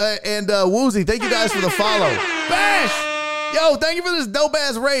 Gorilla and Woozy, thank you guys for the follow. Bash! Yo, thank you for this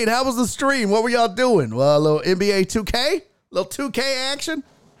dope-ass raid. How was the stream? What were y'all doing? Well, a little NBA 2K? A little 2K action?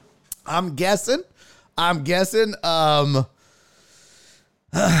 I'm guessing. That's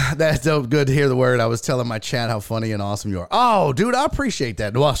so good to hear the word. I was telling my chat how funny and awesome you are. Oh, dude, I appreciate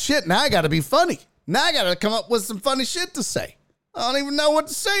that. Well, shit, now I got to be funny. Now I got to come up with some funny shit to say. I don't even know what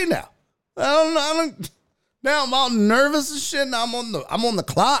to say now. I don't. Now I'm all nervous and shit. Now I'm on the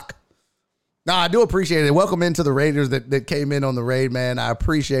clock. No, I do appreciate it. Welcome into the Raiders that came in on the raid, man. I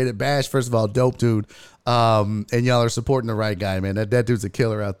appreciate it. Bash, first of all, dope dude. And y'all are supporting the right guy, man. That dude's a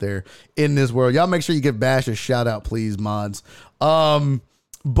killer out there in this world. Y'all make sure you give Bash a shout out, please, mods. But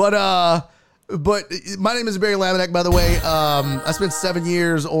my name is Barry Laminack, by the way. I spent 7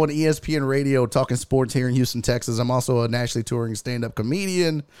 years on ESPN Radio talking sports here in Houston, Texas. I'm also a nationally touring stand-up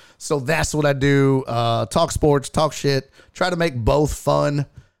comedian. So that's what I do. Talk sports, talk shit, try to make both fun.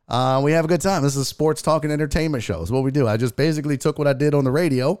 We have a good time. This is a sports talk and entertainment show. It's what we do. I just basically took what I did on the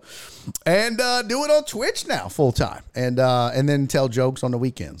radio and do it on Twitch now full time, and then tell jokes on the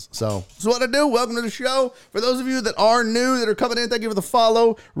weekends. So this is what I do. Welcome to the show. For those of you that are new, that are coming in, thank you for the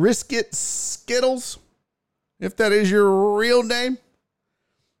follow. Risk It Skittles, if that is your real name.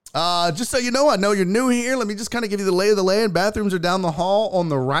 Just so you know, I know you're new here. Let me just kind of give you the lay of the land. Bathrooms are down the hall on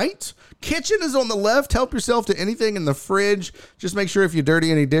the right. Kitchen is on the left. Help yourself to anything in the fridge. Just make sure if you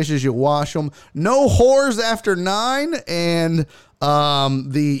dirty any dishes, you wash them. No whores after 9. And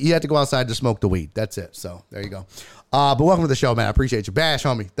you have to go outside to smoke the weed. That's it. So there you go. But welcome to the show, man. I appreciate you. Bash,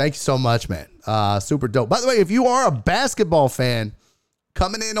 homie. Thank you so much, man. Super dope. By the way, if you are a basketball fan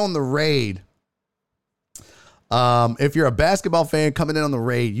coming in on the raid, If you're a basketball fan coming in on the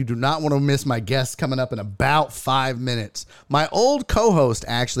raid, you do not want to miss my guest coming up in about 5 minutes. My old co-host,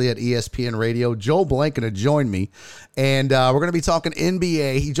 actually, at ESPN Radio, Joel Blank, going to join me, and we're going to be talking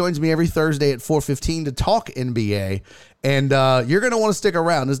NBA. He joins me every Thursday at 4:15 to talk NBA, and you're going to want to stick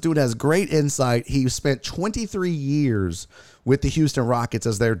around. This dude has great insight. He spent 23 years with the Houston Rockets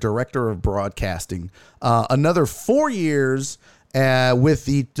as their director of broadcasting, another 4 years with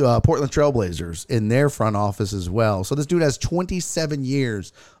the Portland Trailblazers in their front office as well. So this dude has 27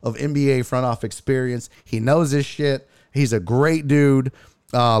 years of NBA front office experience. He knows his shit. He's a great dude.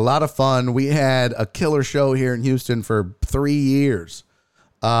 A lot of fun. We had a killer show here in Houston for 3 years.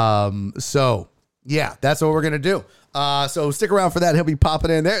 So yeah, that's what we're going to do. So stick around for that. He'll be popping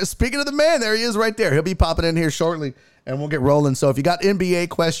in there. Speaking of the man, there he is right there. He'll be popping in here shortly, and we'll get rolling. So if you got NBA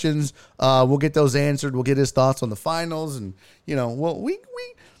questions, we'll get those answered. We'll get his thoughts on the finals, and we'll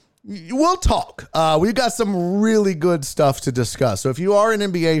talk. We've got some really good stuff to discuss. So if you are an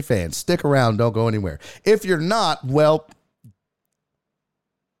NBA fan, stick around. Don't go anywhere. If you're not, well,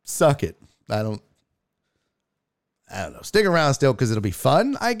 suck it. I don't know. Stick around still because it'll be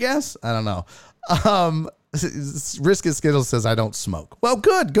fun, I guess. I don't know. Risk of Skittles says I don't smoke. Well,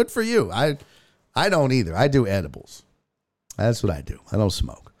 good for you. I don't either. I do edibles. That's what I do. I don't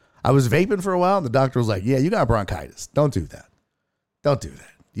smoke. I was vaping for a while, and the doctor was like, "Yeah, you got bronchitis. Don't do that. Don't do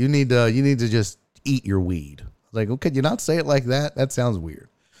that. You need to just eat your weed." I was like, "Well, could you not say it like that? That sounds weird."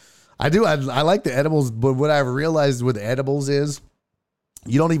 I do. I like the edibles, but what I've realized with edibles is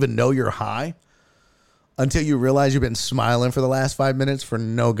you don't even know you're high until you realize you've been smiling for the last 5 minutes for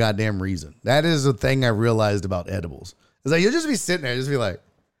no goddamn reason. That is the thing I realized about edibles. It's like, you'll just be sitting there, just be like,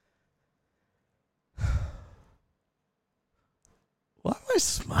 why am I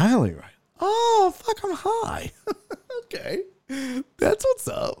smiling right? Oh, fuck, I'm high. Okay. That's what's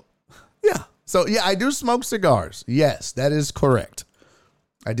up. Yeah. So, yeah, I do smoke cigars. Yes, that is correct.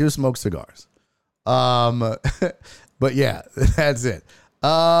 I do smoke cigars. But yeah, that's it.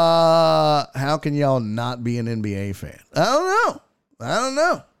 How can y'all not be an NBA fan? I don't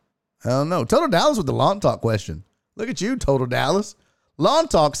know. Total Dallas with the lawn talk question. Look at you, Total Dallas. Lawn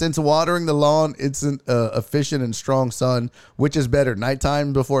talk, since watering the lawn, it's an efficient and strong sun. Which is better,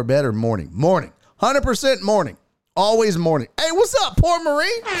 nighttime before bed or morning? Morning. 100% morning. Always morning. Hey, what's up, poor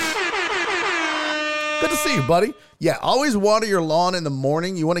Marie? Good to see you, buddy. Yeah, always water your lawn in the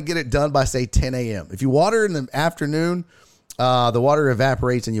morning. You want to get it done by, say, 10 a.m. If you water in the afternoon, the water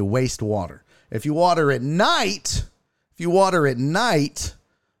evaporates and you waste water. If you water at night,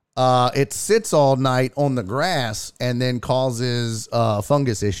 it sits all night on the grass and then causes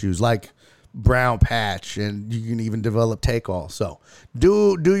fungus issues like brown patch, and you can even develop take-all. So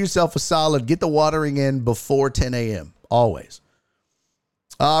do yourself a solid. Get the watering in before 10 a.m. Always.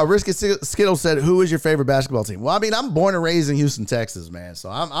 Risky Skittle said, "Who is your favorite basketball team?" Well, I mean, I'm born and raised in Houston, Texas, man. So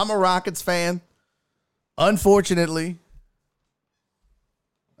I'm a Rockets fan. Unfortunately.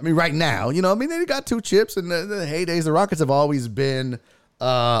 I mean, right now, they got 2 chips in the heydays. The Rockets have always been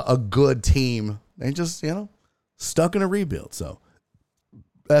a good team. They just, stuck in a rebuild. So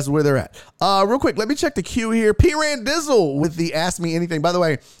that's where they're at. Real quick, let me check the queue here. P. Randizzle with the Ask Me Anything. By the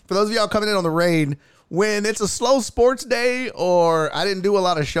way, for those of y'all coming in on the raid, when it's a slow sports day or I didn't do a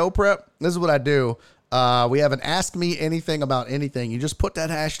lot of show prep, this is what I do. We have an Ask Me Anything about anything. You just put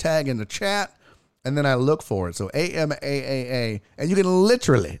that hashtag in the chat, and then I look for it. So AMAAA. And you can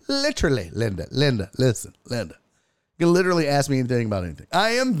literally, Linda, listen, Linda. You can literally ask me anything about anything.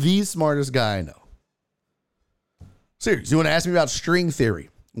 I am the smartest guy I know. Serious. You want to ask me about string theory?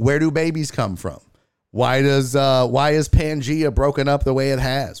 Where do babies come from? Why is Pangea broken up the way it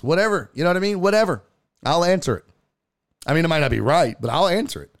has? Whatever. You know what I mean? Whatever. I'll answer it. I mean, it might not be right, but I'll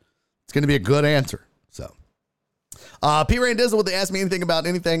answer it. It's going to be a good answer. So, P. Rain Dizzle with the Ask Me Anything about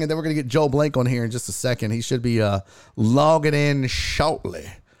anything, and then we're going to get Joe Blank on here in just a second. He should be logging in shortly.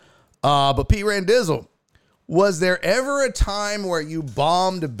 But P. Rain Dizzle, was there ever a time where you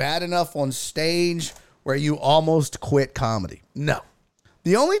bombed bad enough on stage where you almost quit comedy? No.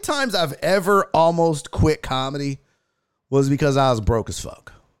 The only times I've ever almost quit comedy was because I was broke as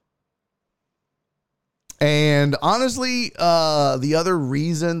fuck. And honestly, the other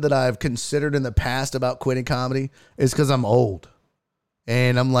reason that I've considered in the past about quitting comedy is because I'm old.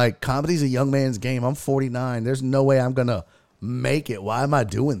 And I'm like, comedy's a young man's game. I'm 49. There's no way I'm going to make it. Why am I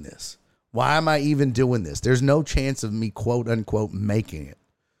doing this? Why am I even doing this? There's no chance of me, quote unquote, making it.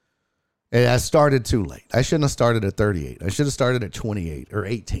 And I started too late. I shouldn't have started at 38. I should have started at 28 or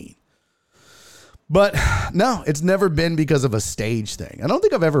 18. But no, it's never been because of a stage thing. I don't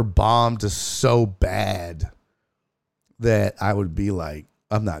think I've ever bombed so bad that I would be like,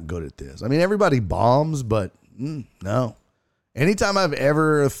 I'm not good at this. I mean, everybody bombs, but No. Anytime I've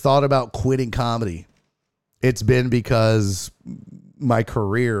ever thought about quitting comedy, it's been because my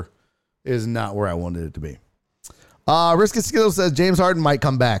career is not where I wanted it to be. Risk of Skill says James Harden might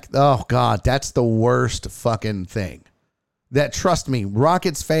come back. Oh, God, that's the worst fucking thing. That, trust me,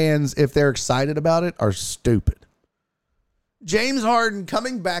 Rockets fans, if they're excited about it, are stupid. James Harden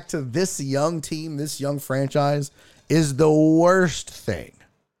coming back to this young team, this young franchise, is the worst thing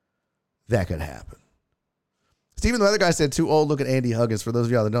that could happen. Steven, the other guy, said too old. Look at Andy Huggins. For those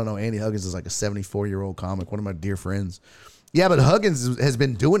of y'all that don't know, Andy Huggins is like a 74-year-old comic, one of my dear friends. Yeah, but Huggins has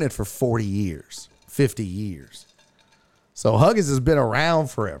been doing it for 40 years, 50 years. So Huggins has been around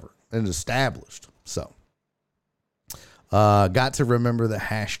forever and established. So got to remember the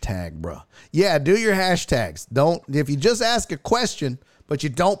hashtag, bro. Yeah, do your hashtags. Don't, if you just ask a question, but you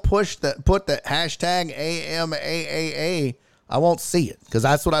don't put the hashtag AMAAA, I won't see it because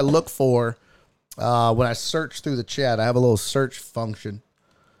that's what I look for when I search through the chat. I have a little search function,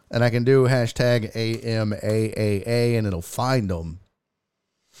 and I can do hashtag AMAAA, and it'll find them.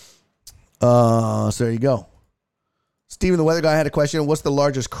 So there you go. Steven, the weather guy, had a question. What's the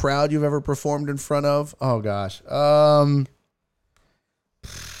largest crowd you've ever performed in front of? Oh, gosh.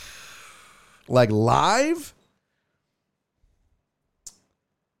 Like live?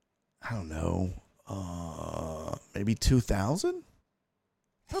 I don't know. Maybe 2,000?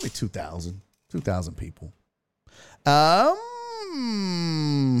 Probably 2,000. 2,000 people. Who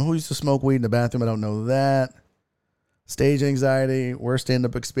used to smoke weed in the bathroom? I don't know that. Stage anxiety, worst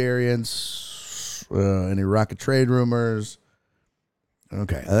stand-up experience, any rocket trade rumors.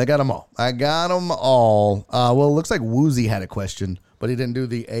 Okay, I got them all. Well, it looks like Woozy had a question, but he didn't do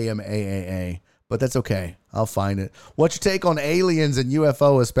the AMAAA. But that's okay. I'll find it. What's your take on aliens and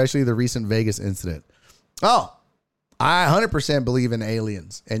UFO, especially the recent Vegas incident? Oh, I 100% believe in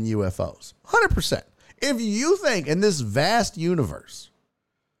aliens and UFOs. 100%. If you think in this vast universe,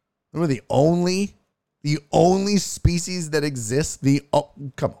 we're the only species that exists,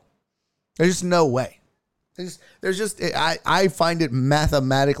 come on. There's just no way. I find it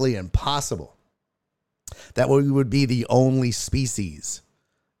mathematically impossible that we would be the only species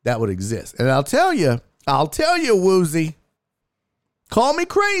that would exist. And I'll tell you, Woozy, call me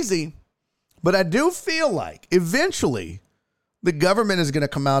crazy, but I do feel like eventually the government is going to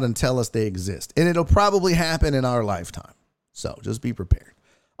come out and tell us they exist. And it'll probably happen in our lifetime. So just be prepared.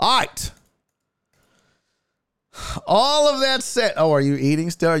 All right. All of that said. Oh, are you eating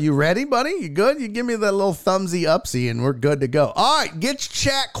still? Are you ready, buddy? You good? You give me that little thumbsy upsy and we're good to go. All right. Get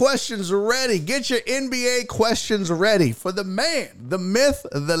your chat questions ready. Get your NBA questions ready for the man, the myth,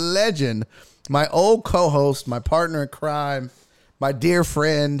 the legend, my old co-host, my partner in crime, my dear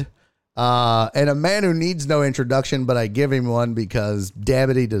friend, and a man who needs no introduction, but I give him one because damn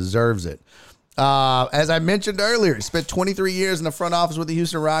it, he deserves it. As I mentioned earlier, he spent 23 years in the front office with the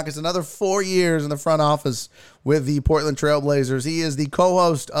Houston Rockets, another 4 years in the front office with the Portland Trailblazers. He is the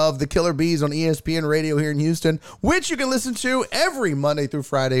co-host of the Killer Bees on ESPN Radio here in Houston, which you can listen to every Monday through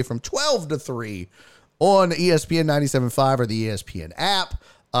Friday from 12 to 3 on ESPN 97.5 or the ESPN app.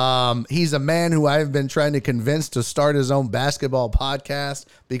 He's a man who I've been trying to convince to start his own basketball podcast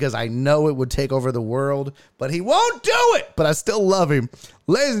because I know it would take over the world, but he won't do it. But I still love him.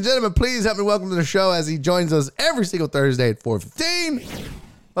 Ladies and gentlemen, please help me welcome to the show as he joins us every single Thursday at 4:15.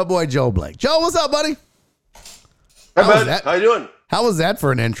 My boy Joe Blake. Joe, what's up, buddy? Hey, bud. How you doing? How was that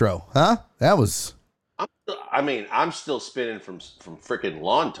for an intro? Huh? That was. I'm still spinning from freaking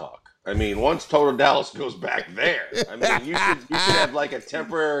lawn talk. I mean, once Total Dallas goes back there, I mean, you should have like a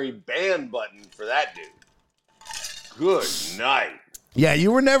temporary ban button for that dude. Good night. Yeah,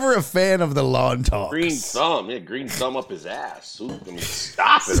 you were never a fan of the lawn talks. Green thumb. Yeah, green thumb up his ass. Ooh, I mean,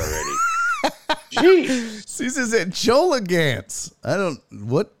 stop it already. Jeez. Cece said Choligants. I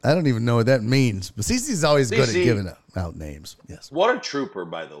don't even know what that means. But Cece's always good at giving out names. Yes. What a trooper,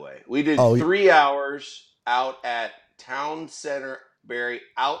 by the way. We did 3 hours out at Town Center Barry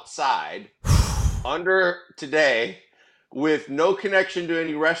outside under today with no connection to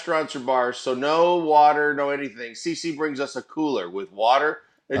any restaurants or bars, so no water, no anything. CC brings us a cooler with water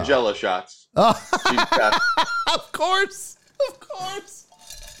and Jello shots. Of course.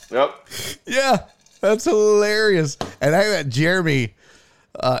 Yep. Yeah, that's hilarious. And I bet Jeremy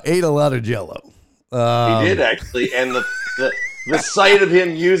ate a lot of Jello. He did actually, and the sight of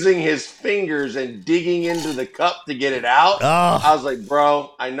him using his fingers and digging into the cup to get it out, I was like,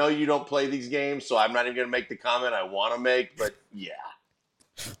 bro, I know you don't play these games, so I'm not even going to make the comment I want to make, but yeah.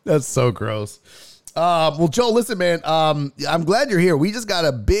 That's so gross. Well, Joe, listen, man, I'm glad you're here. We just got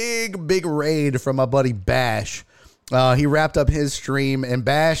a big raid from my buddy Bash He wrapped up his stream, and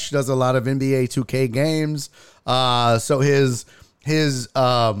Bash does a lot of NBA 2K games. So his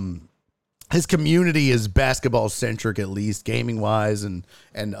community is basketball centric, at least gaming wise and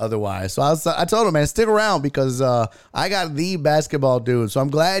otherwise. So I told him, man, stick around because I got the basketball dude. So I'm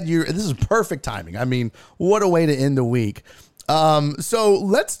glad this is perfect timing. I mean, what a way to end the week. So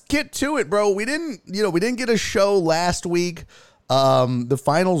let's get to it, bro. We didn't get a show last week. The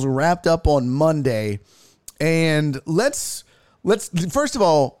finals wrapped up on Monday, and let's first of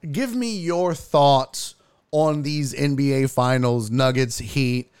all, give me your thoughts on these NBA finals, Nuggets,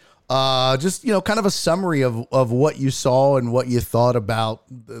 Heat. Just, kind of a summary of what you saw and what you thought about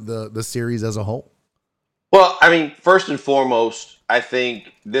the series as a whole. Well, I mean, first and foremost, I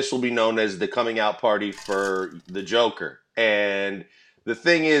think this will be known as the coming out party for the Joker. And the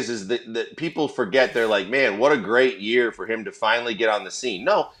thing is that people forget, they're like, man, what a great year for him to finally get on the scene.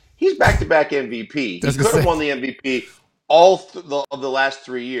 No, he's back-to-back MVP. He could have won the MVP all of the last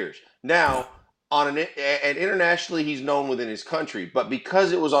 3 years. Now, and internationally, he's known within his country, but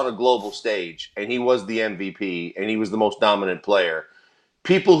because it was on a global stage and he was the MVP and he was the most dominant player,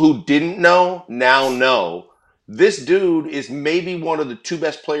 people who didn't know now know this dude is maybe one of the two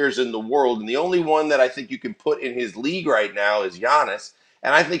best players in the world. And the only one that I think you can put in his league right now is Giannis.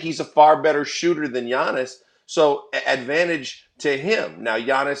 And I think he's a far better shooter than Giannis. So advantage to him. Now,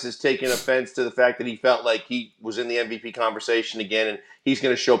 Giannis has taken offense to the fact that he felt like he was in the MVP conversation again, and he's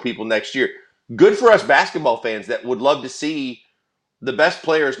going to show people next year. Good for us basketball fans that would love to see the best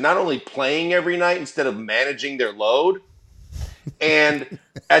players not only playing every night instead of managing their load, and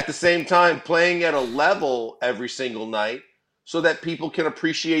at the same time playing at a level every single night so that people can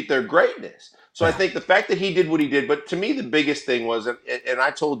appreciate their greatness. So I think the fact that he did what he did, but to me the biggest thing was, and I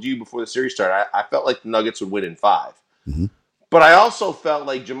told you before the series started, I felt like the Nuggets would win in 5. Mm-hmm. But I also felt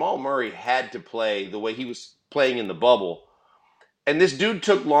like Jamal Murray had to play the way he was playing in the bubble. And this dude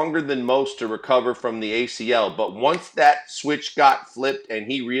took longer than most to recover from the ACL. But once that switch got flipped and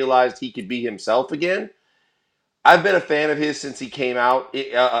he realized he could be himself again, I've been a fan of his since he came out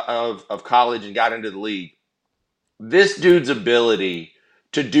of college and got into the league. This dude's ability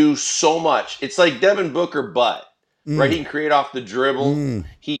to do so much. It's like Devin Booker, but right? He can create off the dribble.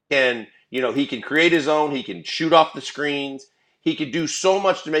 He can create his own. He can shoot off the screens. He could do so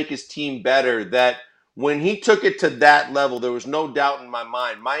much to make his team better that when he took it to that level, there was no doubt in my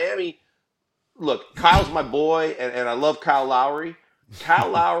mind. Miami, look, Kyle's my boy, and I love Kyle Lowry. Kyle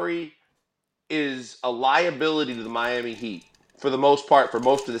Lowry is a liability to the Miami Heat for the most part for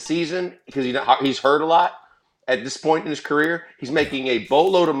most of the season because he's hurt a lot at this point in his career. He's making a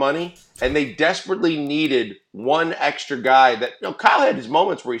boatload of money, and they desperately needed one extra guy that, Kyle had his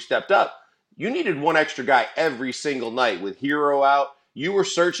moments where he stepped up. You needed one extra guy every single night with Hero out. You were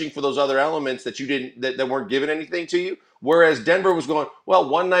searching for those other elements that you didn't that weren't giving anything to you. Whereas Denver was going, well,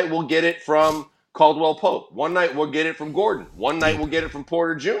 one night we'll get it from Caldwell Pope. One night we'll get it from Gordon. One night we'll get it from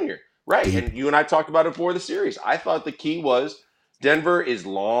Porter Jr. Right. And you and I talked about it before the series. I thought the key was Denver is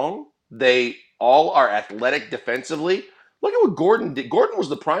long. They all are athletic defensively. Look at what Gordon did. Gordon was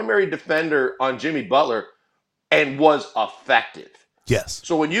the primary defender on Jimmy Butler and was effective. Yes.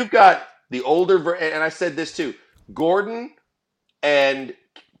 So when you've got the older, and I said this too, Gordon and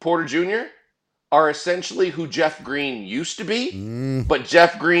Porter Jr. are essentially who Jeff Green used to be, but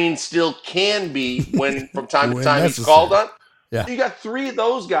Jeff Green still can be when from time to time he's called on. Yeah. You got 3 of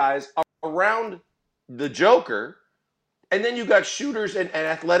those guys around the Joker, and then you got shooters and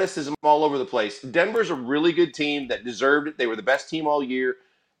athleticism all over the place. Denver's a really good team that deserved it. They were the best team all year,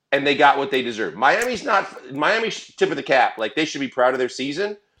 and they got what they deserved. Miami's tip of the cap. Like, they should be proud of their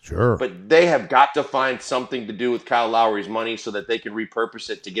season. Sure. But they have got to find something to do with Kyle Lowry's money so that they can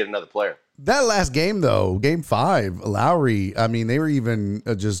repurpose it to get another player. That last game, though, game 5, Lowry, I mean, they were even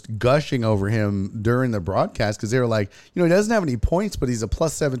just gushing over him during the broadcast because they were like, he doesn't have any points, but he's a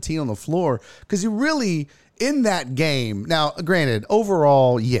plus 17 on the floor. Because you really, in that game, now, granted,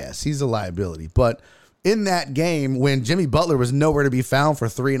 overall, yes, he's a liability. But in that game, when Jimmy Butler was nowhere to be found for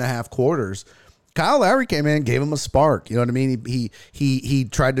 3.5 quarters, Kyle Lowry came in, gave him a spark. You know what I mean? He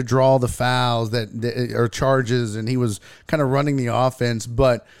tried to draw the fouls or charges, and he was kind of running the offense.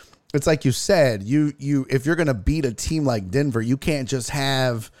 But it's like you said, you if you're going to beat a team like Denver, you can't just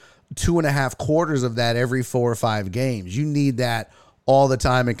have 2.5 quarters of that every 4 or 5 games. You need that all the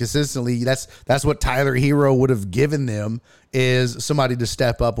time and consistently. That's what Tyler Hero would have given them, is somebody to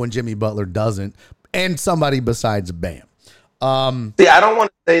step up when Jimmy Butler doesn't, and somebody besides Bam. See, I don't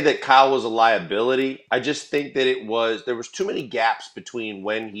want to say that Kyle was a liability. I just think that there was too many gaps between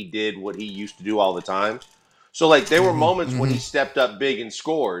when he did what he used to do all the time. So, like, there were moments when he stepped up big and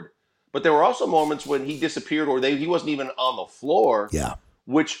scored, But there were also moments when he disappeared or he wasn't even on the floor. Yeah.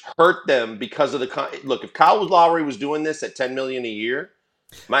 Which hurt them because of look. If Kyle Lowry was doing this at $10 million a year,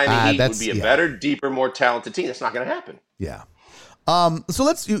 Miami Heat would be a better, deeper, more talented team. That's not going to happen. Yeah.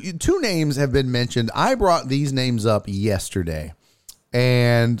 So two names have been mentioned. I brought these names up yesterday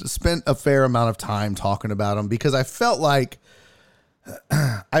and spent a fair amount of time talking about them because I felt like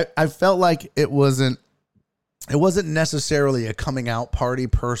it wasn't necessarily a coming out party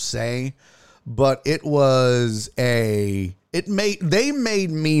per se, but it was they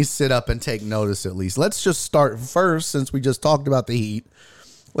made me sit up and take notice at least. Let's just start first, since we just talked about the Heat.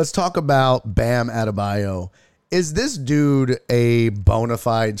 Let's talk about Bam Adebayo. Is this dude a bona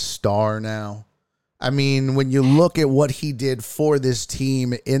fide star now? I mean, when you look at what he did for this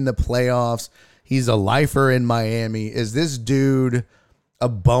team in the playoffs, he's a lifer in Miami. Is this dude a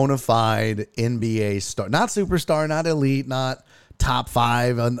bona fide NBA star? Not superstar, not elite, not top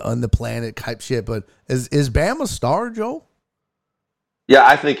 5 on the planet type shit, but is Bam a star, Joe? Yeah,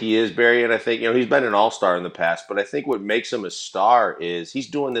 I think he is, Barry, and I think he's been an all-star in the past, but I think what makes him a star is he's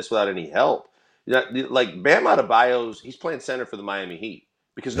doing this without any help. Like Bam Adebayo's, he's playing center for the Miami Heat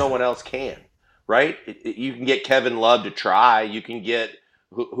because no one else can, right? You can get Kevin Love to try, you can get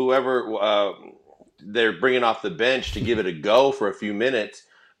whoever they're bringing off the bench to give it a go for a few minutes,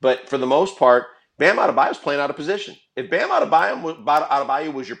 but for the most part, Bam Adebayo's playing out of position. If Bam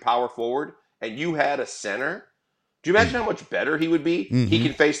Adebayo was your power forward and you had a center, do you imagine how much better he would be? Mm-hmm. He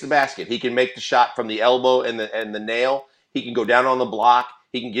can face the basket. He can make the shot from the elbow and the nail. He can go down on the block.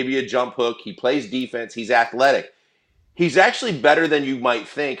 He can give you a jump hook. He plays defense. He's athletic. He's actually better than you might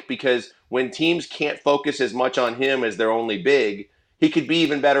think because when teams can't focus as much on him as they're only big, he could be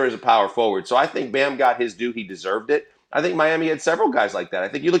even better as a power forward. So I think Bam got his due. He deserved it. I think Miami had several guys like that. I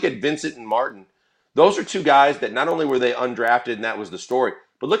think you look at Vincent and Martin. Those are two guys that not only were they undrafted, and that was the story,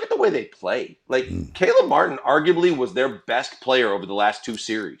 but look at the way they played. Like, Caleb Martin arguably was their best player over the last 2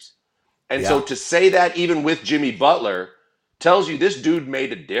 series. And so to say that even with Jimmy Butler tells you this dude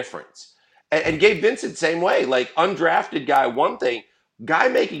made a difference. And Gabe Vincent, same way. Like, undrafted guy, one thing. Guy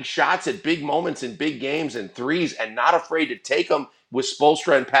making shots at big moments in big games and threes and not afraid to take them with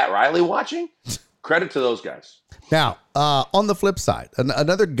Spoelstra and Pat Riley watching. Credit to those guys. Now, on the flip side,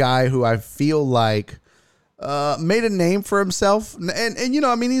 another guy who I feel like made a name for himself. And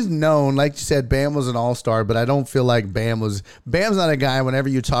I mean, he's known, like you said, Bam was an all-star, but I don't feel like Bam's not a guy, whenever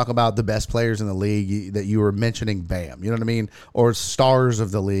you talk about the best players in the league, that you were mentioning Bam, you know what I mean? Or stars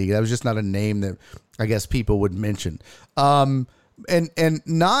of the league. That was just not a name that I guess people would mention. And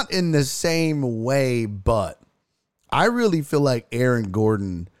not in the same way, but I really feel like Aaron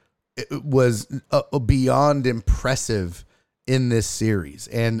Gordon was beyond impressive in this series.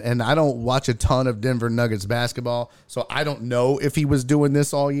 And I don't watch a ton of Denver Nuggets basketball, so I don't know if he was doing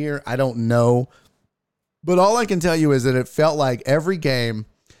this all year. I don't know. But all I can tell you is that it felt like every game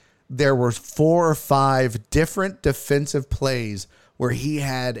there were 4 or 5 different defensive plays where he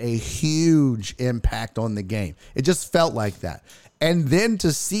had a huge impact on the game. It just felt like that. And then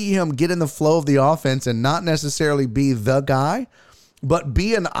to see him get in the flow of the offense and not necessarily be the guy, but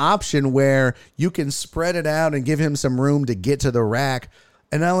be an option where you can spread it out and give him some room to get to the rack.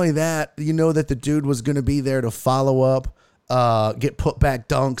 And not only that, you know that the dude was going to be there to follow up, get put back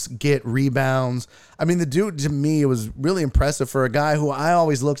dunks, get rebounds. I mean, the dude, to me, it was really impressive for a guy who I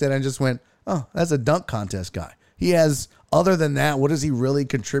always looked at and just went, oh, that's a dunk contest guy. He has, other than that, what does he really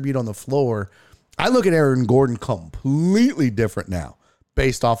contribute on the floor? I look at Aaron Gordon completely different now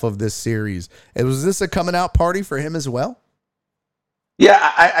based off of this series. Was this a coming out party for him as well?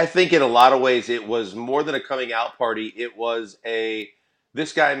 Yeah, I think in a lot of ways it was more than a coming out party. It was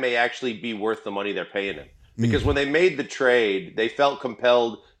this guy may actually be worth the money they're paying him. Because when they made the trade, they felt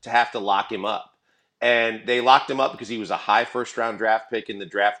compelled to have to lock him up. And they locked him up because he was a high first-round draft pick in the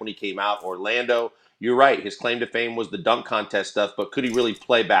draft when he came out. Orlando, you're right, his claim to fame was the dunk contest stuff, but could he really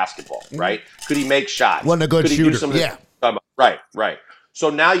play basketball, right? Could he make shots? Wasn't a good shooter, Right. So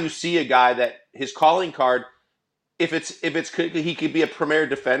now you see a guy that his calling card, if he could be a premier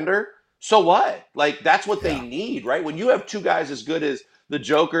defender, so what? Like, that's what they need, right? When you have 2 guys as good as the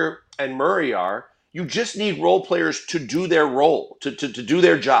Joker and Murray are, you just need role players to do their role, to do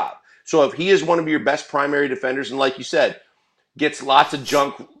their job. So if he is one of your best primary defenders, and like you said, gets lots of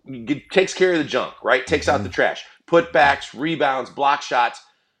junk, takes care of the junk, right? Takes out the trash, putbacks, rebounds, block shots,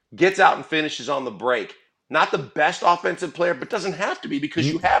 gets out and finishes on the break. Not the best offensive player, but doesn't have to be because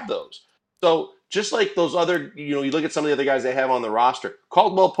you have those. So just like those other, you look at some of the other guys they have on the roster,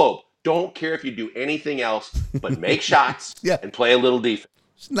 Caldwell Pope, don't care if you do anything else, but make shots and play a little defense.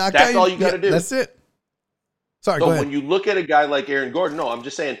 That's all you got to do. That's it. Sorry, so go ahead. When you look at a guy like Aaron Gordon, no, I'm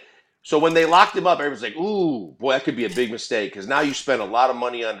just saying, So when they locked him up, everyone's like, ooh, boy, that could be a big mistake because now you spend a lot of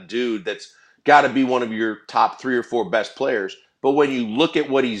money on a dude that's got to be one of your top 3 or 4 best players. But when you look at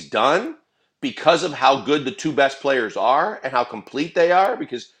what he's done, because of how good the 2 best players are and how complete they are,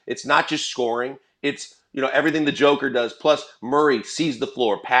 because it's not just scoring, it's everything the Joker does. Plus Murray sees the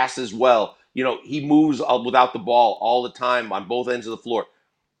floor, passes well. He moves without the ball all the time on both ends of the floor.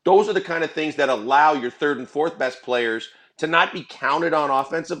 Those are the kind of things that allow your 3rd and 4th best players to not be counted on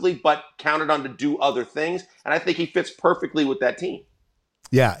offensively, but counted on to do other things. And I think he fits perfectly with that team.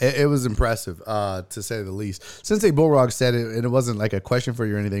 Yeah, it was impressive, to say the least. Sensei Bullrog said it, and it wasn't like a question for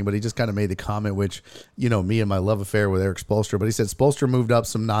you or anything, but he just kind of made the comment, which, me and my love affair with Eric Spoelstra, but he said Spoelstra moved up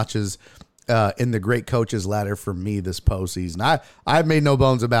some notches in the great coaches ladder for me this postseason. I've made no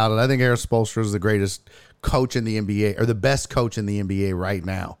bones about it. I think Eric Spoelstra is the greatest coach in the NBA, or the best coach in the NBA right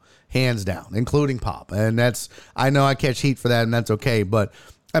now, hands down, including Pop. And I know I catch heat for that, and that's okay. But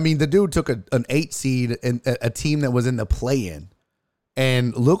I mean, the dude took an 8 seed and a team that was in the play-in,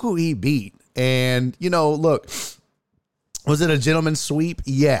 and look who he beat. And look, was it a gentleman's sweep?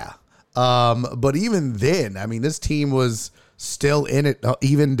 Yeah. But even then, I mean, this team was still in it,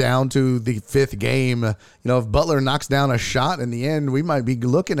 even down to the 5th game. If Butler knocks down a shot in the end, we might be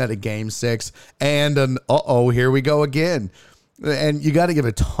looking at a game 6 and here we go again. And you got to give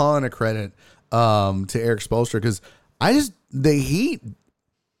a ton of credit to Eric Spoelstra, because the Heat,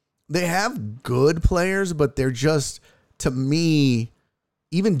 they have good players, but they're just, to me,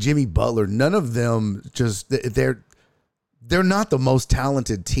 even Jimmy Butler, none of them they're not the most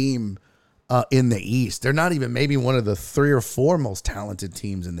talented team in the East. They're not even maybe one of the 3 or 4 most talented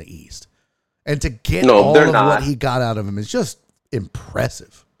teams in the East. And to get all of what he got out of him is just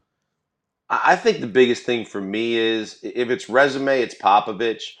impressive. I think the biggest thing for me is, if it's resume, it's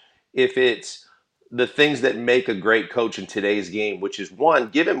Popovich. If it's the things that make a great coach in today's game, which is, one,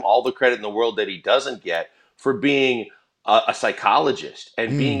 give him all the credit in the world that he doesn't get for being a psychologist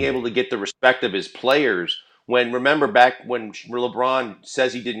and being able to get the respect of his players. Remember back when LeBron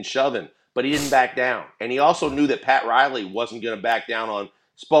says he didn't shove him, but he didn't back down. And he also knew that Pat Riley wasn't going to back down on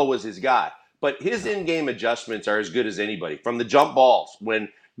Spo was his guy. But his in-game adjustments are as good as anybody. From the jump balls,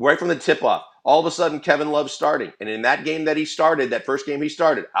 right from the tip-off, all of a sudden Kevin Love's starting. And in that game that he started, that first game he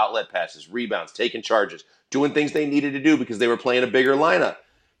started, outlet passes, rebounds, taking charges, doing things they needed to do because they were playing a bigger lineup,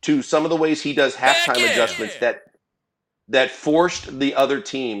 to some of the ways he does halftime adjustments that forced the other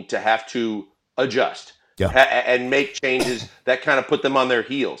team to have to adjust and make changes that kind of put them on their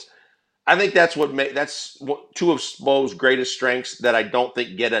heels. I think that's two of Spo's greatest strengths that I don't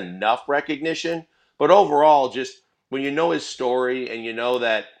think get enough recognition. But overall, just when you know his story, and you know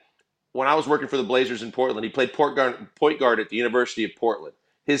that when I was working for the Blazers in Portland, he played point guard at the University of Portland.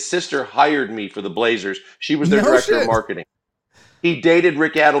 His sister hired me for the Blazers. She was their director of marketing. He dated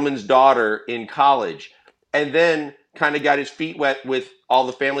Rick Adelman's daughter in college, and then kind of got his feet wet with all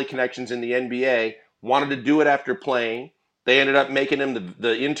the family connections in the NBA, wanted to do it after playing. They ended up making him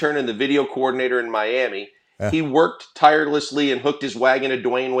the intern and the video coordinator in Miami. Yeah. He worked tirelessly and hooked his wagon to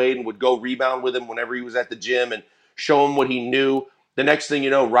Dwayne Wade and would go rebound with him whenever he was at the gym and show him what he knew. The next thing you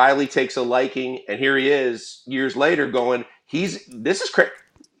know, Riley takes a liking, and here he is years later going, this is crazy.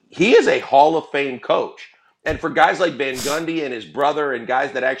 He is a Hall of Fame coach. And for guys like Van Gundy and his brother and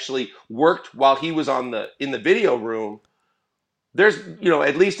guys that actually worked while he was in the video room, there's,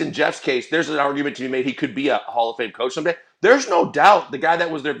 at least in Jeff's case, there's an argument to be made he could be a Hall of Fame coach someday. There's no doubt the guy that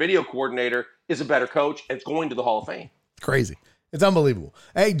was their video coordinator is a better coach and is going to the Hall of Fame. Crazy. It's unbelievable.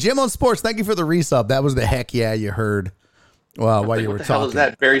 Hey, Jim on Sports, thank you for the resub. That was the heck yeah you heard while you were talking. What the hell is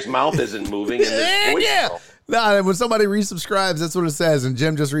that? Barry's mouth isn't moving in this voice. Yeah. No, when somebody resubscribes, that's what it says. And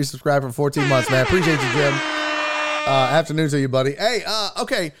Jim just resubscribed for 14 months, man. Appreciate you, Jim. Afternoon to you, buddy. Hey,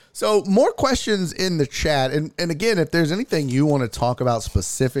 okay. So more questions in the chat. And again, if there's anything you want to talk about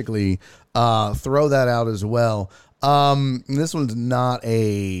specifically, throw that out as well. This one's not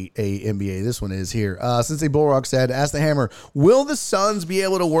a NBA. This one is here. Sensei Bullrock said, ask the Hammer, will the Suns be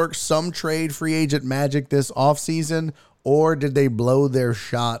able to work some trade free agent magic this offseason, or did they blow their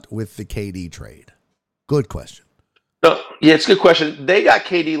shot with the KD trade? Good question. No, yeah, it's a good question. They got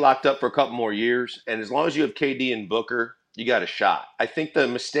KD locked up for a couple more years, and as long as you have KD and Booker, you got a shot. I think the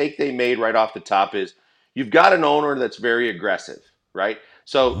mistake they made right off the top is you've got an owner that's very aggressive, right?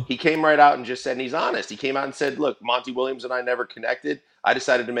 So he came right out and just said, and he's honest. He came out and said, look, Monty Williams and I never connected. I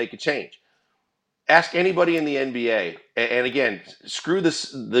decided to make a change. Ask anybody in the NBA, and again, screw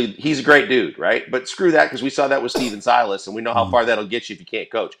this. He's a great dude, right? But screw that, because we saw that with Steven Silas, and we know how far that'll get you if you can't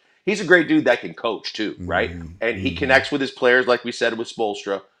coach. He's a great dude that can coach too, right? And he connects with his players, like we said with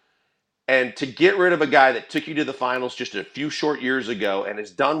Spoelstra. And to get rid of a guy that took you to the finals just a few short years ago and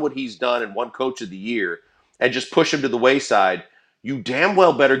has done what he's done and won Coach of the Year and just push him to the wayside, you damn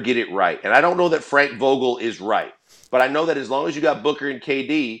well better get it right. And I don't know that Frank Vogel is right, but I know that as long as you got Booker and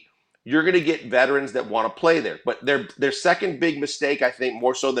KD, you're going to get veterans that want to play there. But their second big mistake, I think,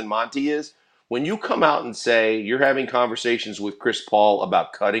 more so than Monty is, when you come out and say you're having conversations with Chris Paul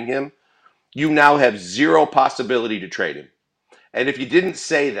about cutting him, you now have zero possibility to trade him. And if you didn't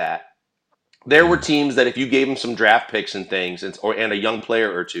say that, there were teams that if you gave him some draft picks and things and a young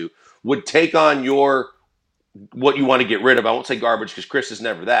player or two would take on what you want to get rid of. I won't say garbage because Chris is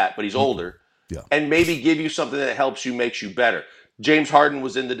never that, but he's older. Yeah. And maybe give you something that helps you, makes you better. James Harden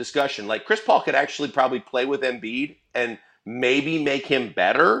was in the discussion. Like Chris Paul could actually probably play with Embiid and maybe make him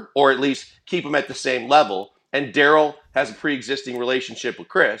better or at least keep him at the same level. And Daryl has a pre-existing relationship with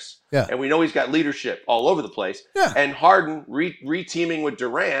Chris. Yeah. And we know he's got leadership all over the place. Yeah. And Harden re-teaming with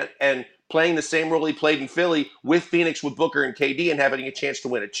Durant and playing the same role he played in Philly with Phoenix with Booker and KD and having a chance to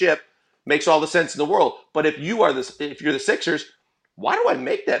win a chip makes all the sense in the world. But if you're the Sixers, why do I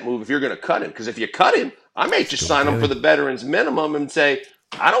make that move if you're going to cut him? Because if you cut him, I may just sign him for the veterans minimum and say,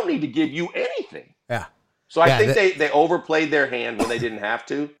 I don't need to give you anything. Yeah. So I think they overplayed their hand when they didn't have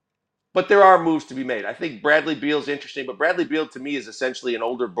to. But there are moves to be made. I think Bradley Beal's interesting, but Bradley Beal to me is essentially an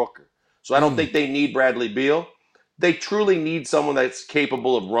older Booker. So I don't think they need Bradley Beal. They truly need someone that's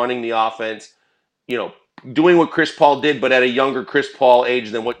capable of running the offense, doing what Chris Paul did, but at a younger Chris Paul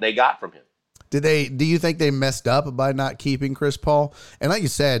age than what they got from him. Do you think they messed up by not keeping Chris Paul? And like you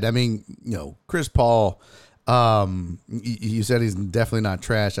said, I mean, Chris Paul, you said he's definitely not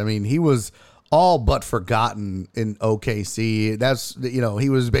trash. I mean, he was all but forgotten in OKC. That's, he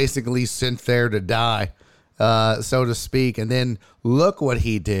was basically sent there to die, so to speak. And then look what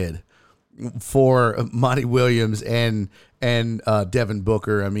he did for Monty Williams and Devin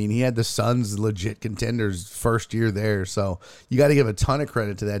Booker. I mean, he had the Suns legit contenders first year there. So you got to give a ton of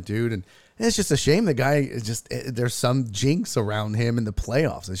credit to that dude. And it's just a shame the guy is there's some jinx around him in the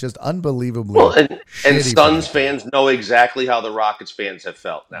playoffs. It's just unbelievably and Suns fans know exactly how the Rockets fans have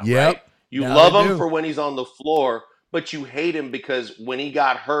felt now, right? You love him for when he's on the floor, but you hate him because when he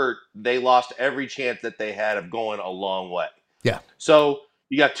got hurt, they lost every chance that they had of going a long way. Yeah. So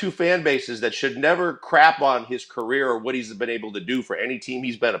you got two fan bases that should never crap on his career or what he's been able to do for any team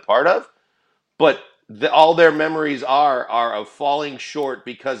he's been a part of, but all their memories are of falling short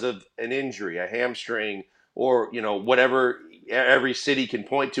because of an injury, a hamstring, or whatever every city can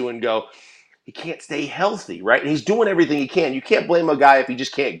point to and go, he can't stay healthy, right? And he's doing everything he can. You can't blame a guy if he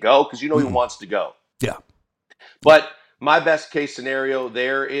just can't go because he wants to go. Yeah. But my best case scenario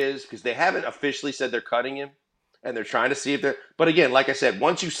there is, because they haven't officially said they're cutting him, and they're trying to see if they're – but again, like I said,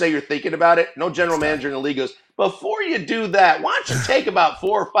 once you say you're thinking about it, no general manager in the league goes, before you do that, why don't you take about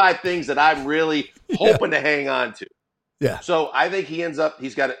 4 or 5 things that I'm really hoping to hang on to? Yeah. So I think he ends up –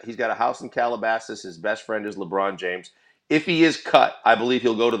 he's got a house in Calabasas. His best friend is LeBron James. If he is cut, I believe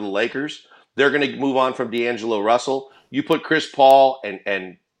he'll go to the Lakers. They're going to move on from D'Angelo Russell. You put Chris Paul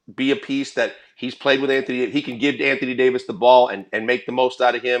and be a piece that he's played with Anthony. He can give Anthony Davis the ball and make the most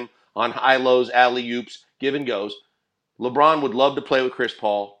out of him on high-lows, alley-oops, give and goes. LeBron would love to play with Chris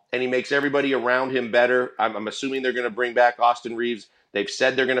Paul, and he makes everybody around him better. I'm assuming they're going to bring back Austin Reeves. They've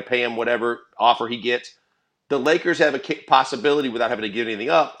said they're going to pay him whatever offer he gets. The Lakers have a possibility, without having to give anything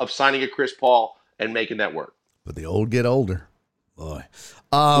up, of signing a Chris Paul and making that work. But the old get older. Boy.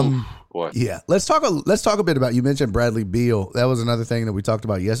 Boy. Yeah. Let's talk a bit about, you mentioned Bradley Beal. That was another thing that we talked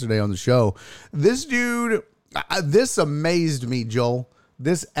about yesterday on the show. This dude, this amazed me, Joel.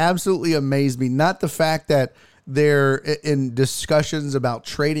 This absolutely amazed me. Not the fact that they're in discussions about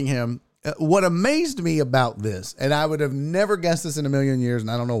trading him. What amazed me about this, and I would have never guessed this in a million years,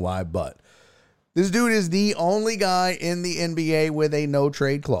 and I don't know why, but this dude is the only guy in the NBA with a no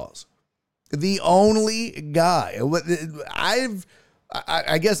trade clause. The only guy.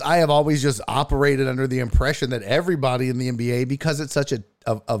 I guess I have always just operated under the impression that everybody in the NBA, because it's such a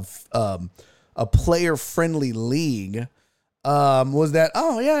player-friendly league, was that,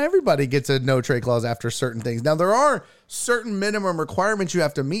 everybody gets a no trade clause after certain things. Now, there are certain minimum requirements you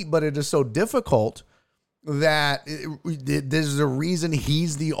have to meet, but it is so difficult that there's a reason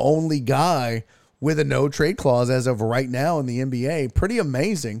he's the only guy with a no trade clause as of right now in the NBA. Pretty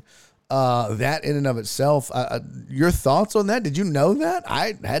amazing. That in and of itself. Your thoughts on that? Did you know that?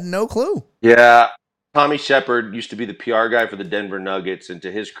 I had no clue. Yeah. Tommy Shepard used to be the PR guy for the Denver Nuggets, and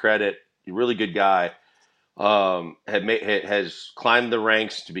to his credit, a really good guy, has climbed the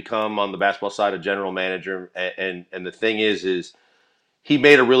ranks to become on the basketball side a general manager. And the thing is he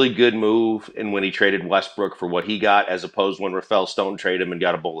made a really good move and when he traded Westbrook for what he got, as opposed to when Rafael Stone traded him and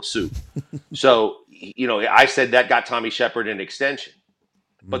got a bowl of soup. So, I said that got Tommy Shepard an extension.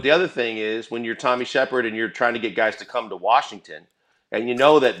 But the other thing is when you're Tommy Shepard and you're trying to get guys to come to Washington, and you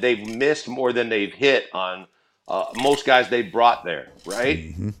know that they've missed more than they've hit on most guys they brought there,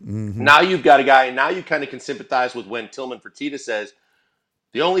 right? Now you've got a guy, and now you kind of can sympathize with when Tillman Fertitta says,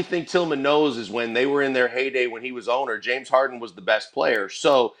 the only thing Tillman knows is when they were in their heyday when he was owner, James Harden was the best player.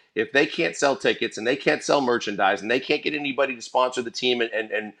 So if they can't sell tickets and they can't sell merchandise and they can't get anybody to sponsor the team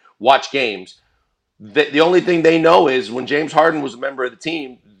and watch games, the only thing they know is when James Harden was a member of the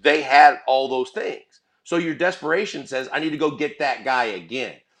team, they had all those things. So your desperation says, I need to go get that guy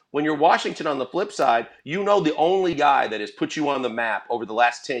again. When you're Washington on the flip side, the only guy that has put you on the map over the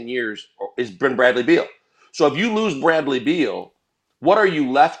last 10 years is Bradley Beal. So if you lose Bradley Beal, what are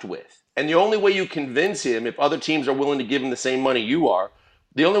you left with? And the only way you convince him, if other teams are willing to give him the same money you are,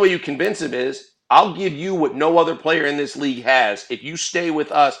 the only way you convince him is, I'll give you what no other player in this league has if you stay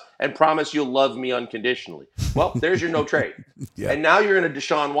with us and promise you'll love me unconditionally. Well, there's your no trade. Yeah. And now you're in a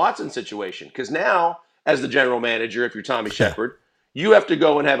Deshaun Watson situation because now, as the general manager, if you're Tommy Shepard, you have to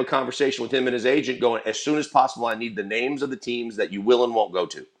go and have a conversation with him and his agent going, as soon as possible, I need the names of the teams that you will and won't go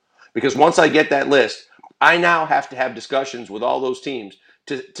to. Because once I get that list, I now have to have discussions with all those teams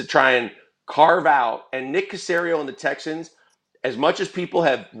to try and carve out. And Nick Caserio and the Texans, as much as people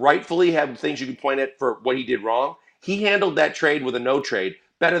have rightfully have things you can point at for what he did wrong, he handled that trade with a no trade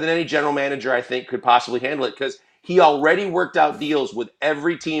better than any general manager I think could possibly handle it because he already worked out deals with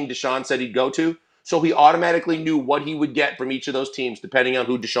every team Deshaun said he'd go to. So he automatically knew what he would get from each of those teams depending on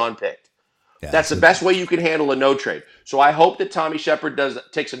who Deshaun picked. Yeah, that's the best way you can handle a no trade. So I hope that Tommy Shepard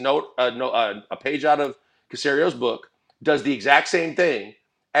takes a page out of Caserio's book, does the exact same thing,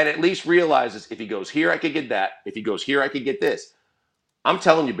 and at least realizes if he goes here, I could get that. If he goes here, I could get this. I'm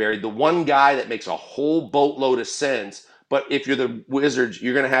telling you, Barry, the one guy that makes a whole boatload of sense, but if you're the Wizards,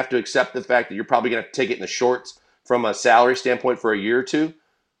 you're going to have to accept the fact that you're probably going to take it in the shorts from a salary standpoint for a year or two.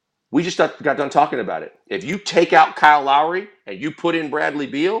 We just got done talking about it. If you take out Kyle Lowry and you put in Bradley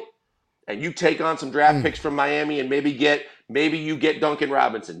Beal and you take on some draft picks from Miami and maybe you get Duncan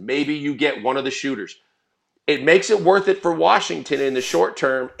Robinson, maybe you get one of the shooters, it makes it worth it for Washington in the short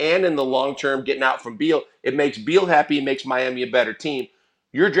term and in the long term getting out from Beal. It makes Beal happy. It makes Miami a better team.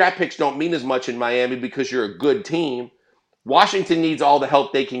 Your draft picks don't mean as much in Miami because you're a good team. Washington needs all the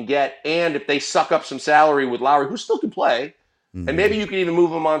help they can get. And if they suck up some salary with Lowry, who still can play, and maybe you can even move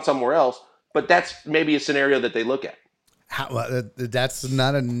him on somewhere else, but that's maybe a scenario that they look at. That's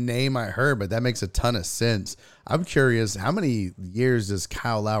not a name I heard, but that makes a ton of sense. I'm curious, how many years does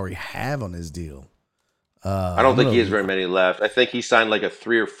Kyle Lowry have on his deal? I don't think he has very many left. I think he signed like a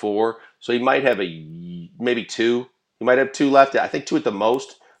 3 or 4, so he might have maybe 2. He might have 2 left. I think 2 at the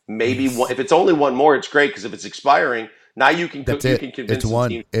most. Maybe one. If it's only one more, it's great because if it's expiring, now you can convince it's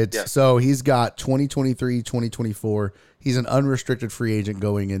one. So he's got 2023, 2024. He's an unrestricted free agent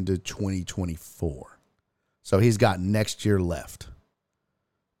going into 2024. So he's got next year left.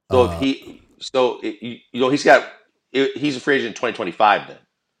 So he's a free agent in 2025 then,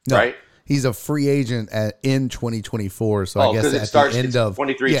 right? He's a free agent in 2024. So I guess at the end of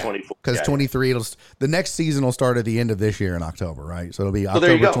 23, 24. Because 23, the next season will start at the end of this year in October, right? So it'll be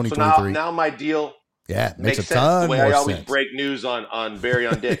October 2023. So now my deal makes a sense. ton the way more I always sense. break news on Barry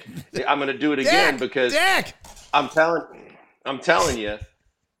on Dick. I'm going to do it again because I'm telling you.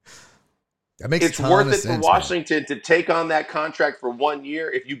 It's worth it for Washington to take on that contract for 1 year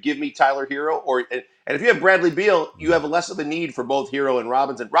if you give me Tyler Hero and if you have Bradley Beal, you have less of a need for both Hero and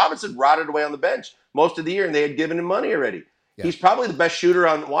Robinson. Robinson rotted away on the bench most of the year, and they had given him money already. Yeah. He's probably the best shooter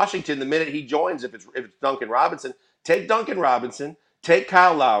on Washington the minute he joins. If it's Duncan Robinson, take Duncan Robinson, take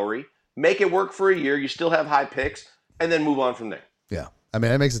Kyle Lowry, make it work for a year. You still have high picks, and then move on from there. Yeah, I mean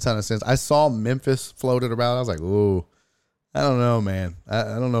that makes a ton of sense. I saw Memphis floated about. I was like, ooh. I don't know, man. I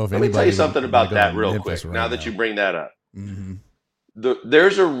don't know if Let me tell you something about that real quick. Now that you bring that up,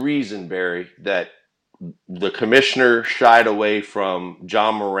 there's a reason, Barry, that the commissioner shied away from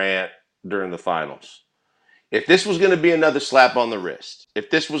John Morant during the finals. If this was going to be another slap on the wrist, if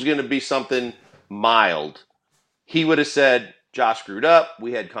this was going to be something mild, he would have said, "Josh screwed up.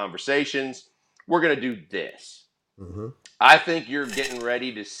 We had conversations. We're going to do this." I think you're getting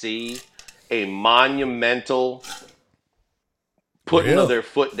ready to see a monumental putting of their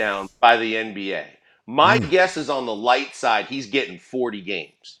foot down by the NBA. My guess is on the light side, he's getting 40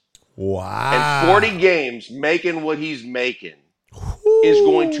 games. Wow. And 40 games, making what he's making, is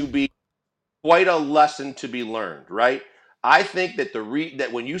going to be quite a lesson to be learned, right? I think that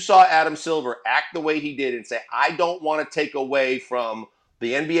that when you saw Adam Silver act the way he did and say, I don't want to take away from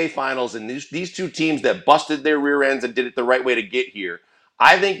the NBA Finals and these two teams that busted their rear ends and did it the right way to get here,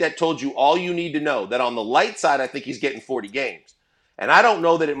 I think that told you all you need to know. That on the light side, I think he's getting 40 games. And I don't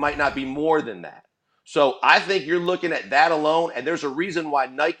know that it might not be more than that. So I think you're looking at that alone, and there's a reason why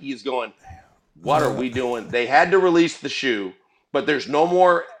Nike is going, what are we doing? They had to release the shoe, but there's no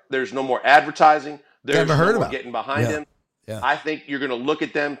more advertising. There's no more getting behind him. Yeah. I think you're going to look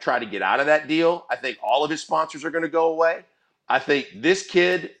at them, try to get out of that deal. I think all of his sponsors are going to go away. I think this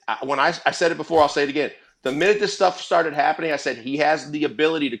kid, when I said it before, I'll say it again. The minute this stuff started happening, I said he has the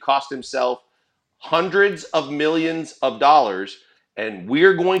ability to cost himself hundreds of millions of dollars. And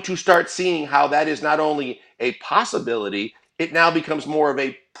we're going to start seeing how that is not only a possibility, it now becomes more of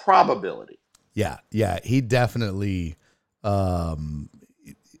a probability. Yeah. He definitely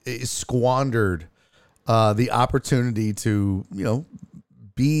squandered the opportunity to,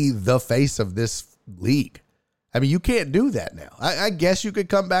 be the face of this league. I mean, you can't do that now. I guess you could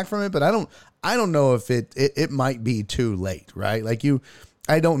come back from it, but I don't know if it might be too late, right? Like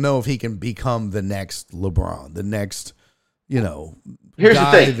I don't know if he can become the next LeBron, the next, Here's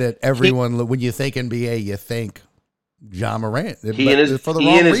guy the thing. that everyone, when you think NBA, you think Ja Morant. He and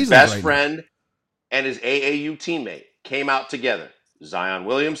his best friend and his AAU teammate came out together. Zion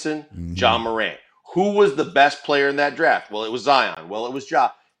Williamson, Ja Morant. Who was the best player in that draft? Well, it was Zion. Well, it was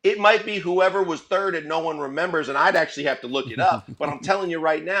Ja. It might be whoever was third and no one remembers, and I'd actually have to look it up. But I'm telling you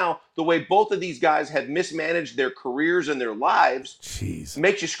right now, the way both of these guys have mismanaged their careers and their lives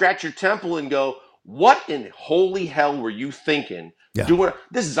makes you scratch your temple and go, what in holy hell were you thinking? Yeah. Doing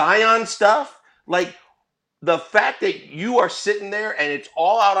this Zion stuff? Like, the fact that you are sitting there and it's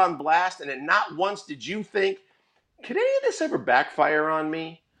all out on blast, and not once did you think, could any of this ever backfire on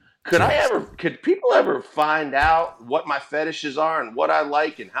me? Could people ever find out what my fetishes are and what I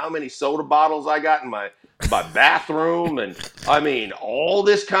like and how many soda bottles I got in my bathroom? And I mean, all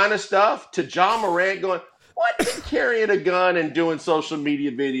this kind of stuff. To Ja Morant going, what did carrying a gun and doing social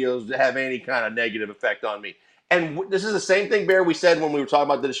media videos to have any kind of negative effect on me? And this is the same thing, Bear, we said when we were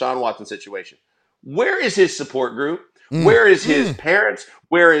talking about the Deshaun Watson situation. Where is his support group? Where is his parents?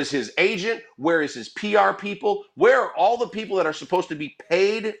 Where is his agent? Where is his PR people? Where are all the people that are supposed to be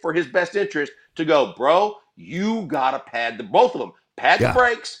paid for his best interest to go, bro, you got to both of them. Pad the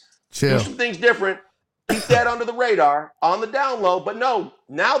brakes, do some things different, keep that under the radar, on the down low. But no,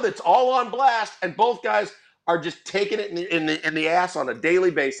 now that's all on blast, and both guys are just taking it in the ass on a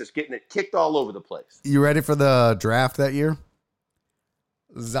daily basis, getting it kicked all over the place. You ready for the draft that year?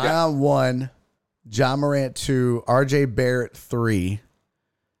 Zion 1, Ja Morant 2, RJ Barrett 3,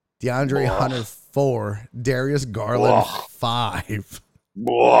 DeAndre Hunter 4, Darius Garland 5.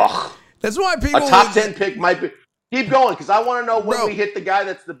 That's why people a top 10 pick might be. Keep going, because I want to know when we hit the guy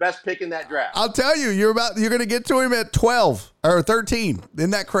that's the best pick in that draft. I'll tell you, you're going to get to him at 12 or 13.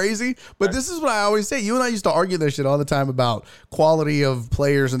 Isn't that crazy? But This is what I always say. You and I used to argue this shit all the time about quality of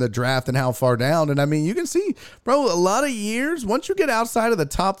players in the draft and how far down. And I mean, you can see, bro, a lot of years, once you get outside of the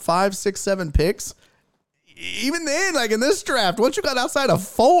top 5, 6, 7 picks, even then, like in this draft, once you got outside of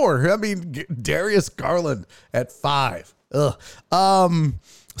 4, I mean, Darius Garland at 5. Ugh.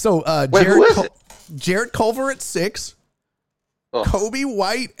 So Jarrett Culver at 6, Kobe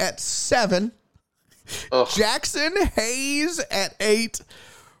White at 7, Jackson Hayes at 8,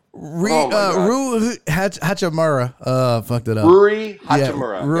 Rui Hachimura, fucked it up. Rui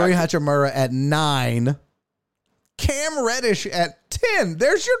Hachimura. Rui Hachimura at 9, Cam Reddish at 10.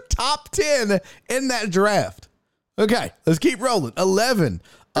 There's your top 10 in that draft. Okay, let's keep rolling. 11,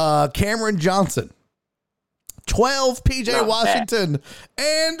 Cameron Johnson. 12, PJ Washington.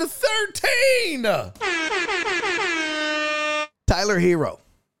 And 13, Tyler Hero.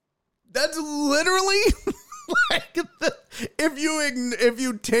 That's literally like if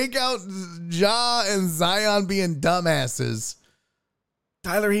you take out Ja and Zion being dumbasses,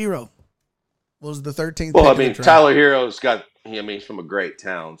 Tyler Hero was the 13th. Well, I mean, Tyler Hero's got. He's from a great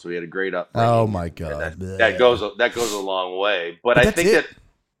town, so he had a great upbringing. Oh my God, that goes a long way. But I think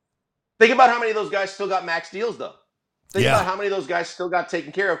think about how many of those guys still got max deals, though. Think about how many of those guys still got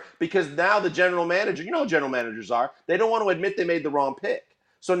taken care of, because now the general manager, you know how general managers are, they don't want to admit they made the wrong pick.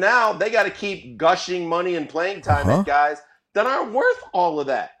 So now they got to keep gushing money and playing time at guys that aren't worth all of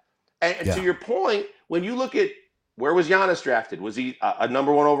that. And to your point, when you look at where was Giannis drafted? Was he a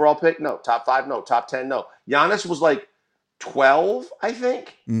number 1 overall pick? No. Top 5? No. Top 10? No. Giannis was like 12, I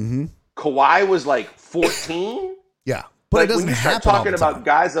think. Mm-hmm. Kawhi was like 14. Yeah. But it doesn't when you start happen all talking the time. about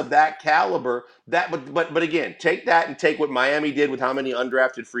guys of that caliber, but again, take that and take what Miami did with how many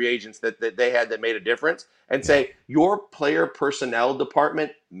undrafted free agents that they had that made a difference, and say your player personnel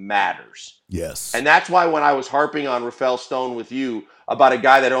department matters. Yes. And that's why when I was harping on Rafael Stone with you about a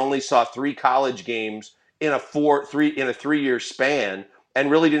guy that only saw 3 college games in a 3-year span, and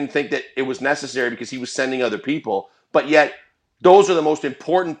really didn't think that it was necessary because he was sending other people, but yet those are the most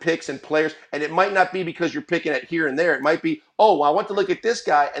important picks and players. And it might not be because you're picking it here and there. It might be, oh, well, I want to look at this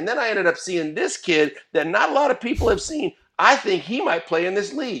guy. And then I ended up seeing this kid that not a lot of people have seen. I think he might play in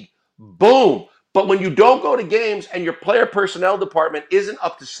this league. Boom. But when you don't go to games and your player personnel department isn't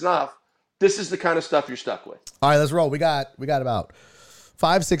up to snuff, this is the kind of stuff you're stuck with. All right, let's roll. We got about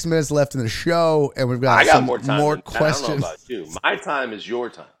 5-6 minutes left in the show, and we've got I got some more time. More questions. I don't know about you. My time is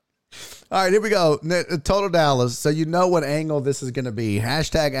your time. All right, here we go. Total Dallas. So you know what angle this is going to be.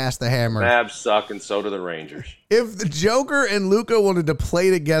 Hashtag Ask the Hammer. Mavs suck, and so do the Rangers. If the Joker and Luka wanted to play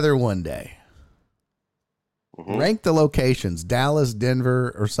together one day, rank the locations: Dallas,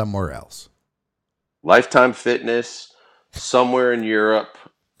 Denver, or somewhere else. Lifetime Fitness, somewhere in Europe,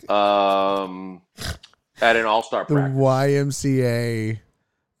 at an all-star The practice. YMCA.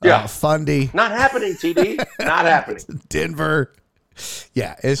 Yeah. Fundy. Not happening, TD. Not happening. Denver.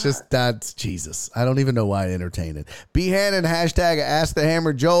 Yeah, it's just that's Jesus. I don't even know why I entertain it. B Hannon, hashtag Ask the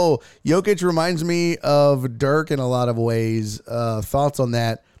Hammer. Joel, Jokic reminds me of Dirk in a lot of ways. Thoughts on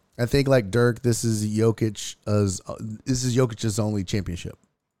that? I think like Dirk, this is Jokic's only championship.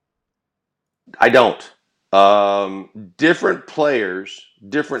 I don't. Different players,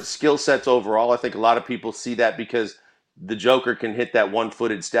 different skill sets overall. I think a lot of people see that because the Joker can hit that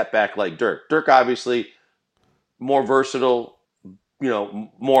one-footed step back like Dirk. Dirk, obviously, more versatile,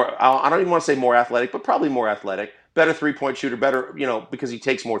 more, I don't even want to say more athletic, but probably more athletic. Better three-point shooter, better, because he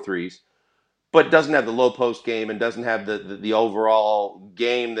takes more threes. But doesn't have the low post game and doesn't have the overall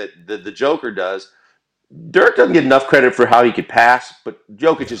game that the Joker does. Dirk doesn't get enough credit for how he could pass, but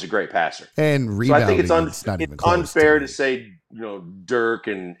Jokic is a great passer. And rebounding, so I think it's unfair to say, Dirk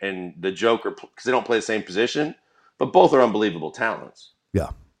and the Joker, because they don't play the same position, but both are unbelievable talents. Yeah.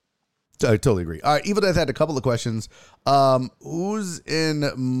 I totally agree. All right, Evil Death had a couple of questions. Who's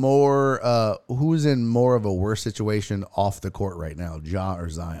in more of a worse situation off the court right now, Ja or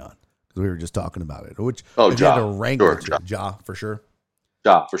Zion? Because we were just talking about it. Which Ja. If you had to rank Sure, Ja for sure.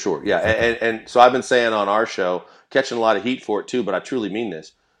 Ja, for sure. Yeah. And so I've been saying on our show, catching a lot of heat for it too, but I truly mean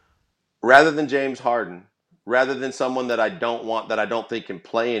this. Rather than James Harden, rather than someone that I don't think can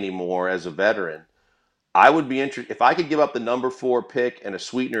play anymore as a veteran, I would be interested if I could give up the number 4 pick and a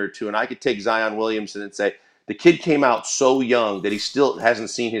sweetener or two, and I could take Zion Williamson and say, the kid came out so young that he still hasn't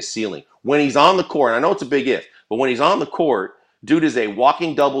seen his ceiling. When he's on the court, and I know it's a big if, but when he's on the court, dude is a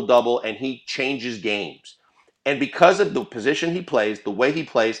walking double-double, and he changes games. And because of the position he plays, the way he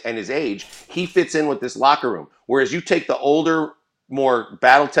plays, and his age, he fits in with this locker room. Whereas you take the older, more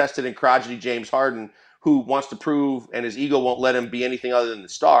battle-tested and crotchety James Harden, who wants to prove, and his ego won't let him be anything other than the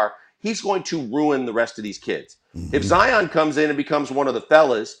star, he's going to ruin the rest of these kids. Mm-hmm. If Zion comes in and becomes one of the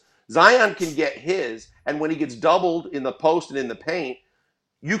fellas, Zion can get his, and when he gets doubled in the post and in the paint,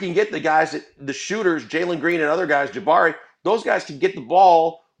 you can get the guys, the shooters, Jalen Green and other guys, Jabari, those guys can get the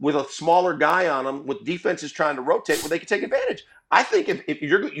ball with a smaller guy on them, with defenses trying to rotate where they can take advantage. I think if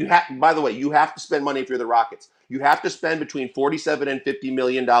you have, by the way, you have to spend money if you're the Rockets. You have to spend between $47 and $50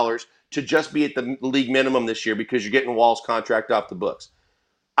 million to just be at the league minimum this year because you're getting Wall's contract off the books.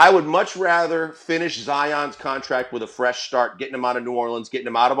 I would much rather finish Zion's contract with a fresh start, getting him out of New Orleans, getting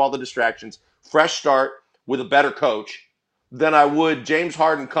him out of all the distractions, fresh start with a better coach, than I would James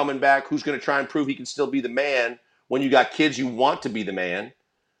Harden coming back, who's going to try and prove he can still be the man when you got kids you want to be the man.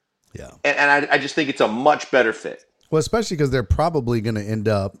 Yeah. And I just think it's a much better fit. Well, especially because they're probably going to end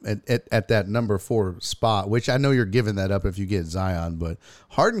up at that number 4 spot, which I know you're giving that up if you get Zion, but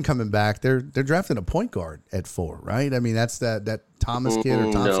Harden coming back, they're drafting a point guard at 4, right? I mean, that's that Thomas kid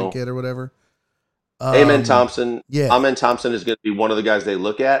or Thompson kid or whatever. Amen Thompson. Yeah. Amen Thompson is going to be one of the guys they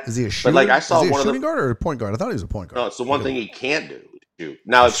look at. Is he a shooting, but like I saw one shooting guard or a point guard? I thought he was a point guard. No, it's the one thing he can't do. Shoot.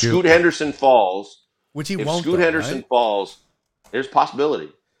 Now, if Scoot Henderson falls, which he if won't, Scoot Henderson right? falls, there's a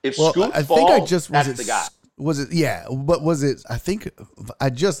possibility. If Scoot falls, that's the guy. Was it? Yeah, but was it? I think I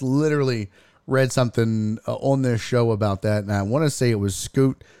just literally read something on this show about that, and I want to say it was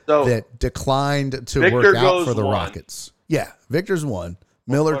Scoot that declined to Victor work out for the 1. Rockets. Yeah, Victor's 1,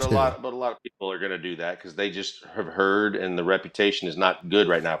 Miller 2. But a lot of people are going to do that because they just have heard, and the reputation is not good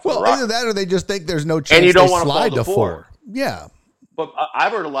right now for the Well, Rockets. either that or they just think there's no chance and you don't they want to slide fall to to 4. Yeah. But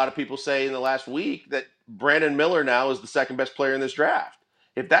I've heard a lot of people say in the last week that Brandon Miller now is the second best player in this draft.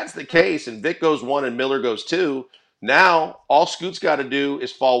 If that's the case, and Vic goes 1 and Miller goes 2, Now, all Scoot's got to do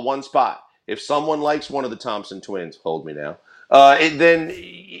is fall one spot. If someone likes one of the Thompson twins, hold me now. Then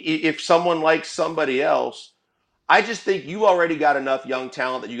if someone likes somebody else, I just think you already got enough young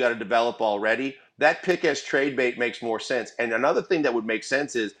talent that you got to develop already. That pick as trade bait makes more sense. And another thing that would make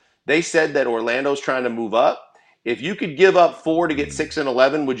sense is they said that Orlando's trying to move up. If you could give up 4 to get 6 and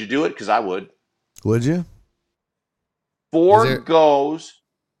 11, would you do it? Because I would. Would you? 4 goes.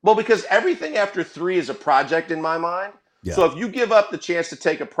 Well, because everything after 3 is a project in my mind. Yeah. So if you give up the chance to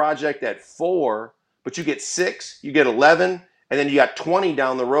take a project at 4, but you get 6, you get 11, and then you got 20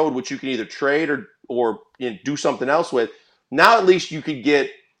 down the road, which you can either trade or do something else with. Now at least you could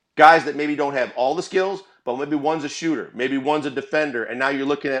get guys that maybe don't have all the skills, but maybe one's a shooter, maybe one's a defender, and now you're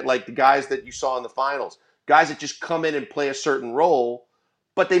looking at like the guys that you saw in the finals, guys that just come in and play a certain role,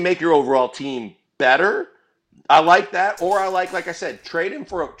 but they make your overall team better. I like that. Or I like I said, trade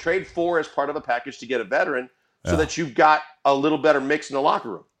 4 as part of a package to get a veteran so that you've got a little better mix in the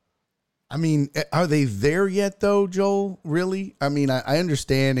locker room. I mean, are they there yet, though, Joel? Really? I mean, I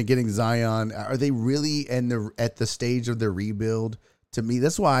understand and getting Zion. Are they really at the stage of their rebuild? To me,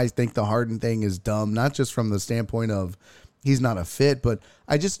 that's why I think the Harden thing is dumb, not just from the standpoint of he's not a fit, but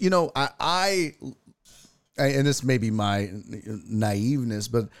I just, and this may be my naiveness,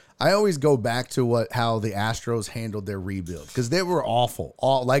 but I always go back to how the Astros handled their rebuild because they were awful.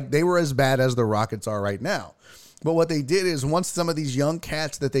 They were as bad as the Rockets are right now. But what they did is once some of these young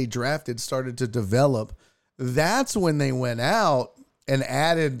cats that they drafted started to develop, that's when they went out and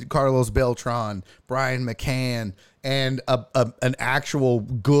added Carlos Beltran, Brian McCann, and an actual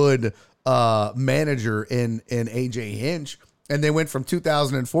good manager in AJ Hinch. And they went from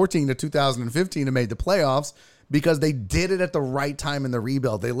 2014 to 2015 and made the playoffs because they did it at the right time in the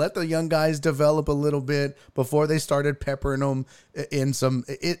rebuild. They let the young guys develop a little bit before they started peppering them in some.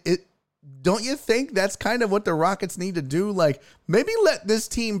 Don't you think that's kind of what the Rockets need to do? Like, maybe let this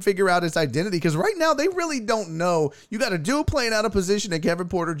team figure out its identity, because right now they really don't know. You got a dude playing out of position at Kevin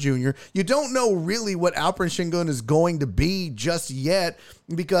Porter Jr. You don't know really what Alperen Sengun is going to be just yet,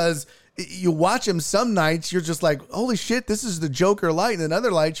 because you watch him some nights, you're just like, holy shit, this is the Joker light. And then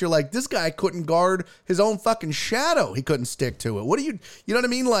other lights, you're like, this guy couldn't guard his own fucking shadow. He couldn't stick to it. You know what I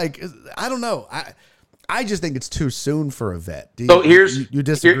mean? Like, I don't know. I just think it's too soon for a vet. You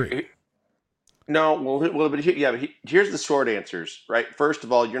disagree? No, but here's the short answers, right? First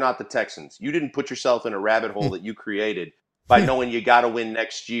of all, you're not the Texans. You didn't put yourself in a rabbit hole that you created by knowing you got to win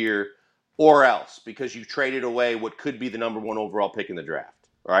next year or else, because you traded away what could be the number 1 overall pick in the draft.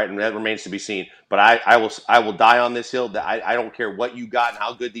 All right, and that remains to be seen. But I will die on this hill that I don't care what you got and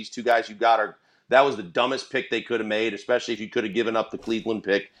how good these 2 guys you got are. That was the dumbest pick they could have made, especially if you could have given up the Cleveland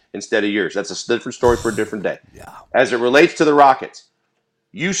pick instead of yours. That's a different story for a different day. Yeah. As it relates to the Rockets,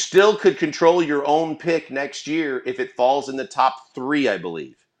 you still could control your own pick next year if it falls in the top 3, I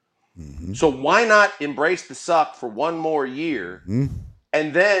believe. Mm-hmm. So why not embrace the suck for 1 more year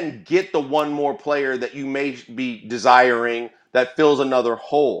and then get the 1 more player that you may be desiring that fills another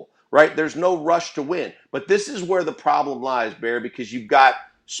hole, right? There's no rush to win. But this is where the problem lies, Bear, because you've got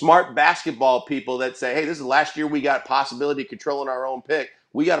smart basketball people that say, hey, this is the last year we got possibility of controlling our own pick.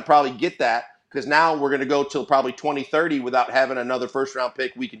 We got to probably get that, because now we're going to go till probably 2030 without having another first-round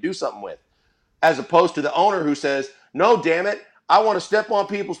pick we can do something with. As opposed to the owner who says, no, damn it, I want to step on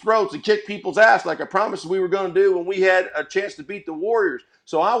people's throats and kick people's ass like I promised we were going to do when we had a chance to beat the Warriors.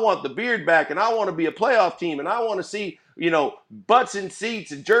 So I want the beard back, and I want to be a playoff team, and I want to see, butts in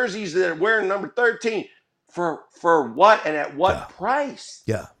seats and jerseys that are wearing number 13. For what and at what price?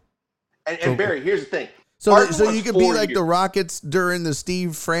 Yeah. And Barry, here's the thing. So you could be like the Rockets during the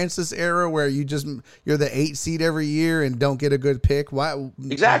Steve Francis era, where you're the 8 seed every year and don't get a good pick. Why?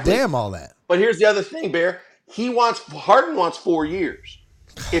 Exactly. Damn all that. But here's the other thing, Bear. Harden wants 4 years.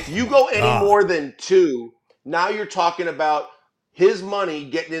 If you go any more than 2, now you're talking about his money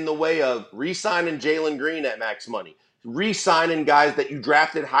getting in the way of re-signing Jalen Green at max money, re-signing guys that you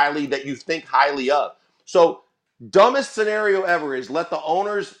drafted highly that you think highly of. So dumbest scenario ever is let the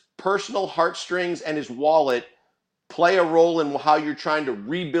owner's personal heartstrings and his wallet play a role in how you're trying to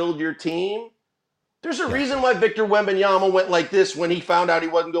rebuild your team. There's a reason why Victor Wembanyama went like this when he found out he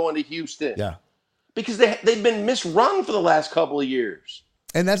wasn't going to Houston. Yeah. Because they've been misrun for the last couple of years.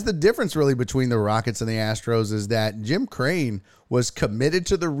 And that's the difference really between the Rockets and the Astros, is that Jim Crane was committed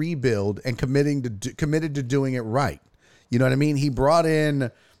to the rebuild and committed to doing it right. You know what I mean? He brought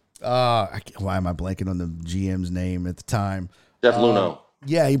in, why am I blanking on the GM's name at the time? Jeff Luhnow.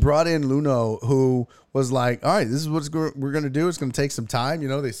 Yeah, he brought in Luno, who was like, all right, this is what we're going to do. It's going to take some time. You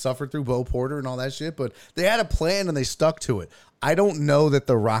know, they suffered through Bo Porter and all that shit, but they had a plan and they stuck to it. I don't know that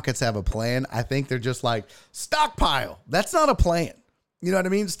the Rockets have a plan. I think they're just like, stockpile. That's not a plan. You know what I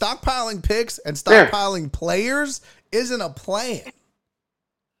mean? Stockpiling picks and stockpiling players isn't a plan.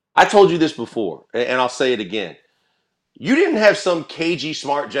 I told you this before, and I'll say it again. You didn't have some cagey,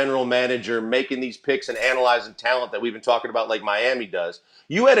 smart general manager making these picks and analyzing talent that we've been talking about like Miami does.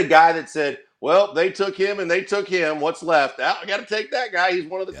 You had a guy that said, well, they took him and they took him. What's left? I got to take that guy. He's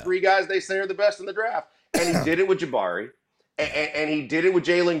one of the three guys they say are the best in the draft. And he did it with Jabari. And he did it with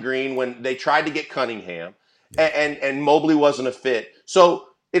Jalen Green when they tried to get Cunningham. And Mobley wasn't a fit. So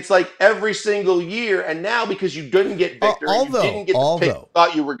it's like every single year. And now because you didn't get Victor and you didn't get the pick you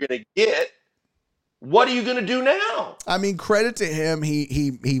thought you were going to get, what are you going to do now? I mean, credit to him.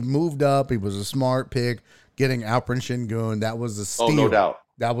 He moved up. He was a smart pick. Getting Alperen Şengün, that was a steal. Oh, no doubt.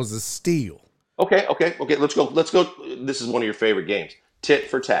 That was a steal. Okay. Let's go. This is one of your favorite games.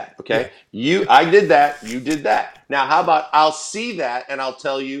 Tit for tat. Okay. Yeah. I did that. You did that. Now, how about I'll see that and I'll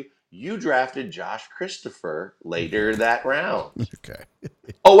tell you, you drafted Josh Christopher later that round. Okay.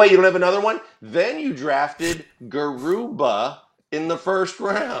 Oh, wait, you don't have another one? Then you drafted Garuba in the first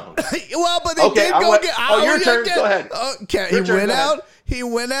round. Well, but they did go get. Your turn. Go ahead. Okay, He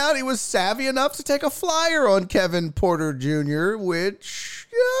went out. He was savvy enough to take a flyer on Kevin Porter Jr., which,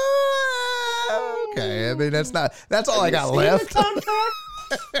 okay. I mean, that's all I got left.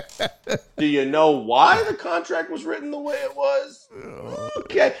 Do you know why the contract was written the way it was?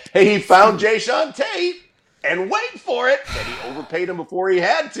 Okay. Hey, he found Jayshawn Tate, and wait for it, that he overpaid him before he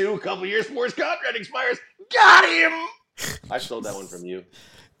had to a couple years before his contract expires. Got him. I stole that one from you.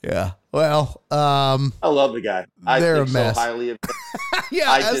 Yeah. Well, I love the guy. They're think a mess. So highly of him.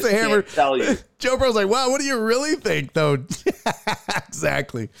 Yeah, that's the hammer. Can't tell you. Joe Bro's like, wow, what do you really think, though?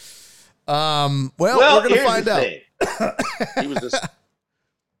 Exactly. Well, we're gonna find out.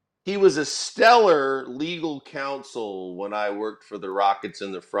 He was a stellar legal counsel when I worked for the Rockets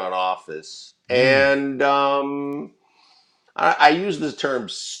in the front office, and I use the term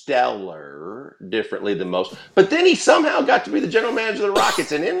stellar differently than most. But then he somehow got to be the general manager of the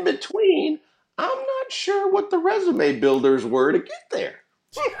Rockets, and in between, I'm not sure what the resume builders were to get there.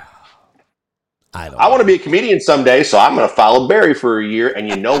 I want to be a comedian someday, so I'm going to follow Barry for a year, and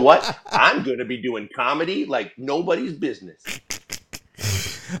you know what? I'm going to be doing comedy like nobody's business.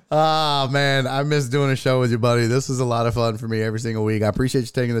 Oh, man, I miss doing a show with you, buddy. This is a lot of fun for me every single week. I appreciate you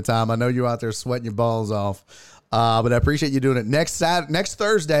taking the time. I know you're out there sweating your balls off. But I appreciate you doing it. Next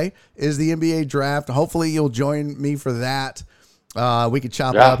Thursday is the NBA draft. Hopefully you'll join me for that. We could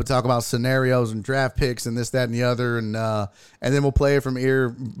chop it up and talk about scenarios and draft picks and this, that, and the other. And then we'll play it from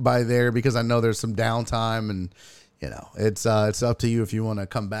ear by there because I know there's some downtime and, you know, it's up to you if you want to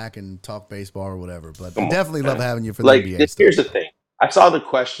come back and talk baseball or whatever. But definitely love having you for the NBA stuff. Here's the thing. I saw the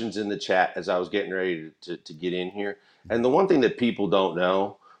questions in the chat as I was getting ready to get in here. And the one thing that people don't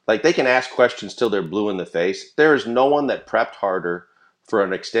know, like they can ask questions till they're blue in the face. There is no one that prepped harder for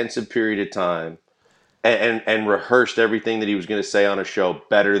an extensive period of time and rehearsed everything that he was going to say on a show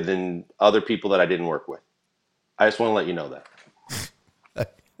better than other people that I didn't work with. I just want to let you know that.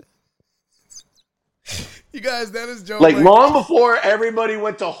 You guys, that is Joe. Like long before everybody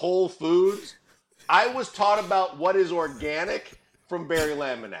went to Whole Foods, I was taught about what is organic from Barry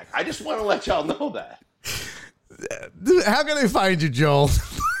Laminack. I just want to let y'all know that. How can they find you, Joel?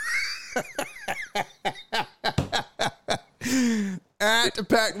 At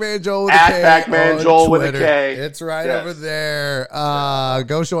Pac-Man Joel with a K. Pac-Man Joel with a K. It's right over there.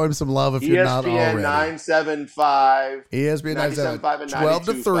 Go show him some love if you're not already. ESPN 975. ESPN 975. 12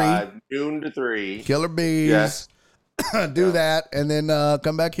 to 3. Noon to 3. Killer Bees. Yes. Do that and then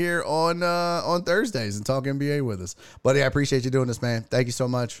come back here on Thursdays and talk NBA with us. Buddy, I appreciate you doing this, man. Thank you so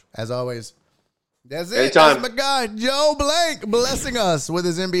much. As always. That's it. Anytime. That's my guy, Joe Blank, blessing us with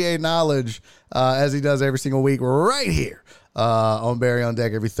his NBA knowledge as he does every single week right here on Barry on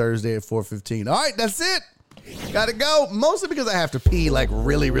Deck every Thursday at 4:15. All right, that's it. Got to go. Mostly because I have to pee like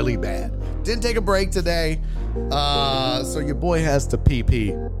really, really bad. Didn't take a break today, so your boy has to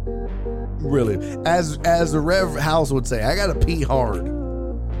pee. Really, as the Rev House would say, I got to pee hard.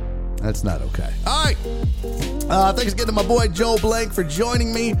 That's not okay. All right. Thanks again to my boy Joe Blank for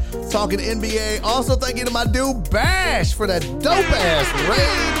joining me, talking NBA. Also, thank you to my dude Bash for that dope-ass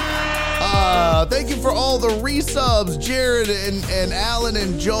raid. Thank you for all the resubs, Jared and Alan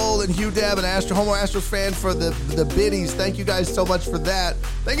and Joel and Hugh Dab and Homo Astros fan for the biddies. Thank you guys so much for that.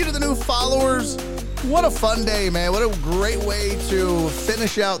 Thank you to the new followers. What a fun day, man. What a great way to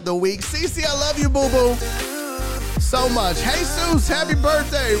finish out the week. Cece, I love you, boo-boo. so much. Jesus, happy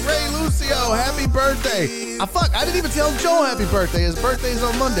birthday. Ray Lucio, happy birthday. I didn't even tell Joe happy birthday. His birthday's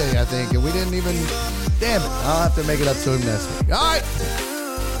on Monday, I think, and we didn't even, damn it. I'll have to make it up to him next week. All right.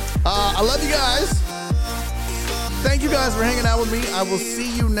 I love you guys. Thank you guys for hanging out with me. I will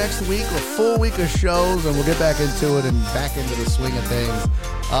see you next week, a full week of shows, and we'll get back into it and back into the swing of things.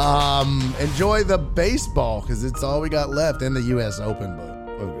 Enjoy the baseball, because it's all we got left, in the U.S. Open, but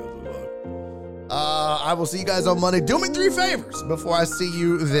I will see you guys on Monday. Do me 3 favors before I see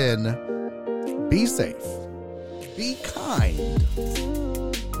you then. Be safe. Be kind.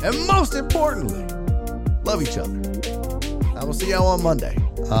 And most importantly, love each other. I will see y'all on Monday.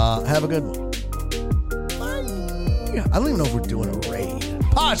 Have a good one. Bye. I don't even know if we're doing a raid.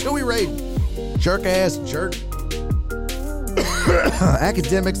 Posh, who we raiding? Jerk ass jerk.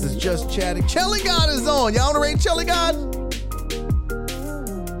 Academics is just chatting. Chelly God is on. Y'all want to raid Chelly God?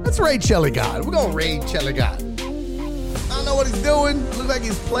 Let's raid Chelly God. We're going to raid Chelly God. I don't know what he's doing. Looks like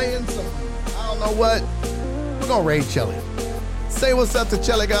he's playing some, I don't know what. We're going to raid Chelly. Say what's up to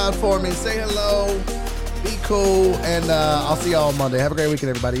Chelly God for me. Say hello. Be cool. And I'll see y'all on Monday. Have a great weekend,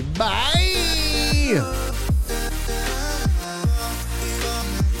 everybody. Bye.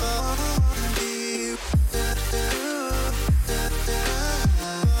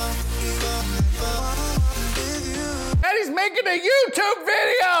 And he's making a YouTube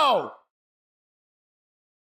video!